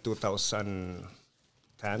 I think 2010,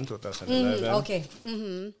 2011. Okay.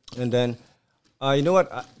 And then, you know what?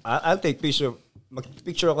 I'll take picture.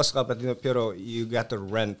 Mag-picture ako sa kapatid mo, pero you got to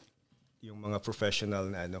rent yung mga professional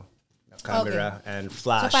na na camera and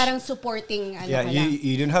flash. So parang supporting yeah,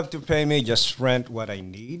 you don't have to pay me, just rent what I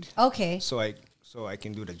need. Okay. So I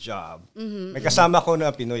can do the job. May kasama ko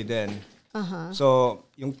na Pinoy din. So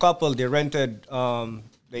yung couple, they rented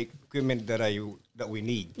the equipment that we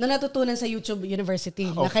need. Na natutunan sa YouTube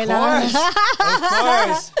University. Of kailangan.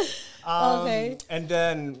 course. Okay. And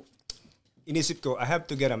then inisip ko, I have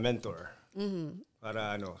to get a mentor.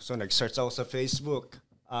 Para so nag-search ako sa Facebook.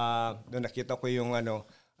 Doon nakita ko yung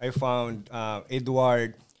I found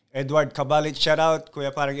Edward Cabalit. Shout out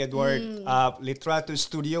Kuya parang Edward. Literato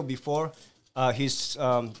Studio before. He's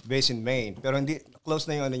based in Maine. Pero hindi close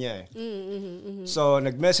na yung niya eh. So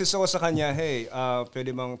nag-message ako sa kanya, hey,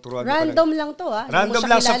 pwede bang turuan Random lang to Random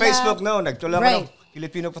lang sa Facebook, no. Nagtulak ako ng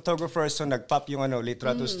Filipino photographer, so nag-pop yung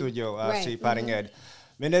Literato Studio, si paring Ed.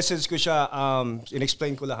 Message ko siya,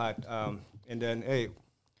 in-explain ko lahat. And then, hey,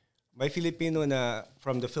 may Filipino na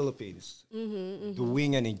from the Philippines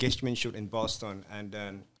doing an engagement shoot in Boston. And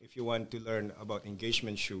then, if you want to learn about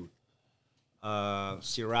engagement shoot,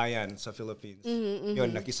 si Ryan sa Philippines,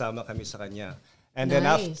 yun, nakisama kami sa kanya. And then,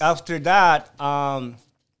 after that,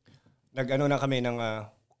 nag-ano na kami ng,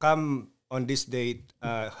 come on this date,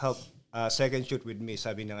 help second shoot with me,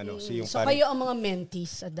 sabi ng si yung So, kayo ang mga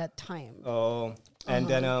mentees at that time? Oo. And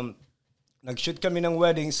then, nag-shoot kami ng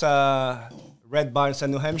wedding sa Red Barn sa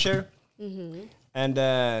New Hampshire. And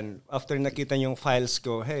then, after nakita yung files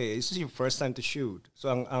ko, hey, this is your first time to shoot.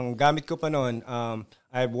 So, ang gamit ko pa noon,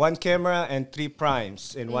 I have 1 camera and 3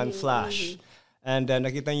 primes and 1 flash. And then,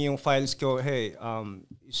 nakita niyo yung files ko, hey,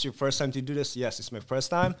 it's your first time to do this? Yes, it's my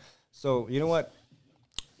first time. So, you know what?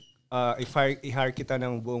 I-hire kita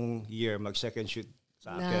ng buong year, mag-second shoot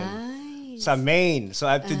sa akin. Nice. Sa Maine. So,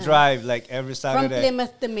 I have to drive like every Saturday. From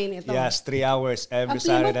Plymouth to Maine ito? Yes, 3 hours every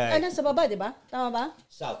Plymouth, Saturday. sa baba, di ba? Tama ba?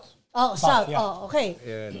 South. Oh, South. Yeah. Oh, okay.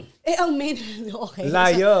 Yan. Ang Maine, okay.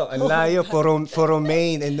 Layo. For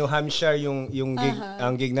Maine and New Hampshire yung gig,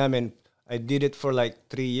 ang gig namin. I did it for like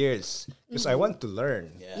 3 years because I want to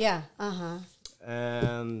learn. Yeah.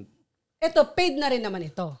 Ito, paid na rin naman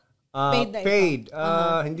ito. Paid.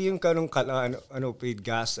 Hindi yung kanong paid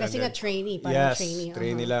gas. Kasi nga trainee. Yes,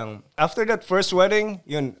 trainee lang. After that first wedding,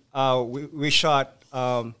 yun, we shot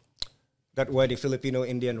that wedding,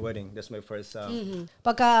 Filipino-Indian wedding. That's my first.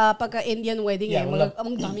 Pagka Indian wedding,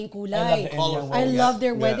 ang daming kulay. I love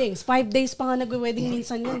their weddings. 5 days pa nga nag-wedding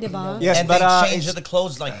minsan yun, di ba? Yes, and but they changed the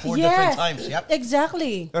clothes like 4 different times. Yep.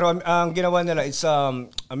 Exactly. Pero ang ginawa nila, it's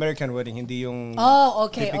American wedding, hindi yung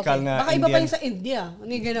okay. typical na Baka Indian. iba pa yung sa India.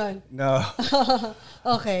 Hindi ganon. No.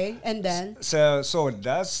 Okay, and then? So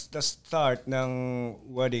that's the start ng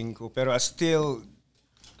wedding ko. Pero I still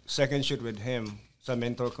second shoot with him. Sa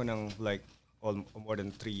mentor ko ng like more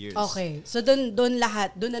than 3 years. Okay. So doon na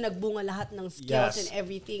nagbunga lahat ng skills and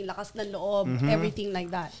everything, lakas ng loob, everything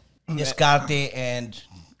like that. Diskarte and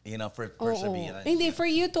for perseverance. Hindi, for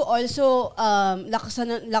you to also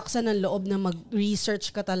lakasan ng loob na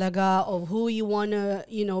mag-research ka talaga of who you wanna,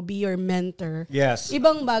 be your mentor. Yes.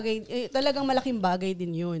 Ibang bagay, talagang malaking bagay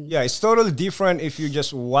din yun. Yeah, it's totally different if you're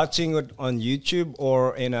just watching it on YouTube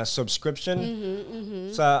or in a subscription.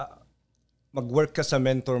 Mag-work ka sa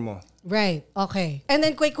mentor mo. Right. Okay. And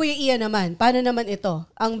then Kuya Ian naman, paano naman ito?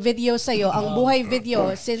 Ang video sa'yo, ang buhay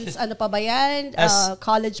video, since ano pa ba yan?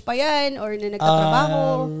 College pa yan? Or na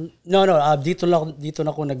nagtatrabaho? No. Dito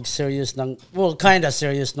na ako nag-serious kind of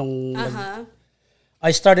serious nung...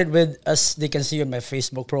 I started with, as they can see on my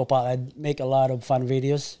Facebook profile, I'd make a lot of fun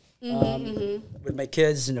videos with my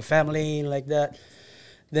kids and the family like that.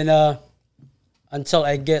 Then until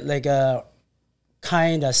I get like a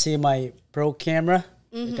kind of semi-pro camera,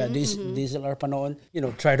 like a DSLR pa noon,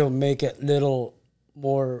 try to make it little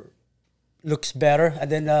more looks better.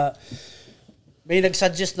 And then may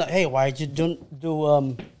nagsuggest na, hey, why you don't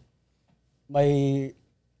do my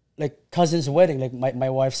like cousin's wedding, like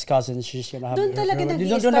my wife's cousin, she's gonna have doon talaga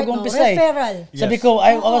nag-start, referral. Sabi ko,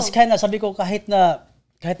 I was sabi ko kahit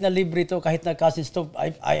na libre to, kahit na cousins to,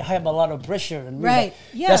 I have a lot of pressure. And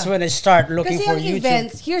that's when I start looking for YouTube.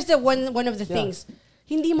 Events, here's the one of the things.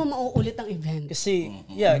 Hindi mo mauulit ang event. Kasi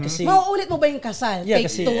mauulit mo ba yung kasal? Yeah,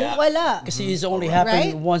 Take 2, wala. Kasi it's only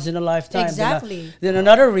happened once in a lifetime. Exactly. Then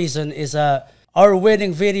another reason is our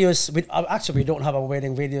wedding videos, actually we don't have our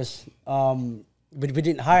wedding videos. We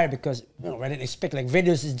didn't hire because we didn't expect like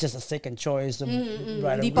videos is just a second choice.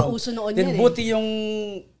 Right. Hindi pa uso noon Then yan buti yung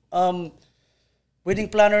wedding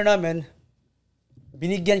planner namin,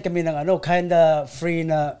 binigyan kami ng kinda free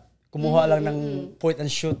na kumuha lang ng point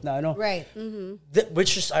and shoot na Right.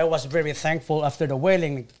 which is I was very thankful after the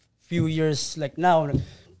wedding. Few years like now,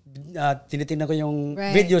 tinitingnan ko yung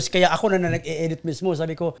videos kaya ako na nag-edit mismo.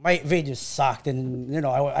 Sabi ko, my videos sucked and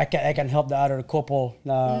I can help the other couple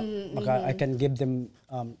na I can give them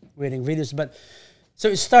wedding videos. But so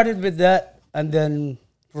it started with that and then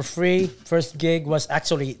for free. First gig was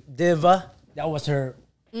actually Diva. That was her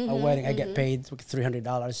wedding. I get paid $300.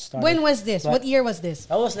 When was this? What year was this?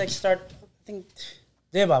 I was like I think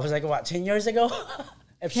Diva was like 10 years ago.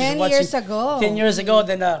 10 years ago. 10 years ago,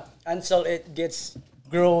 then until it gets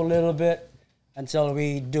grow a little bit, until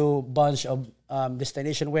we do bunch of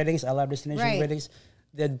destination weddings. I love destination weddings.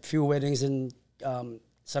 Did few weddings in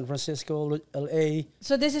San Francisco, LA.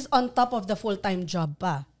 So this is on top of the full-time job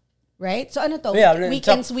pa, right? So ano to? Yeah,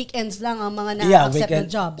 weekends lang ang mga na-accept na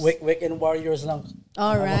jobs. Weekend warriors lang.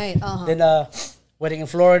 All right. Then wedding in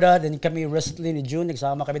Florida. Then kami recently ni June,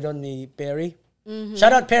 nagsama kami doon ni Perry.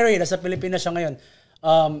 Shout out Perry, nasa Pilipinas siya ngayon.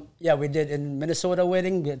 We did in Minnesota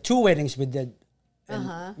wedding. 2 weddings we did in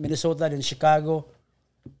Minnesota and Chicago.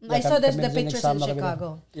 I saw the pictures in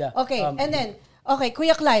Chicago. Yeah. Okay, and then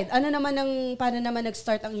Kuya Clyde, paano naman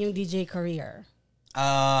nag-start ang yung DJ career?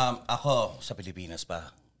 Ako sa Pilipinas pa.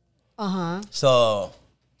 So,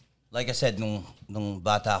 like I said, nung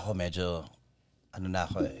bata ako medyo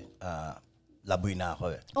laboy na ako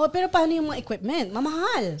eh. Oh, pero paano yung mga equipment?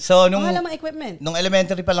 Mamahal. So, mahal ang mga equipment. Nung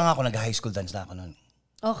elementary pa lang ako, nag-high school dance na ako noon.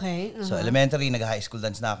 Okay. So, elementary, nag-high school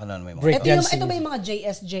dance na ako noon. May ito ba yung mga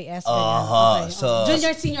JS? Okay. So,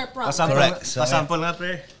 junior, senior, prom. Correct. Pasample nga,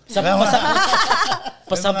 pre.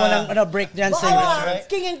 Pasample ng breakdancing.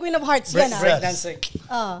 King and Queen of Hearts yan. Breakdancing.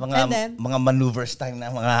 Mga maneuvers time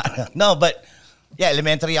na mga... No, but... Yeah,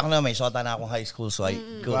 elementary ako na may sota na akong high school, so I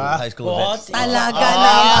go to high school events. Talaga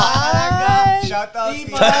naman. Shout out,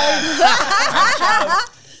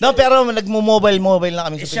 No, pero nagmo-mobile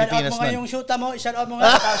na kami sa Pilipinas. Shout out mo nga yung shoota mo. Shout out mo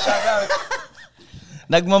nga. Shout out.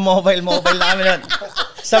 Nagmo-mobile na kami nun.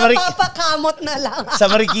 Napapakamot na lang.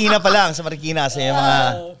 Sa Marikina pa lang. Sa Marikina. Sa yung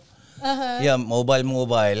mga... Yeah,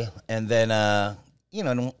 mobile. And then,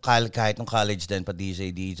 kahit nung college din, pa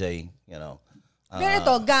DJ, Pero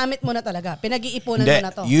ito, gamit mo na talaga. Pinag-iipunan mo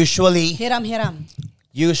na to. Usually, Hiram-hiram.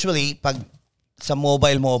 pag sa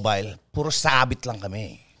mobile, puro sabit lang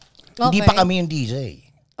kami. Okay. Hindi pa kami yung DJ.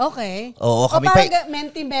 Okay. Oo, kami parang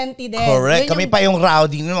menti-menti din. Correct. Kami pa yung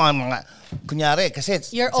rowdy ng mga kunyari, kasi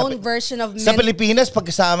your own version of sa Pilipinas, pag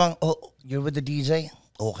kasamang, you're with the DJ,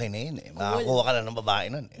 okay na yun eh. Makakuha ka na ng babae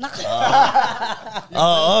nun eh.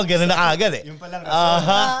 Oo, ganun na agad eh. Yung palang rason.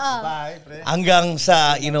 Bye, pre. Hanggang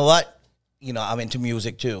sa, you know what? I'm into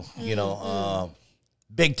music too.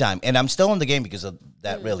 Big time. And I'm still in the game because of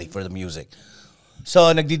that really, for the music. So,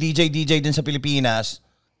 nagdi-DJ din sa Pilipinas.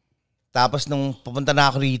 Tapos nung pupunta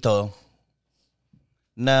na ako rito,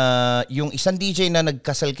 na yung isang DJ na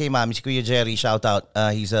nagkasal kay Mami, si Kuya Jerry, shout out.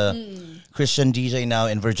 He's a Christian DJ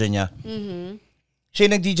now in Virginia.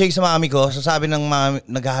 Siya nag-DJ sa Mami ko. So sabi ng Mami,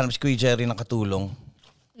 naghahanap si Kuya Jerry ng katulong.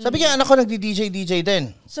 Sabi niya, anak ko nagdi-DJ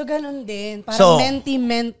din. So ganun din. Parang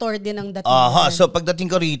menti-mentor din ang dating. So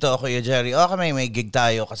pagdating ko rito, Kuya Jerry, may gig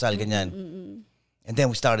tayo, kasal, ganyan. And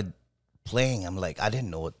then we started playing. I'm like, I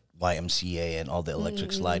didn't know what YMCA and all the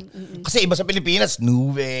electric slide. Kasi iba sa Pilipinas,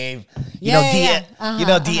 new wave,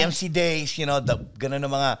 DMC days, ganun na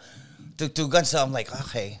mga tugtugan. So I'm like,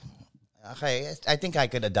 okay, I think I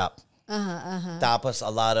could adapt. Tapos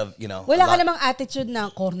a lot of, wala ka namang attitude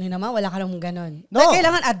na corny naman, wala ka namang ganun. No.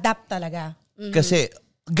 Kailangan adapt talaga. Kasi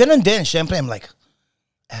ganun din, syempre I'm like,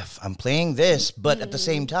 I'm playing this, but at the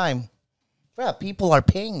same time, people are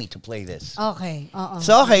paying me to play this. Okay.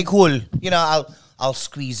 So okay, cool. I'll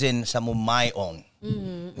squeeze in some of my own.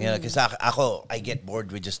 Kasi ako, I get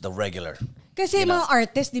bored with just the regular. Kasi mga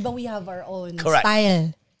artists, di ba, we have our own Correct.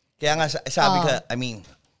 style. Kaya nga sabi ko, I mean,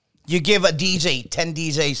 you give a DJ 10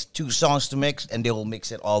 DJs 2 songs to mix, and they will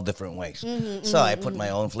mix it all different ways. So I put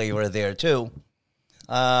my own flavor there too.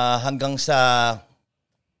 Hanggang sa,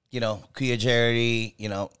 Kuya Jerry,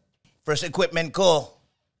 first equipment ko,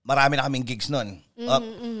 marami na kaming gigs nun.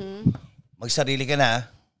 Magsarili ka na.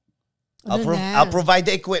 I'll provide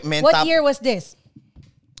the equipment. What year was this?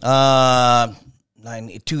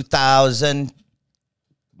 2001,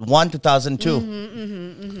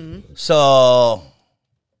 2002. So,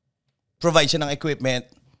 provide siya ng equipment.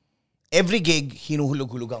 Every gig,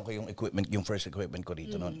 hinuhulog-hulugan ko yung equipment, yung first equipment ko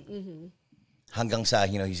rito noon. hanggang sa,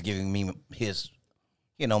 he's giving me his,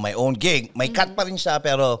 my own gig. May cut pa rin siya,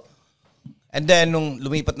 pero, and then, nung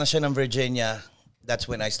lumipat na siya ng Virginia, that's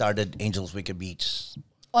when I started Angels Wicked Beats.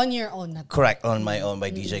 On your own na to. Correct, on my own by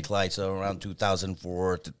DJ Clyde. So around 2004.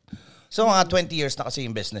 So mga 20 years na kasi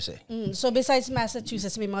yung business eh. So besides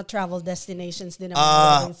Massachusetts, may mga travel destinations din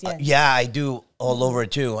naman. Yeah, I do all over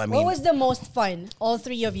too. I mean, what was the most fun, all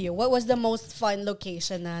three of you? What was the most fun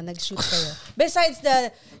location na nag-shoot kayo? Besides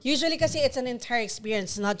usually kasi it's an entire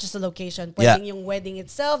experience, not just a location. Pwedeng yung wedding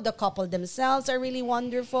itself, the couple themselves are really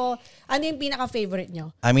wonderful. Ano yung pinaka-favorite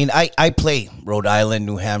nyo? I mean, I play Rhode Island,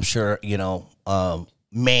 New Hampshire,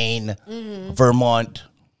 Maine, Vermont,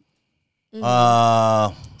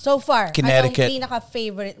 so far, Connecticut. anong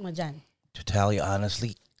pinaka-favorite mo dyan? To tell you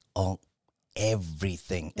honestly,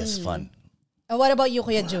 everything is fun. What about you,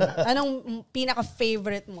 Kuya Jun? Anong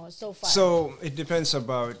pinaka-favorite mo so far? So, it depends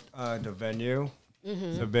about the venue.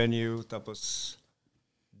 The venue, tapos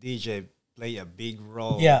DJ play a big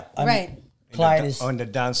role. Yeah, right. Clyde is on the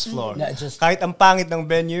dance floor. Yeah, just- Kahit ang pangit ng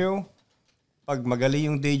venue, pag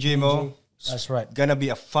magaling yung DJ mo, that's right. gonna be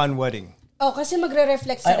a fun wedding. Oh, kasi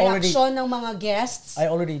magre-reflect sa reaction ng mga guests. I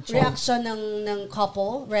already told. Reaction ng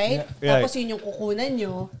couple, right? Yeah. Tapos yun yung kukunan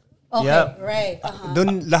nyo. Okay, Yeah. right.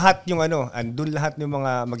 Doon lahat yung doon lahat ng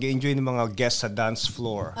mga mag-enjoy ng mga guests sa dance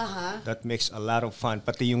floor. That makes a lot of fun.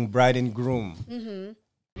 Pati yung bride and groom.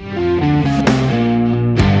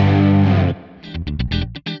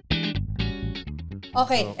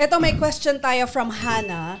 Okay, eto may question tayo from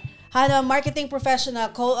Hannah. Hannah, marketing professional,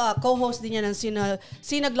 co-host din niya ng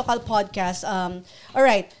Sinag Lokal podcast.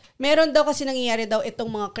 Alright, meron daw kasi nangyayari daw itong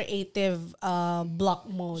mga creative block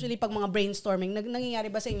mode. Usually pag mga brainstorming, nangyayari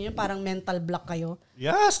ba sa inyo yung parang mental block kayo?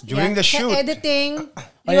 Yes, during the shoot. Sa editing,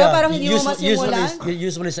 di ba parang hindi mo masimulan?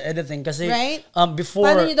 Usually sa editing kasi Right? before...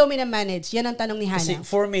 Paano nyo daw minamanage? Yan ang tanong ni Hannah. Kasi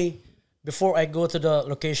for me, before I go to the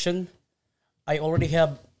location, I already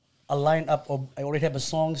have a lineup of, I already have a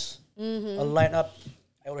songs, a lineup,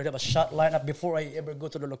 I already have a shot lineup before I ever go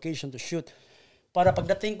to the location to shoot. Para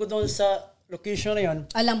pagdating ko doon sa location na yun,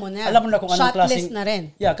 alam mo na kung anong klaseng... Shot list na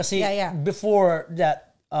rin. Yeah, kasi before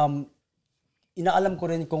that, inaalam ko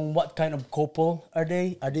rin kung what kind of couple are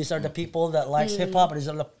they. These are the people that likes hip-hop, or these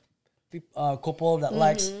are the couple that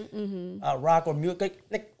likes rock or music.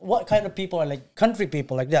 Like what kind of people are like country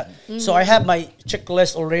people like that. So I have my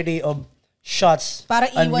checklist already of shots para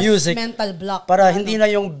and music mental block. Para hindi na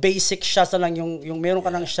yung basic shots na lang, yung meron ka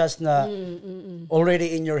ng shots na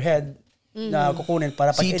already in your head na kukunin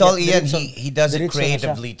para pag Tol Ian, he does it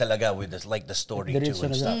creatively talaga with like the story too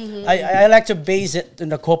and stuff. I like to base it in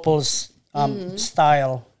the couple's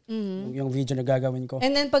style. Yung video na gagawin ko.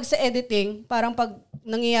 And then pag sa editing, parang pag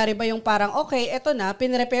nangyayari ba yung parang, okay, eto na,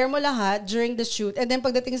 pinrepair mo lahat during the shoot, and then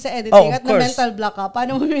pagdating sa editing at na-mental block ka,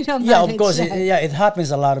 paano mo minamanage? Yeah, of course. It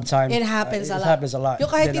happens a lot of times. It happens a lot. It happens a lot.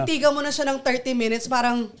 Yung kahit titigan mo na siya ng 30 minutes,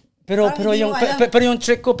 parang pero yung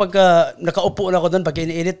trick ko pag nakaupo na ako doon, pag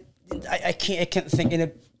ini-edit, I can't think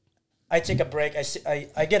in it. I take a break.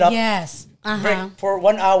 I get up. Yes. Break for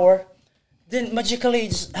 1 hour. Then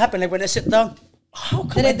magically it just happened. Like when I sit down, how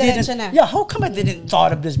come I didn't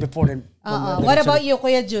thought of this before then? What about you,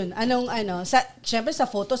 Kuya Jun? Syempre sa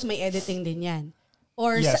photos may editing din yan.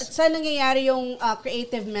 Or saan nangyayari yung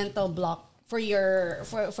creative mental block for your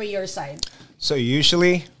side? So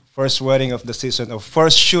usually, first wedding of the season, or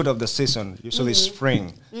first shoot of the season, usually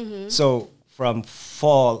spring. So from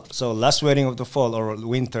fall, so last wedding of the fall or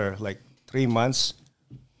winter, like 3 months,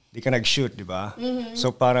 di ka nag-shoot, di ba?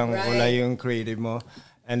 So parang wala yung creative mo.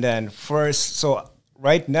 And then so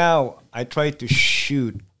right now, I try to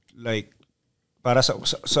shoot like para sa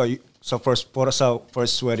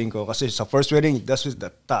first wedding ko. Kasi sa first wedding, that was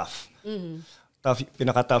the tough.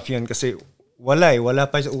 Pinaka-tough yun kasi wala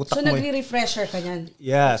pa sa utak mo. So nagre-refresher ka niyan?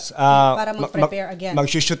 Yes. Para mag-prepare again.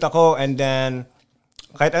 Mag-shoot ako and then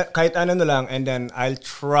kahit ano na lang, and then I'll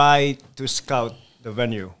try to scout the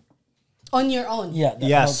venue. On your own? Yeah.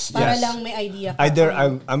 Yes. Para lang may idea ka. Either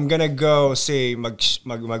I'm gonna go, say,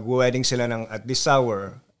 mag-wedding sila ng at this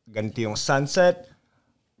hour, ganito yung sunset.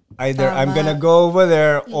 Either I'm gonna go over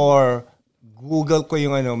there or Google ko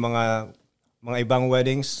yung mga ibang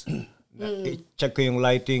weddings. Check ko yung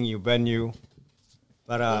lighting, yung venue.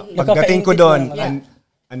 Para pagdating ko doon,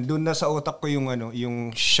 andun na sa utak ko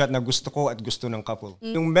yung shot na gusto ko at gusto ng couple.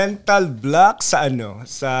 Yung mental block so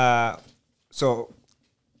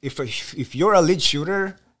if you're a lead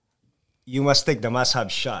shooter, you must take the must-have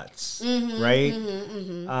shots, right?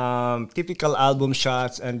 Typical album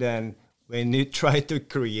shots, and then when you try to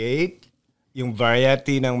create yung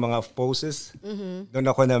variety ng mga poses, doon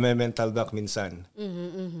ako na may mental block minsan.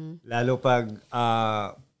 Lalo pag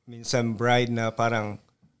minsan bride na parang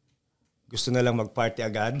gusto na lang mag-party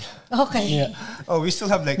agad. Okay. Yeah. Oh, we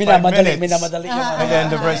still have like 5 minutes. Minamadali yung And then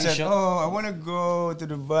the bride said, I want to go to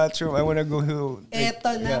the bathroom. I want to go to...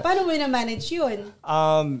 Eto na. Paano mo na-manage yun?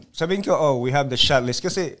 Sabihin ko, we have the shot list.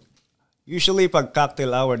 Kasi usually pag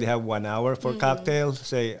cocktail hour, they have 1 hour for cocktail.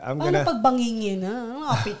 Say, I'm Paano gonna... pag bangingin,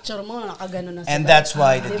 ha? Picture mo, nakagano na And that's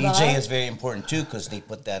why the DJ is very important too, because they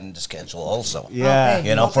put that in the schedule also. Yeah.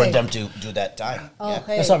 Okay. You know, for them to do that time. Yeah.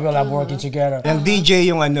 Okay. That's why we'll have working together. Yung DJ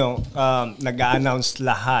yung nag-a-announce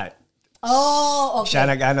lahat. Oh, okay. Siya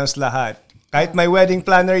nag-announce lahat. Kahit may wedding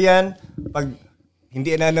planner yan, pag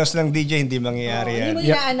hindi in-announce ng DJ, hindi mangyayari yan. Hindi mo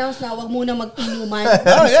ina-announce na huwag muna mag-inuman.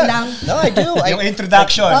 Please lang. No, I do. Yung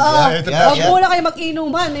introduction. Huwag muna kayo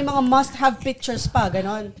mag-inuman. May mga must-have pictures pa.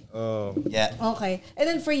 Ganon. Yeah. Okay. And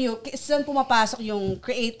then for you, saan pumapasok yung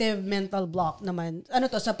creative mental block naman? Ano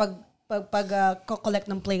to, sa collect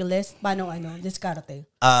ng playlist? Paano diskarte?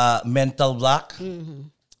 Mental block.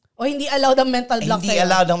 O hindi allowed ang mental block Hindi sa'yo?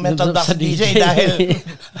 allowed ang mental block sa DJ dahil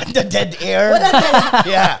the dead air. Wala talaga.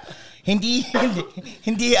 Yeah.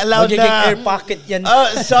 Hindi allowed na. air pocket yan. Oh,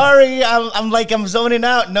 sorry. I'm zoning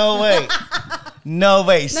out. No way. No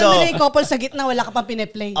way. So, Nandun yung couple sa gitna, wala ka pang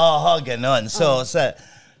piniplay. ganon. So, sa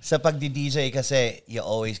pagdi-DJ kasi, you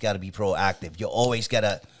always gotta be proactive. You always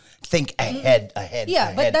gotta think ahead.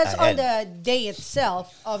 Yeah, but that's on the day itself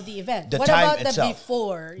of the event. The What time about the itself.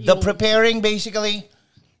 before? The preparing basically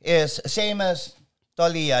is same as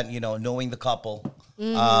Tolian, knowing the couple.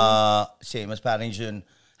 Same as parang Jun,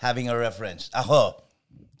 having a reference. Ako,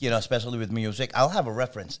 especially with music, I'll have a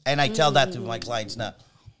reference. And I tell that to my clients now.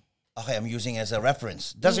 Okay, I'm using it as a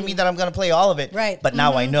reference. Doesn't mean that I'm going to play all of it. Right. But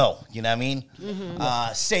now I know. You know what I mean?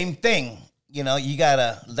 Same thing. You got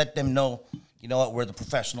to let them know, what, we're the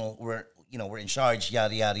professional. We're in charge,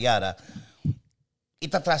 yada, yada, yada.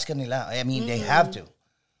 Itatras ka nila. I mean, they have to.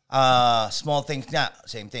 Small things nga.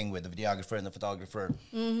 Same thing with the videographer and the photographer.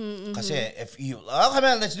 Kasi if come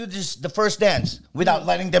on, let's do this, the first dance. Without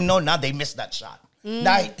letting them know, now they missed that shot.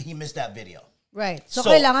 Now he missed that video. Right. So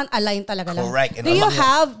kailangan align talaga lang. Correct. And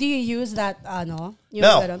do you use that, yung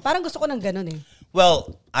No. ganun? Parang gusto ko ng ganun eh.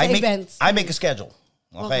 Well, I events. make a schedule.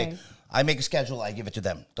 Okay? Okay. I make a schedule, I give it to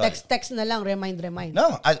them. Text na lang, remind.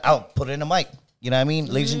 No, I'll put it in a mic. You know what I mean?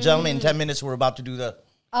 Ladies and gentlemen, in 10 minutes, we're about to do the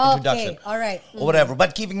introduction. Okay, all right. Or whatever.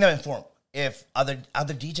 But keeping them informed. If other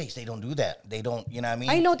DJs, they don't do that. They don't, you know what I mean?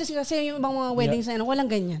 I noticed kasi yung ibang mga weddings na walang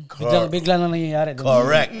ganyan. Bigla na nangyayari.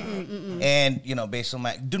 Correct. And, based on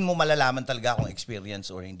dun mo malalaman talaga kung experience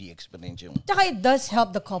or hindi experience yung... Tsaka it does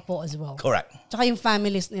help the couple as well. Correct. Tsaka yung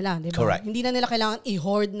families nila, di ba? Correct. Hindi na nila kailangan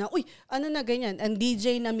i-hoard na, ano na ganyan. And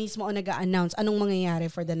DJ na mismo ang nag-a-announce anong mangyayari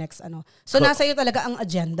for the next So nasa iyo talaga ang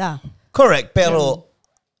agenda. Correct. Pero,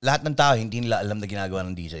 lahat ng tao, hindi nila alam na ginagawa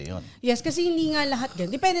ng DJ yun. Yes, kasi hindi nga lahat ganyan.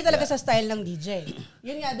 Depende talaga sa style ng DJ.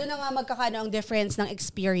 Yun nga, doon na nga magkakano ang difference ng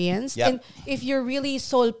experience. Yep. And if your really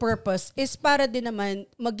sole purpose is para din naman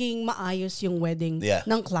maging maayos yung wedding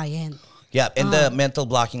ng client. Yeah, and the mental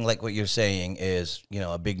blocking, like what you're saying, is,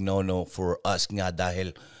 a big no-no for us nga dahil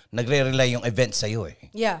nagre-rely yung event sa'yo eh.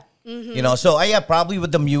 Yeah. So probably with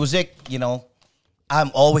the music, I'm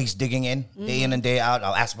always digging in, day in and day out.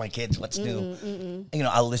 I'll ask my kids what's new.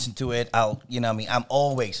 I'll listen to it. I'm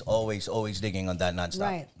always digging on that nonstop.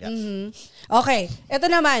 Right. Yeah. Okay. Ito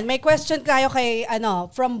naman, may question tayo kay,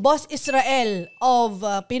 from Boss Israel of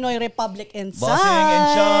Pinoy Republic Insights. Bossing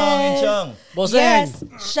and Chong. Bossing. Yes.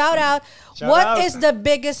 Shout out. Shout What out. is the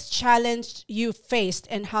biggest challenge you faced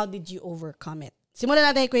and how did you overcome it? Simulan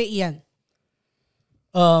natin kay Kuya Ian.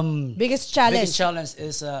 Biggest challenge. Biggest challenge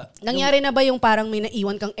is Nangyari na ba yung parang may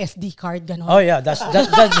naiwan kang SD card ganon? oh yeah, that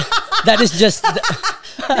is just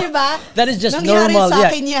Diba? that is just Nangyari normal.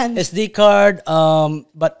 sa akin yan. SD card.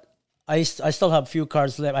 But I still have few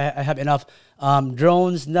cards left. I have enough.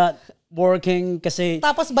 Drones not working kasi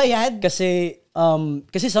Tapos bayad? kasi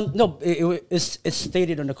it's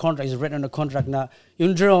stated on the contract. It's written on the contract na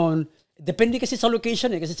yung drone depende kasi sa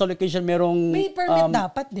location eh. Kasi sa location merong May permit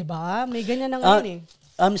dapat, di ba? May ganyan na ngayon eh.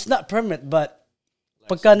 It's not permit, but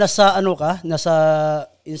pagka nasa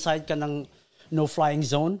inside ka ng no flying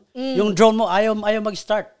zone, yung drone mo ayaw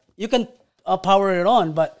mag-start. You can power it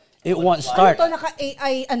on, but it won't start. Ano to,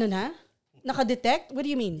 naka-AI, Naka-detect? What do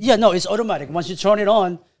you mean? Yeah, no, it's automatic. Once you turn it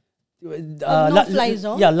on, no-fly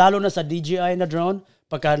zone? Yeah, lalo na sa DJI na drone,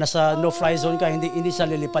 pagka nasa no-fly zone ka, hindi sa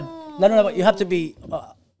lilipad. Lalo na, you have to be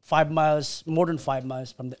 5 miles, more than 5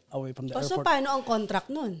 miles away from the airport. So, paano ang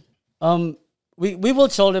contract nun? We will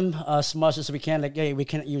tell them as much as we can, like, hey, we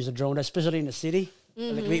cannot use a drone, especially in the city.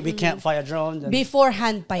 Like we can't fly a drone. Then,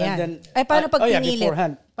 Beforehand pa yan. then, Ay, paano pag yeah, pinilit?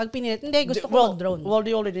 beforehand. Pag pinilit, hindi, gusto ko mag-drone. Well,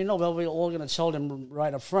 they already know. Well, we're all gonna tell them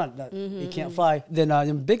right up front that they can't fly. Then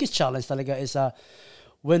the biggest challenge talaga is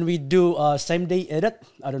when we do same day edit.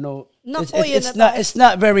 I don't know. Naku, It's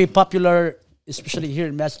not very popular, especially here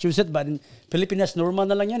in Massachusetts. But in Pilipinas, normal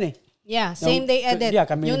na lang yan eh. Yeah, same day edit. Yeah,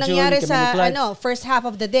 kami yung ni June, nangyari kami sa ni Clyde. first half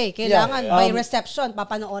of the day, kailangan by reception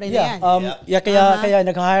papanoorin na yan. Kaya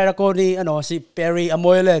nag-hire ako ni si Perry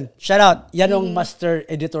Amoylen. Shout out. Yan yung master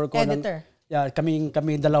editor ko. Editor.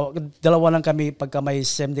 Kami dalawa lang kami pagka may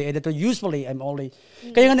same day editor. Usually I'm only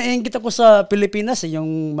kaya nga naiingit ako sa Pilipinas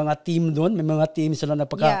yung mga team doon, may mga team sila na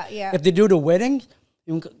if they do the wedding,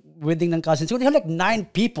 yung wedding ng cousins, they have like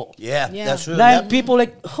 9 people. Yeah, that's true. 9 people,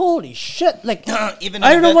 like holy shit! Like even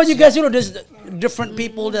I don't know what you guys there's different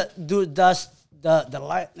people that does the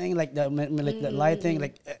lighting, like the lighting,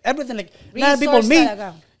 like everything, like 9 people. Me,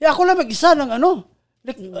 talaga. ako lang mag-isa ng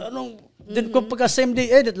then kung pagka same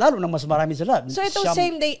day edit, lalo na mas marami sila. So itong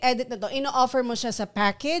same day edit na to, ino-offer mo siya sa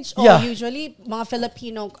package o usually mga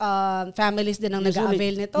Filipino families din ang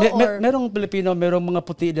nag-avail nito? Merong Filipino, merong mga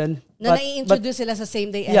puti din. Na nai-introduce sila sa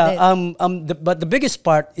same day edit? Yeah, but the biggest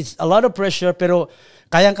part is a lot of pressure, pero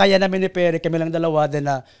kayang-kaya namin ni Perry, kami lang dalawa din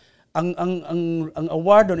na ang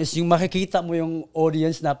award doon is yung makikita mo yung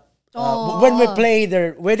audience na when we play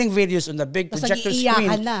their wedding videos on the big projector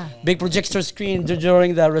screen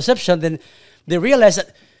during the reception, then they realize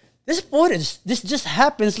that this just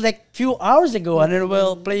happens like few hours ago, and then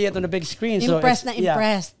we'll play it on the big screen. Impressed.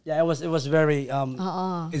 Yeah, it was very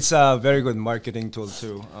It's a very good marketing tool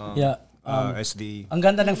too. Ang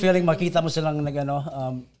ganda ng feeling makita mo silang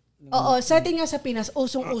Oo, setting nga sa Pinas,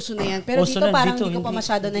 usong-uso na yan. Pero dito parang hindi ko pa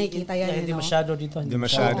masyado nakikita yan. Hindi masyado dito. Hindi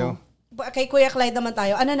masyado. Kay Kuya Clyde naman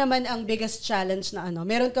tayo, ano naman ang biggest challenge na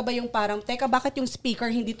Meron ka ba yung parang, teka, bakit yung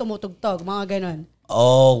speaker hindi tumutugtog? Mga ganon.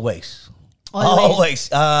 Always.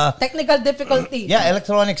 Technical difficulty. Yeah,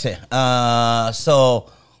 electronics eh. So,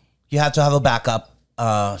 you have to have a backup.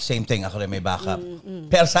 Same thing, ako rin may backup.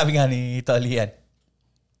 Pero sabi nga ni Tolian,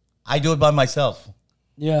 I do it by myself.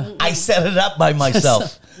 Yeah. I set it up by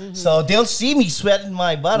myself. So, they'll see me sweating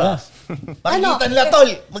my butt off. Pakikita nila,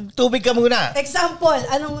 Tol, magtubig ka muna. Example,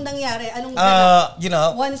 anong nangyari? Anong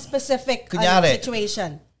one specific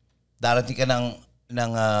situation? Darating ka ng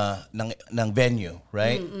venue,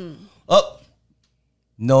 right? Oh,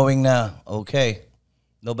 knowing na, okay,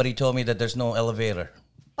 nobody told me that there's no elevator.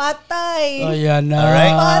 Patay. Oh, yan na. All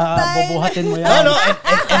right? Patay. Bubuhatin mo yan. No,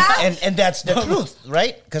 and that's the truth,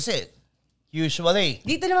 right? Kasi, usually.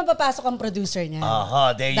 Dito naman papasok ang producer niya.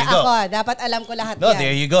 There you go. Ako, dapat alam ko lahat No, yan.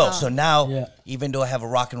 there you go. So now, even though I have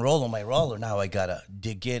a rock and roll on my roller, now I gotta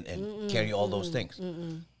dig in and carry all those things.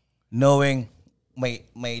 Knowing may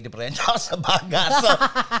diferensya ako sa baga. So,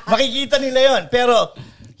 makikita nila yon. Pero,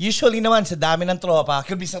 usually naman, sa dami ng tropa,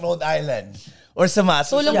 could be sa Rhode Island or sa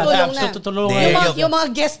Mas. Tulong-tulong na. Tutulungan. Yung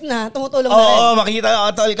mga guest na, tumutulong na rin. Oo,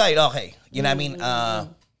 makikita. Tol, Clyde, okay. You know what I mean?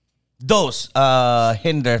 Those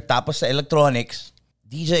hinder. Tapos sa electronics,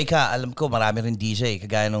 DJ ka. Alam ko, marami rin DJ.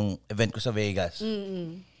 Kagaya nung event ko sa Vegas.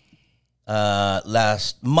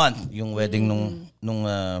 Last month, yung wedding nung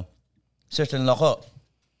certain loko.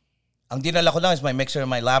 Ang dinala ko lang is my mixer and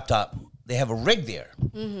my laptop. They have a rig there.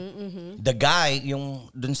 The guy, yung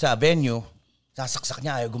dun sa venue, sasaksak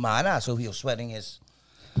niya, ayaw gumana. So he was sweating his...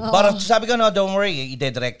 But sabi ko, no, don't worry.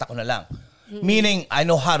 Ide-direct ako na lang. Meaning, I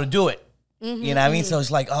know how to do it. You know what I mean? So it's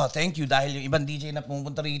like, oh, thank you. Dahil yung ibang DJ na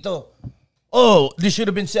pumunta rito. Oh, this should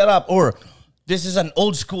have been set up. Or, this is an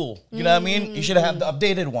old school. You know what I mean? You should have the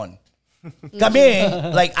updated one. Kami,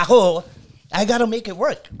 like ako, I gotta make it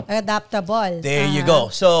work. Adaptable. There you go.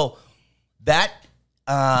 So, that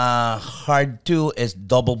hard too is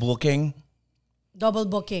double booking. Double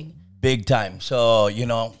booking. Big time. So,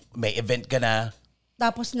 may event ka na.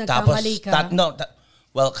 Tapos nagkamali ka.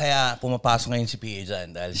 Well, kaya pumapasok ngayon si PA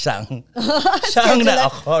dyan dahil siyang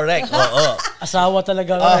na, correct, oo. Asawa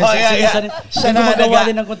talaga. Siya na magawa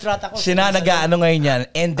din ng kontrata ko. Siya na nag-ano ngayon yan.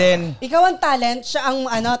 And then... Ikaw ang talent, siya ang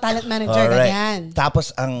talent manager, ganyan.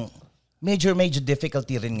 Tapos ang major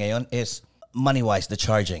difficulty rin ngayon is money-wise, the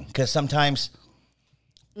charging. Because sometimes,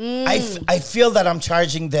 I feel that I'm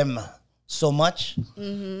charging them so much,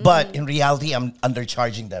 but in reality, I'm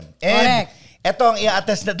undercharging them. And correct. Ito ang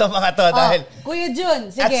i-attest na to mga to dahil... Kuya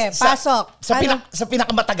Jun, sige, pasok. Sa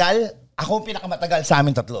pinakamatagal, ako ang pinakamatagal sa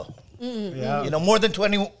amin tatlo. Yeah. More than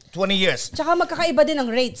 20 years. Tsaka magkakaiba din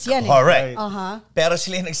ang rates yan. Correct. Uh-huh. Pero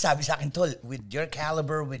sila yung nagsabi sa akin, Tol, with your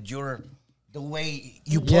caliber, with your the way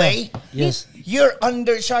you play, Yes. you're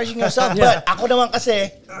undercharging yourself. But ako naman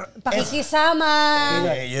kasi, Pakikisama.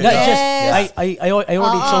 No, it's just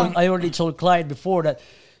I already told Clyde before that.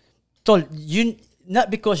 Told you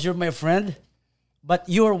not because you're my friend, but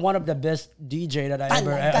you're one of the best DJ that I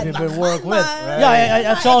ever worked with. Right.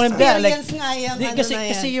 Yeah, I told him that. Like, Experience nga yan, ano kasi na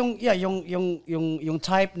yan. kasi yung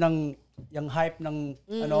type ng yung hype ng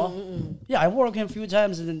I worked him a few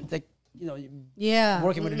times and then like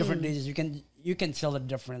working with the different DJs, you can tell the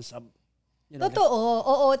difference. Totoo.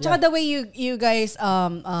 Oo. Tsaka the way you guys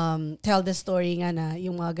tell the story nga na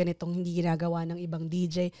yung mga ganitong hindi ginagawa ng ibang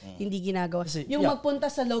DJ, hindi ginagawa. Yung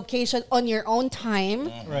magpunta sa location on your own time,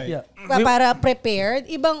 right. Para prepared,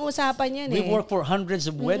 ibang usapan yan We work for hundreds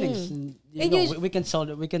of weddings. We can sell,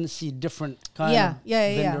 we can see different kind of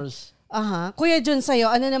vendors. Kuya Jun,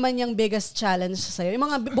 sa'yo, ano naman yung biggest challenge sa'yo? Yung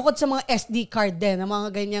mga, bukod sa mga SD card din, ang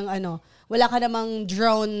mga ganyang wala ka namang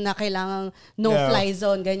drone na kailangang no-fly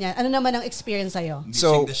zone, ganyan. Ano naman ang experience sa'yo?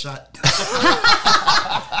 missing the shot.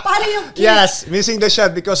 Paano yung kiss? Yes, missing the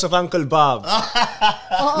shot because of Uncle Bob.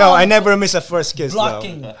 No, I never miss a first kiss.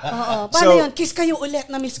 Blocking. Oo. Paano yun? Kiss kayo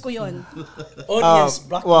ulit, na-miss ko yun. Audience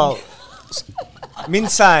blocking. Well,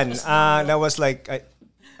 minsan, that was like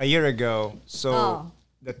a year ago. So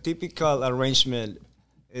the typical arrangement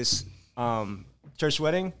is church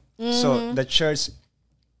wedding. So the church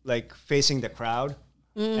like facing the crowd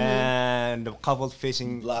and the couple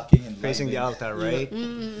facing the altar, right?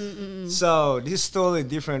 So this is totally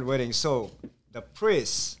different wedding. So the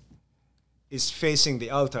priest is facing the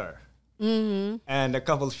altar and the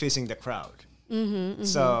couple facing the crowd.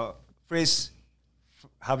 So priest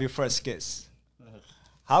have your first kiss.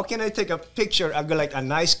 How can I take a picture? I go like a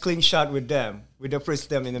nice clean shot with them, with the priest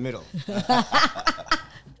them in the middle.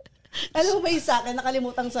 Alam mo ba yung sa akin,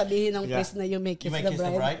 nakalimutang sabihin ng priest na you may kiss the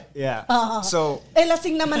bride? Yeah. So,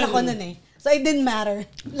 lasing naman ako nun eh. So it didn't matter.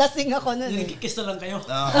 Lasing ako nun eh. Kiss na lang kayo.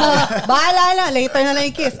 Bahala na, later na lang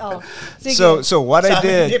yung kiss. Sige. So what I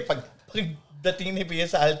did. Pag dating ni Pia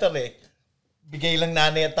sa altar bigay lang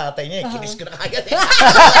nanay at tatay niya, kinis ko na kagad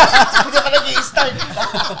Hindi ka nag-i-start.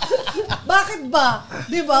 Bakit ba?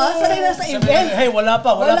 Di ba? Sanay na sa event. Hey, wala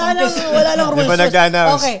lang rules. Di ba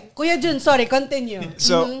nag-announce? Okay. Kuya Jun, sorry, continue.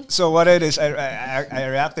 So what it is, I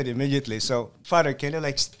reacted immediately. So, Father, can you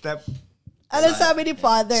like step? Ano sabi ni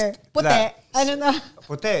Father? Puti. Ano na?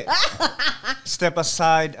 Puti. Step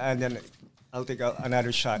aside and then I'll take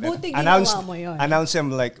another shot. Buti ginawa mo yun. Announce him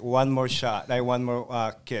like one more shot, like one more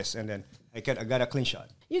kiss, and then I got a clean shot.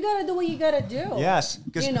 You gotta do what you gotta do. Yes,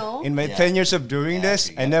 because in my 10 years of doing this,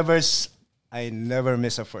 I never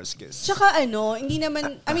miss a first kiss. Tsaka hindi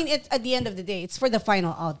naman, I mean, it's at the end of the day, it's for the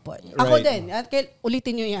final output. Ako din, at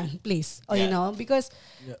ulitin nyo yan, please. Because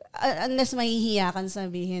unless mahihiya kan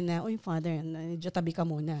sabihin na, uy, Father, medyo tabi ka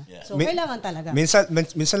muna. So, kailangan talaga.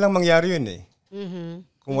 Minsan lang mangyari yun eh.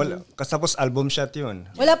 Kung wala, tapos album shot yun.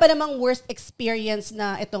 Wala pa namang worst experience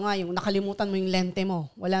na ito nga, yung nakalimutan mo yung lente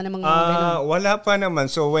mo. Wala namang ganun. Wala pa naman.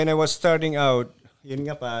 So when I was starting out, yun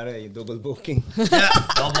nga pare, double booking.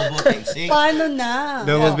 Double booking, see? Paano na?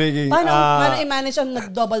 Double booking. Paano i-manage ang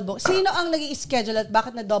nag-double book? Sino ang nag-i-schedule at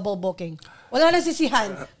bakit na double booking? Wala nang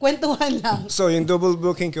sisihan. Kwentuhan lang. So yung double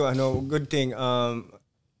booking ko, good thing,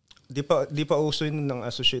 di pa uso yun ng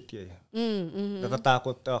associate eh.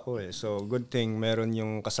 Natatakot ako eh. So, good thing, meron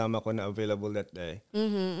yung kasama ko na available that day.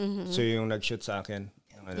 So, yung nag-shoot sa akin.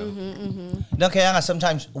 No, kaya nga,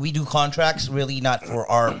 sometimes we do contracts really not for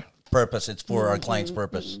our purpose. It's for our client's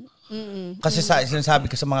purpose. Kasi sinasabi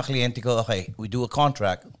ko sa mga kliyente ko, okay, we do a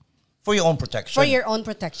contract for your own protection. For your own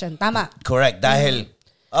protection. Tama. Correct. Dahil,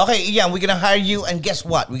 okay, we're gonna hire you and guess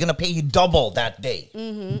what? We're gonna pay you double that day.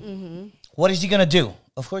 What is he gonna do?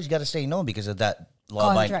 Of course, you gotta say no because of that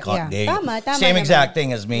law-abiding contract. Tama Same naman. exact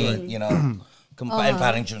thing as me, and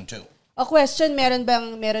parang June too. A question, meron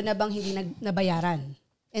na bang hindi nabayaran?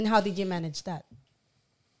 And how did you manage that?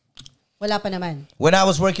 Wala pa naman. When I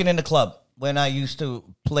was working in the club, when I used to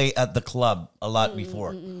play at the club a lot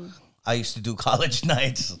before, I used to do college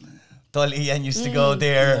nights. Tol Ian used to go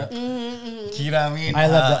there. You know what I mean?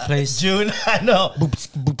 I love that place. June, I know.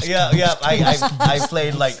 Yeah. I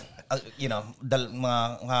played like,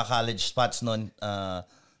 mga college spots nun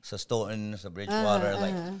sa Stoughton, sa Bridgewater,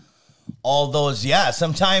 like all those. Yeah,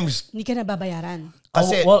 sometimes. Hindi ka nababayaran.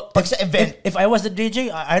 Kasi, pag sa event. If I was the DJ,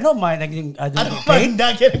 I don't mind. I don't get paid.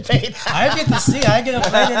 Not getting paid. I get to see. I get to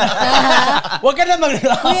play. Huwag ka na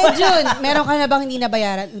magreklamo. Kuya Jun, meron ka na bang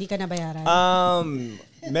hindi ka nabayaran?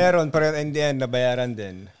 Meron, pero in the end, nabayaran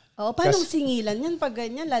din. Paano singilan yan pag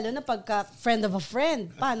ganyan? Lalo na pagka friend of a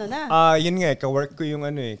friend. Paano na? Yun nga, ka-work ko yung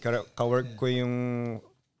ka-work ko yung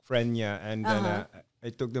friend niya and then I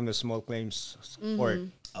took them to small claims court.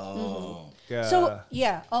 So,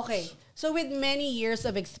 yeah, okay. So with many years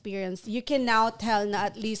of experience, you can now tell na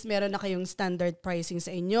at least meron na kayong standard pricing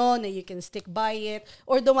sa inyo, na you can stick by it,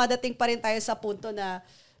 or dumadating pa rin tayo sa punto na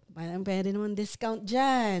parang pwede naman discount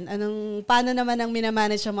dyan. Paano naman ang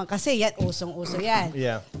minamanage yung mga, kasi yan, usong-uso yan.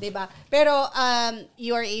 Yeah. Diba? Pero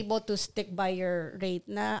you are able to stick by your rate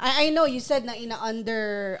na. I know you said na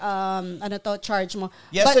ina-under, charge mo.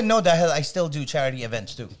 Yes but, and no, dahil I still do charity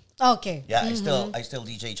events too. Okay. Yeah, I still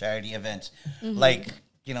DJ charity events. Like,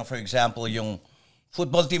 for example, yung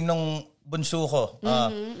football team nung bunso ko,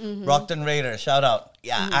 Brockton Raiders, shout out.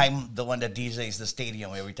 Yeah, I'm the one that DJs the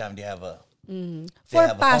stadium every time they have a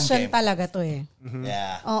For passion talaga to eh.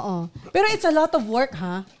 Yeah. Oo. Pero it's a lot of work,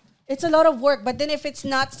 huh? It's a lot of work. But then if it's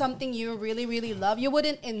not something you really, really love, you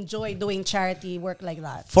wouldn't enjoy doing charity work like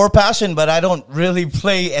that. For passion, but I don't really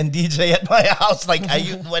play and DJ at my house like I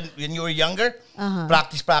used when you were younger.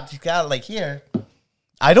 Practice ka like here.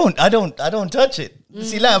 I don't touch it.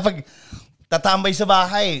 Sila pag tatambay sa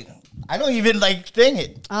bahay, I don't even like thing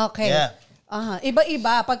it. Okay. Yeah.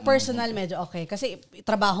 Iba-iba. Pag personal, medyo okay. Kasi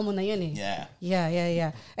trabaho mo na yun eh. Yeah.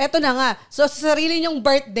 Yeah. Eto na nga. So, sa sarili nyong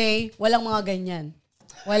birthday, walang mga ganyan.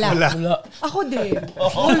 Wala. Ako din.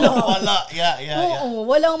 Wala. Yeah. Oo,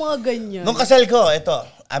 walang mga ganyan. Nung kasal ko, ito,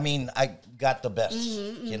 I mean, I got the best.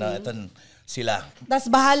 Ito sila.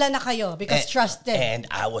 Tas bahala na kayo because trusted. And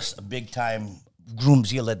I was a big time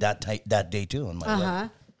groomzilla that day too on my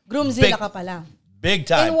wedding. Groomzilla ka pala. Big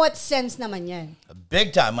time. In what sense naman yan?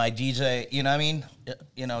 Big time. My DJ, you know what I mean?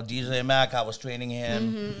 DJ Mac, I was training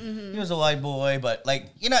him. He was a white boy, but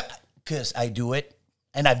because I do it,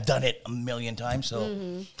 and I've done it a million times, so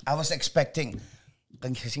I was expecting,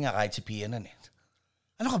 kasi nga kahit si Pia nun eh.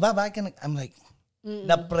 Ano ka ba? Bakit ka I'm like,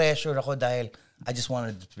 na-pressure ako dahil I just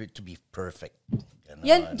wanted it to be perfect.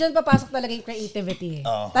 Yan, dyan papasok talaga yung creativity.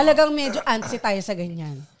 Talagang medyo antsy tayo sa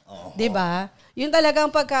ganyan. Diba? Yung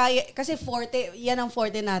talagang kasi yan ang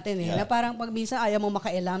forte natin eh. Na parang pag minsan ayaw mo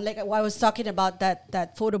makailam. Like I was talking about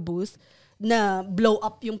that photo booth na blow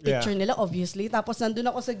up yung picture nila, obviously. Tapos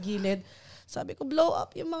nandun ako sa gilid. Sabi ko, blow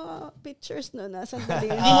up yung mga pictures no, na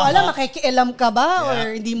sandali. Hindi mo alam, makikialam ka ba?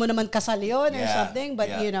 Or hindi mo naman kasal yun or something.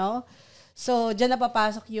 But so, dyan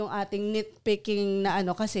napapasok yung ating nitpicking na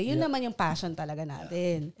kasi yun naman yung passion talaga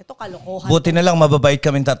natin. Ito kalokohan. Buti na lang mababait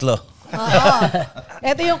kaming tatlo.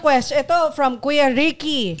 Ito yung question. Ito from Kuya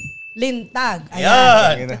Ricky Lintag.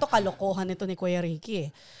 Ayan. Ito kalokohan ito ni Kuya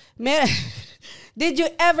Ricky. Did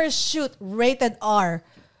you ever shoot rated R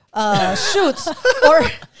shoots? Or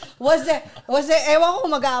was there, ewan ko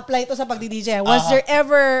mag-a-apply ito sa pagdi-DJ. Was there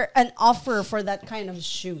ever an offer for that kind of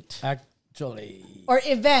shoot? Actually. Or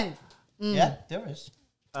event? Yeah, there is.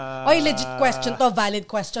 Legit question to. Valid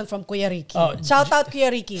question from Kuya Ricky. Shout out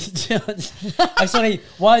Kuya Ricky. Actually,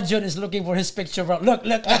 while John is looking for his picture, look.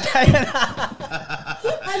 Ano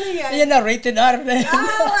yan? Yan na, rated R. Oh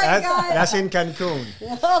my God. That's in Cancun.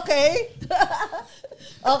 Okay.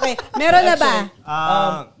 Okay. Meron na ba?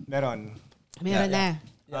 Meron. Meron na.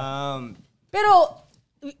 Pero,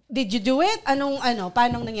 did you do it?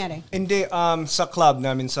 Paano nangyari? Hindi, sa club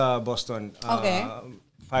namin sa Boston. Okay.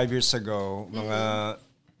 5 years ago, mga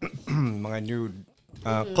nude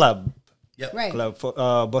club. Yep. Right. Club,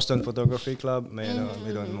 Boston Photography Club. May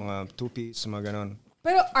doon mga two-piece, mga ganon.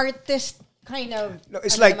 Pero artist kind of... No,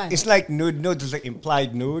 it's like nude. Nude is like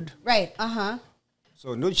implied nude. Right.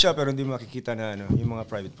 So nude siya pero hindi makikita na yung mga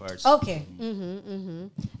private parts. Okay.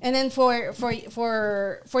 And then for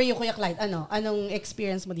you, Kuya Clyde, anong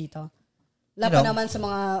experience mo dito? Laban naman sa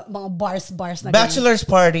mga bars na Bachelor's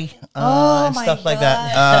party. And stuff like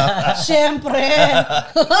that. Siyempre.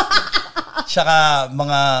 Tsaka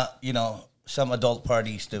mga, some adult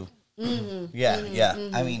parties too. Yeah.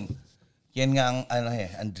 I mean, yan nga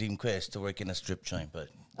ang dream ko is to work in a strip joint,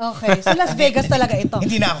 but... Okay. So Las Vegas talaga ito.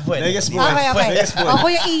 Hindi na ako pwede. Vegas boy. Okay.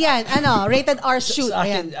 Kuya Ian, rated R shoot.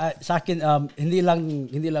 Sa akin, hindi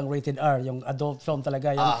lang rated R, yung adult film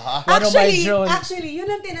talaga. Actually, yun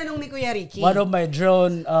ang tinanong ni Kuya Ricky. One of my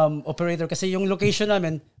drone operator, kasi yung location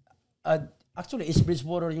namin, actually, is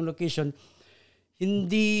Bridgewater yung location,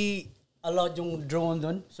 hindi allowed yung drone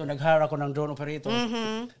doon. So, nag-hire ako ng drone operator.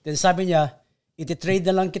 Then sabi niya, iti-trade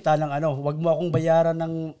na lang kita ng wag mo akong bayaran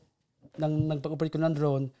ng pag-operate ko ng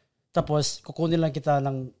drone, tapos kukunin lang kita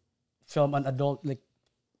ng film and adult, like,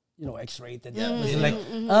 X-rated. Like,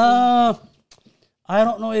 I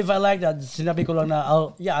don't know if I like that. Sinabi ko lang na,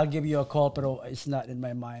 I'll give you a call, pero it's not in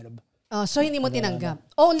my mind. So hindi mo tinanggap.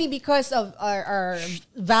 Only because of our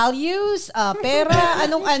values, pera,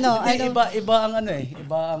 anong. Iba ang ano eh.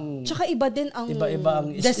 Iba ang Tsaka iba din ang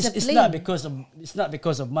it's discipline. it's not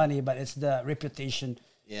because of money, but it's the reputation.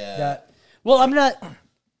 Yeah. Well, I'm not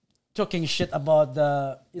talking shit about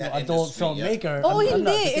the That adult industry, filmmaker. Oh, I'm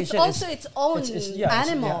not hindi. talking It's shit. also its own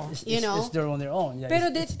animal, It's they're on their own. Yeah, Pero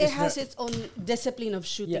it's it has its own discipline of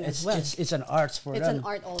shooting as well. It's an art for It's them. an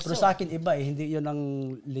art also. Pero sa akin iba eh, hindi 'yun ang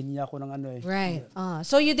linya ko ng ano eh. Right.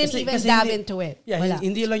 So you didn't even dab into it. Yeah, Wala.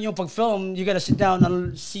 hindi lang yung pag-film, you gotta sit down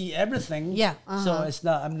and see everything. Yeah, So it's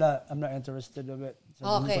not I'm not interested of it.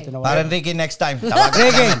 So Okay. Parang Ricky next time. Tawag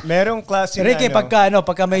Ricky, Merong klase Ricky, na,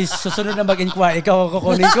 pagka may susunod na mag-inquire, ikaw ang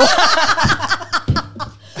kukunin ko.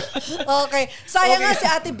 Okay. Sayang nga si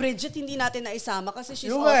Ate Bridget hindi natin naisama kasi she's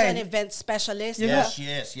also an event specialist. Yes, she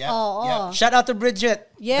is. Yeah. Oo. Yeah. Shout out to Bridget.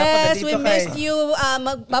 Yes, Dapat we nandito missed ka eh. you.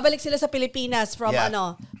 Babalik sila sa Pilipinas from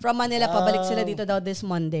Yeah. from Manila. Pabalik sila dito daw this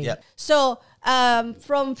Monday. Yeah. So,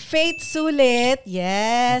 from Faith Sulit,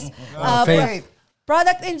 yes. Faith.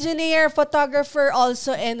 Product engineer, photographer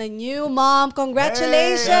also, and a new mom.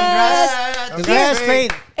 Congratulations! Congrats,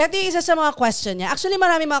 Faith. Ito yung isa sa mga question niya. Actually,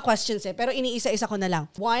 marami mga questions pero iniisa-isa ko na lang.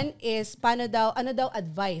 One is, ano daw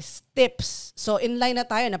advice, tips. So, in line na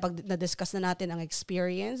tayo, na-discuss na natin ang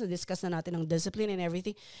experience, na-discuss na natin ang discipline and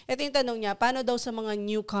everything. Ito yung tanong niya, paano daw sa mga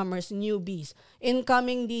newcomers, newbies,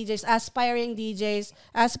 incoming DJs,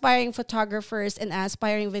 aspiring photographers, and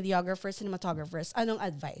aspiring videographers, cinematographers, anong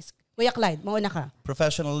advice? Kuya Clyde, mauna ka.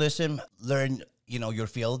 Professionalism, learn, your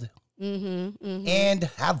field. And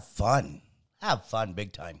have fun. Have fun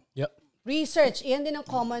big time. Yep. Research, iyan din ang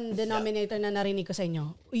common denominator na narinig ko sa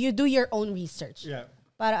inyo. You do your own research. Yeah.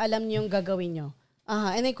 Para alam niyo yung gagawin niyo.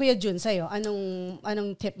 And then Kuya Jun, sa'yo,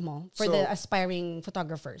 anong tip mo for the aspiring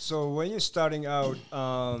photographers? So when you're starting out,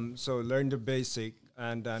 so learn the basic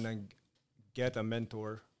and then get a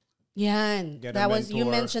mentor. Yan. Get a You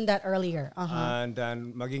mentor. mentioned that earlier. And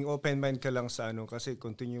then maging open mind ka lang sa kasi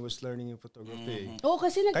continuous learning yung photography. Oo,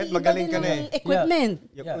 kasi Kahit nag-iiba magaling din ka na ng equipment.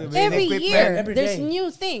 Yeah. Every year, Every there's day. new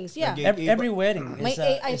things. Yeah. Every wedding. May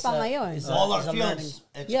AI pa ngayon. All our fields,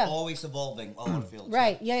 it's Yeah. always evolving. All our fields.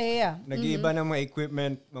 Right. Yeah. Nag-iiba ng mga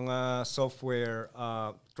equipment, mga software,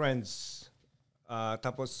 trends.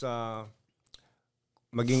 Tapos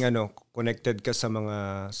maging connected ka sa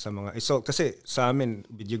mga so kasi sa amin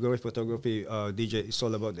videography, photography, DJ is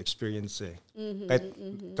all about experience eh. Kahit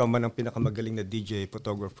ikaw man ang pinakamagaling na DJ,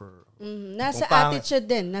 photographer. Nasa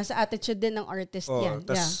attitude din ng artist yan.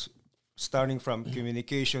 Tas starting from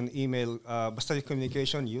communication, email, basta yung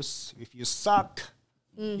communication, if you suck,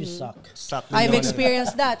 You suck. I've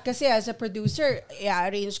experienced that kasi as a producer,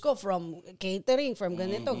 i-arrange ko from catering, from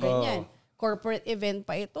ganito, ganyan. Corporate event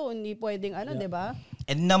pa ito, hindi pwedeng di ba?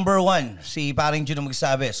 And number 1, si paring Juno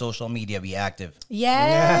magsabi, social media, be active.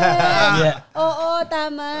 Yes! Oo,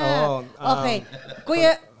 tama. Okay.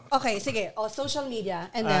 Kuya, okay, sige. Social media.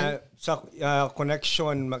 And then? Sa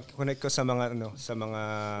connection, mag-connect ko sa mga, sa mga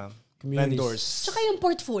vendors. Tsaka yung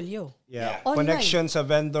portfolio. Yeah. Online. Connection sa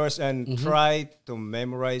vendors and try to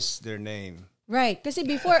memorize their name. Right. Kasi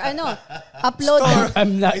before, upload.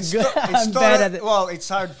 I'm not good. I'm bad at it. Well, it's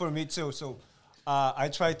hard for me too. So, I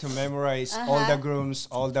try to memorize all the grooms,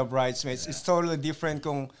 all the bridesmaids. It's totally different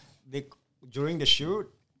kung during the shoot,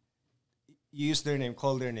 you use their name,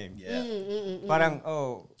 call their name. Yeah. Parang,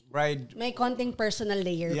 bride. May konting personal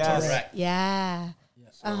layer to Yes. it. Correct. Yeah.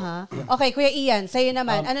 Okay, Kuya Ian, sa'yo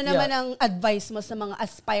naman. Ano naman yeah. ang advice mo sa mga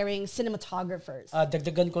aspiring cinematographers?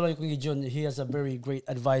 Dagdagan ko lang yung John. He has a very great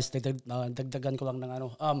advice. Dagdagan ko lang ng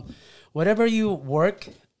whatever you work,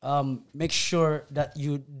 make sure that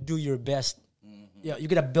you do your best. Yeah, you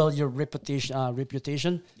gotta build your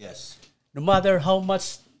reputation. Yes. No matter how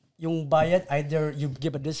much yung bayad, either you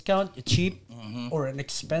give a discount, cheap, or an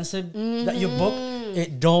expensive that you book,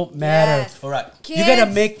 it don't matter. Yes. Correct. You gotta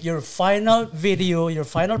make your final video, your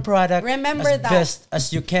final product Remember as that. best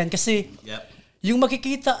as you can. Kasi yung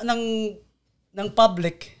makikita ng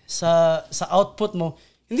public sa output mo,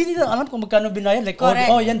 hindi nila alam kung magkano binayad. Like,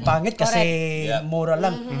 yan pangit kasi mura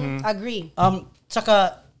lang. Agree.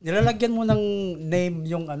 Tsaka, nilalagyan mo ng name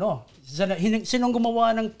yung sinong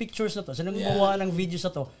gumawa ng pictures na to, sinong gumawa ng videos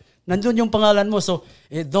na to, nandun yung pangalan mo. So,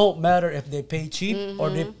 it don't matter if they pay cheap or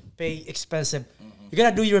they pay expensive. You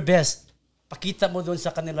gotta do your best. Pakita mo doon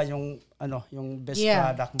sa kanila yung best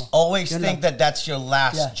product mo. Always Yun think lang. that that's your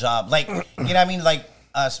last job. Like, you know what I mean? Like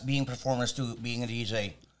us being performers to being a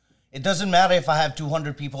DJ. It doesn't matter if I have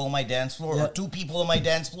 200 people on my dance floor or 2 people on my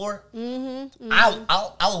dance floor.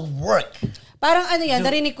 I'll work. Parang ano yan,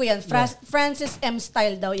 narinig ko yan. Francis M.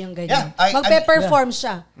 Style daw yung ganyan. Yeah, Magpe-perform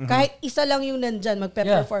siya. Kahit isa lang yung nandyan,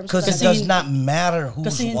 magpe-perform siya. Because it does not matter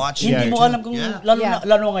who's watching. Hindi mo alam kung,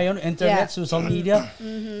 lalo ngayon, internet, social media,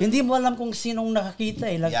 hindi mo alam kung sinong nakakita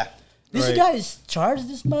eh. Like, this guy is charged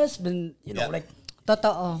this much, but, you know, like,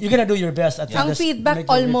 totoo. You gotta do your best at Ang feedback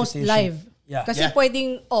almost live. Yeah. Kasi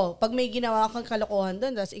pwedeng, pag may ginawa kang kalokohan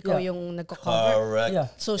doon, tapos ikaw yung nagko-cover.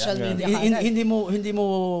 Correct. Social media Hindi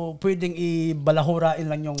mo pwedeng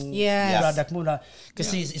ibalahurain lang yung product mo na.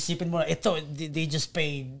 Kasi isipin mo na, ito, they just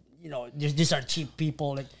pay, you know, these are cheap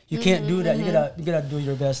people. Like, you can't do that. You gotta do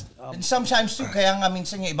your best. And sometimes too, kaya nga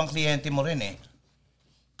minsan yung ibang kliyente mo rin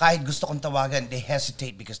kahit gusto kong tawagan, they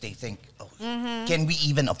hesitate because they think, can we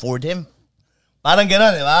even afford him? Parang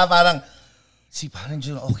gano'n, di ba? Parang, parang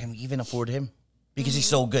can we even afford him? Because he's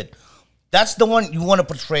so good. That's the one you want to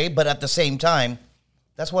portray, but at the same time,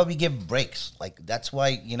 that's why we give breaks. Like, that's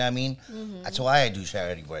why, you know what I mean? That's why I do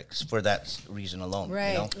charity works, for that reason alone.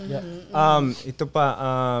 Right. You know? Ito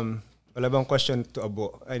pa, wala bang question to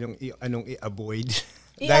anong i-avoid?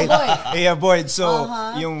 I-avoid. So,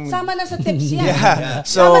 yung... Sama na sa tips yan.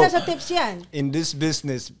 So, sama na sa tips yan. In this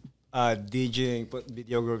business, DJing,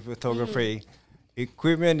 videography, photography,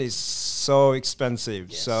 equipment is so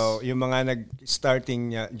expensive. Yes. So, yung mga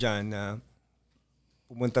nag-starting dyan na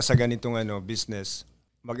pumunta sa ganitong business,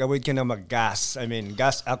 mag-avoid ka na mag-gas. I mean,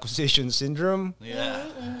 gas acquisition syndrome. Yeah.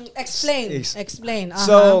 Explain.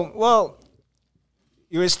 So, well,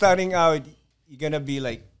 you're starting out, you're gonna be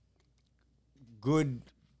like good,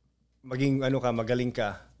 magaling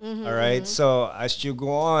ka. All right? So, as you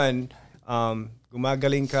go on,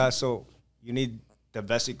 gumagaling ka, so you need the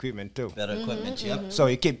best equipment too. Better equipment, So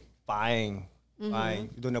you keep buying.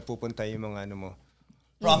 Doon na pupunta yung mga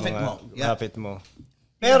profit mo. mo.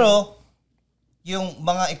 Pero, yung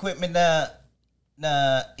mga equipment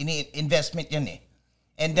na investment yan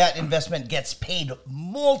and that investment gets paid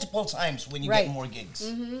multiple times when you get more gigs.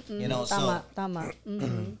 You know, Tama.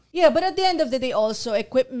 Yeah, but at the end of the day also,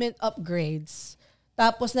 equipment upgrades.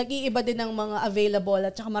 Tapos nag-iiba din ng mga available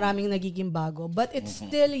at saka maraming nagiging bago. But it's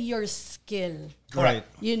still your skill. Correct.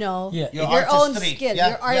 You know? Yeah. Your own skill.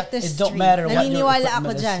 Your artistry. It don't matter what your Naniniwala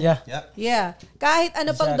ako equipment dyan. is. Yeah. Kahit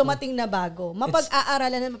ano pang dumating na bago,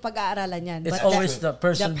 mapag-aaralan yan. It's But always the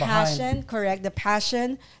person the passion, behind. correct. The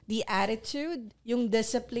passion, the attitude, yung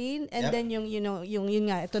discipline, and then yung, you know, yun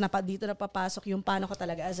nga, dito na papasok yung paano ko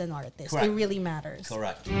talaga as an artist. Correct. It really matters.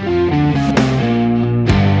 Correct.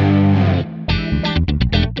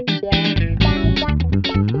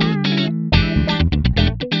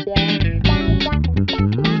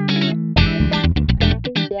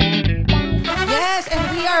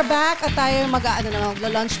 Back at tayo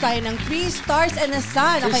mag-lunch tayo ng 3 stars and a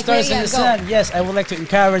sun. 3 stars and a sun. Yes, I would like to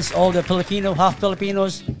encourage all the Filipino, half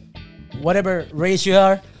Filipinos, whatever race you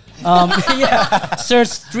are.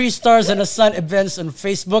 Search 3 stars and a sun events on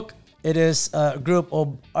Facebook. It is a group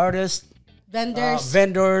of artists,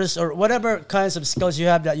 vendors, or whatever kinds of skills you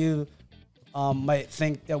have that you might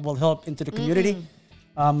think that will help into the community.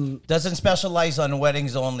 Doesn't specialize on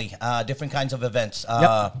weddings only. Different kinds of events.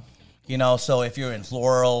 You know, so if you're in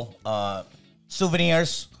floral,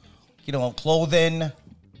 souvenirs, you know, clothing,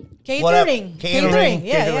 catering. Catering,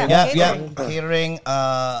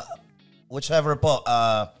 whichever po,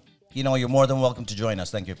 you know, you're more than welcome to join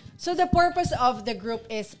us. Thank you. So the purpose of the group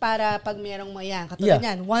is para pag merong mayan, katulad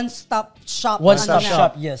yan, one-stop shop. One-stop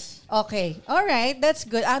shop, yes. Okay. All right. That's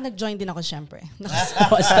good. Nag-join din ako, syempre.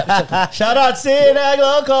 Shout out, Sinag,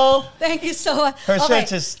 Lokal. Thank you so much. Her shirt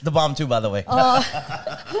is the bomb too, by the way.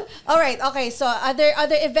 All right. Okay. So other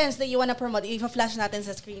events that you want to promote, i-flash natin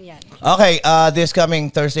sa screen yan. Okay. This coming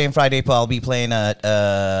Thursday and Friday, I'll be playing at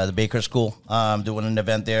the Baker School. Doing an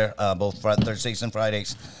event there, both Thursdays and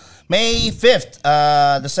Fridays. May 5th,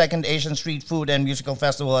 the second Asian Street Food and Musical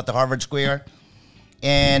Festival at the Harvard Square.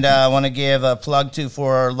 And I want to give a plug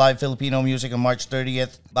for live Filipino music on March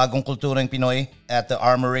 30th. Bagong Kulturang Pinoy at the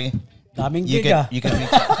Armory. Daming You giga. can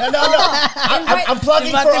reach out. No. I'm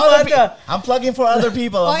plugging for other people. I'm plugging for other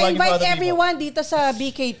people. Invite everyone dito sa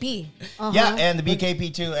BKP. Yeah, and the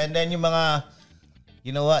BKP too. And then yung mga,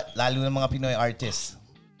 you know what, lalo ng mga Pinoy artists.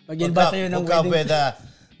 Mag-invite tayo ng wedding.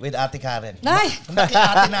 With Ate Karen. Nay!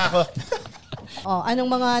 Naki-ate na ako. Anong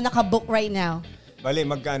mga nakabook right now? Bali,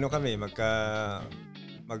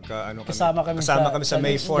 kasama kami sa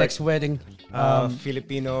May 4th. Next wedding.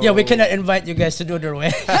 Filipino. Yeah, we cannot invite you guys to do their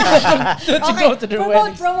wedding. to go to their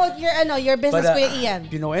weddings. Promote your business, Kuya Ian.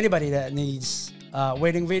 If you know anybody that needs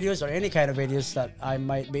wedding videos or any kind of videos that I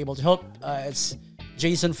might be able to help, it's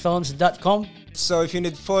jasonfilms.com. So if you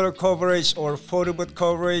need photo coverage or photo booth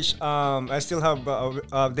coverage, I still have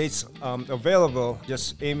dates available.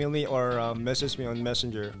 Just email me or message me on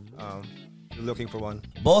Messenger. If you're looking for one.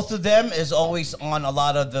 Both of them is always on a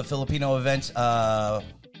lot of the Filipino events.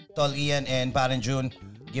 Tol Ian and Parang June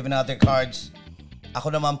giving out their cards.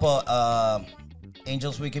 Ako naman po,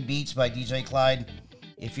 Angels Wicked Beats by DJ Clyde.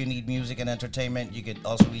 If you need music and entertainment, you could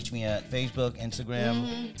also reach me at Facebook, Instagram.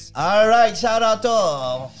 All right, shout out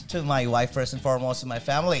to my wife first and foremost, and my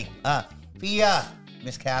family. Pia,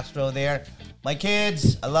 Miss Castro there. My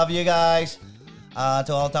kids, I love you guys.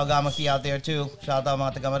 To all Tagamaki out there too. Shout out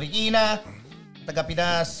mga taga Marikina, taga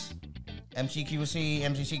Pinas, MCQC,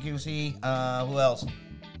 MCCQC. Who else?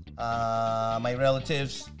 My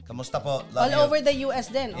relatives. Kamusta po? Love All you. over the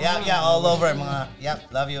US then. Yeah, all over.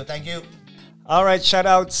 Love you. Thank you. Alright, shout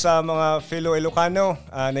out sa mga fellow Ilocano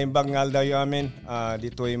na imbang dayo amin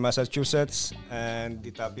dito ay Massachusetts and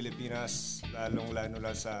dito Pilipinas, lalong-lalo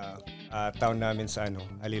lang sa town namin sa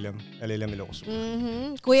Alilam, Ilocos.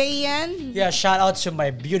 Kuya Ian? Yeah, shout out to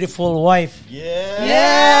my beautiful wife. Yeah.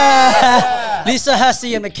 Lisa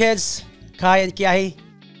Hasi and my kids, Kai and Kiahi.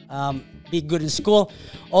 Be good in school.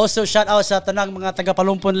 Also, shout out sa tanang mga taga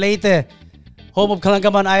Palumpon Leyte, home of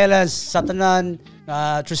Kalangaman Islands, sa tanan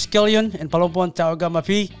Triskelion and Palumpon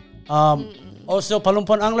Taogamapi. Also,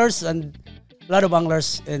 Palumpon anglers and a lot of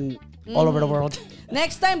anglers in all over the world.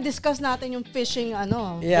 Next time, discuss natin yung fishing,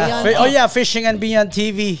 Yeah. Fishing and Beyond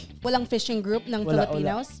TV. Walang fishing group ng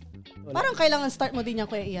Filipinos? Wala. Parang kailangan start mo din yan,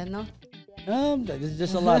 Kuya Ian, no? There's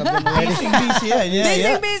just a lot of them already.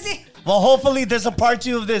 Busy. Well, hopefully there's a part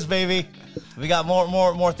 2 of this, baby. We got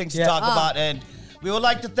more things to talk about, and we would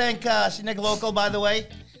like to thank Sinag Lokal, by the way.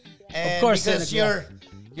 And of course, because Sinag,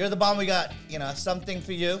 you're the bomb, we got something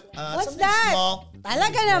for you. What's something that? Small.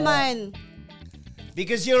 Talaga naman.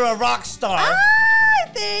 Because you're a rock star.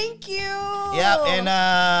 Thank you. Yeah, and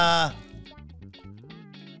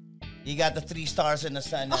you got the 3 stars in the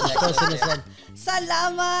sun.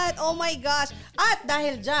 Salamat. Oh my gosh. At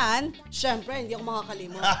dahil dyan, syempre, hindi ako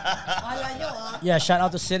makakalimot. Wala nyo, Yeah, shout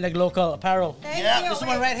out to Sinag Local Apparel. Thank you. This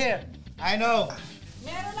one right here. I know.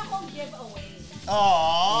 Meron akong giveaway.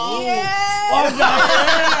 Oh. Yes!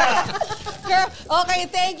 Girl, okay,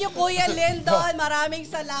 thank you, Kuya Lindon. Maraming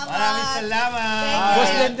salamat. Maraming salamat. Thank you.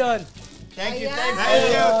 Boss Lindon. Thank you.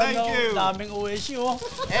 Thank you. Daming OSU.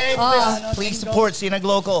 Hey, please support Sinag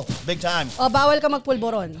Local. Big time. Bawal ka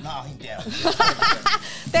magpulboron. No, hindi.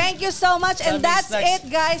 Thank you so much. And that's it,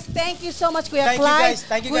 guys. Thank you so much, Kuya Clyde.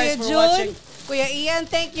 Thank you Kuya guys for June, watching. Kuya Ian,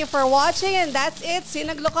 thank you for watching. And that's it.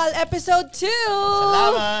 Sinag Lokal episode 2.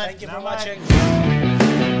 Salamat. Thank you for watching.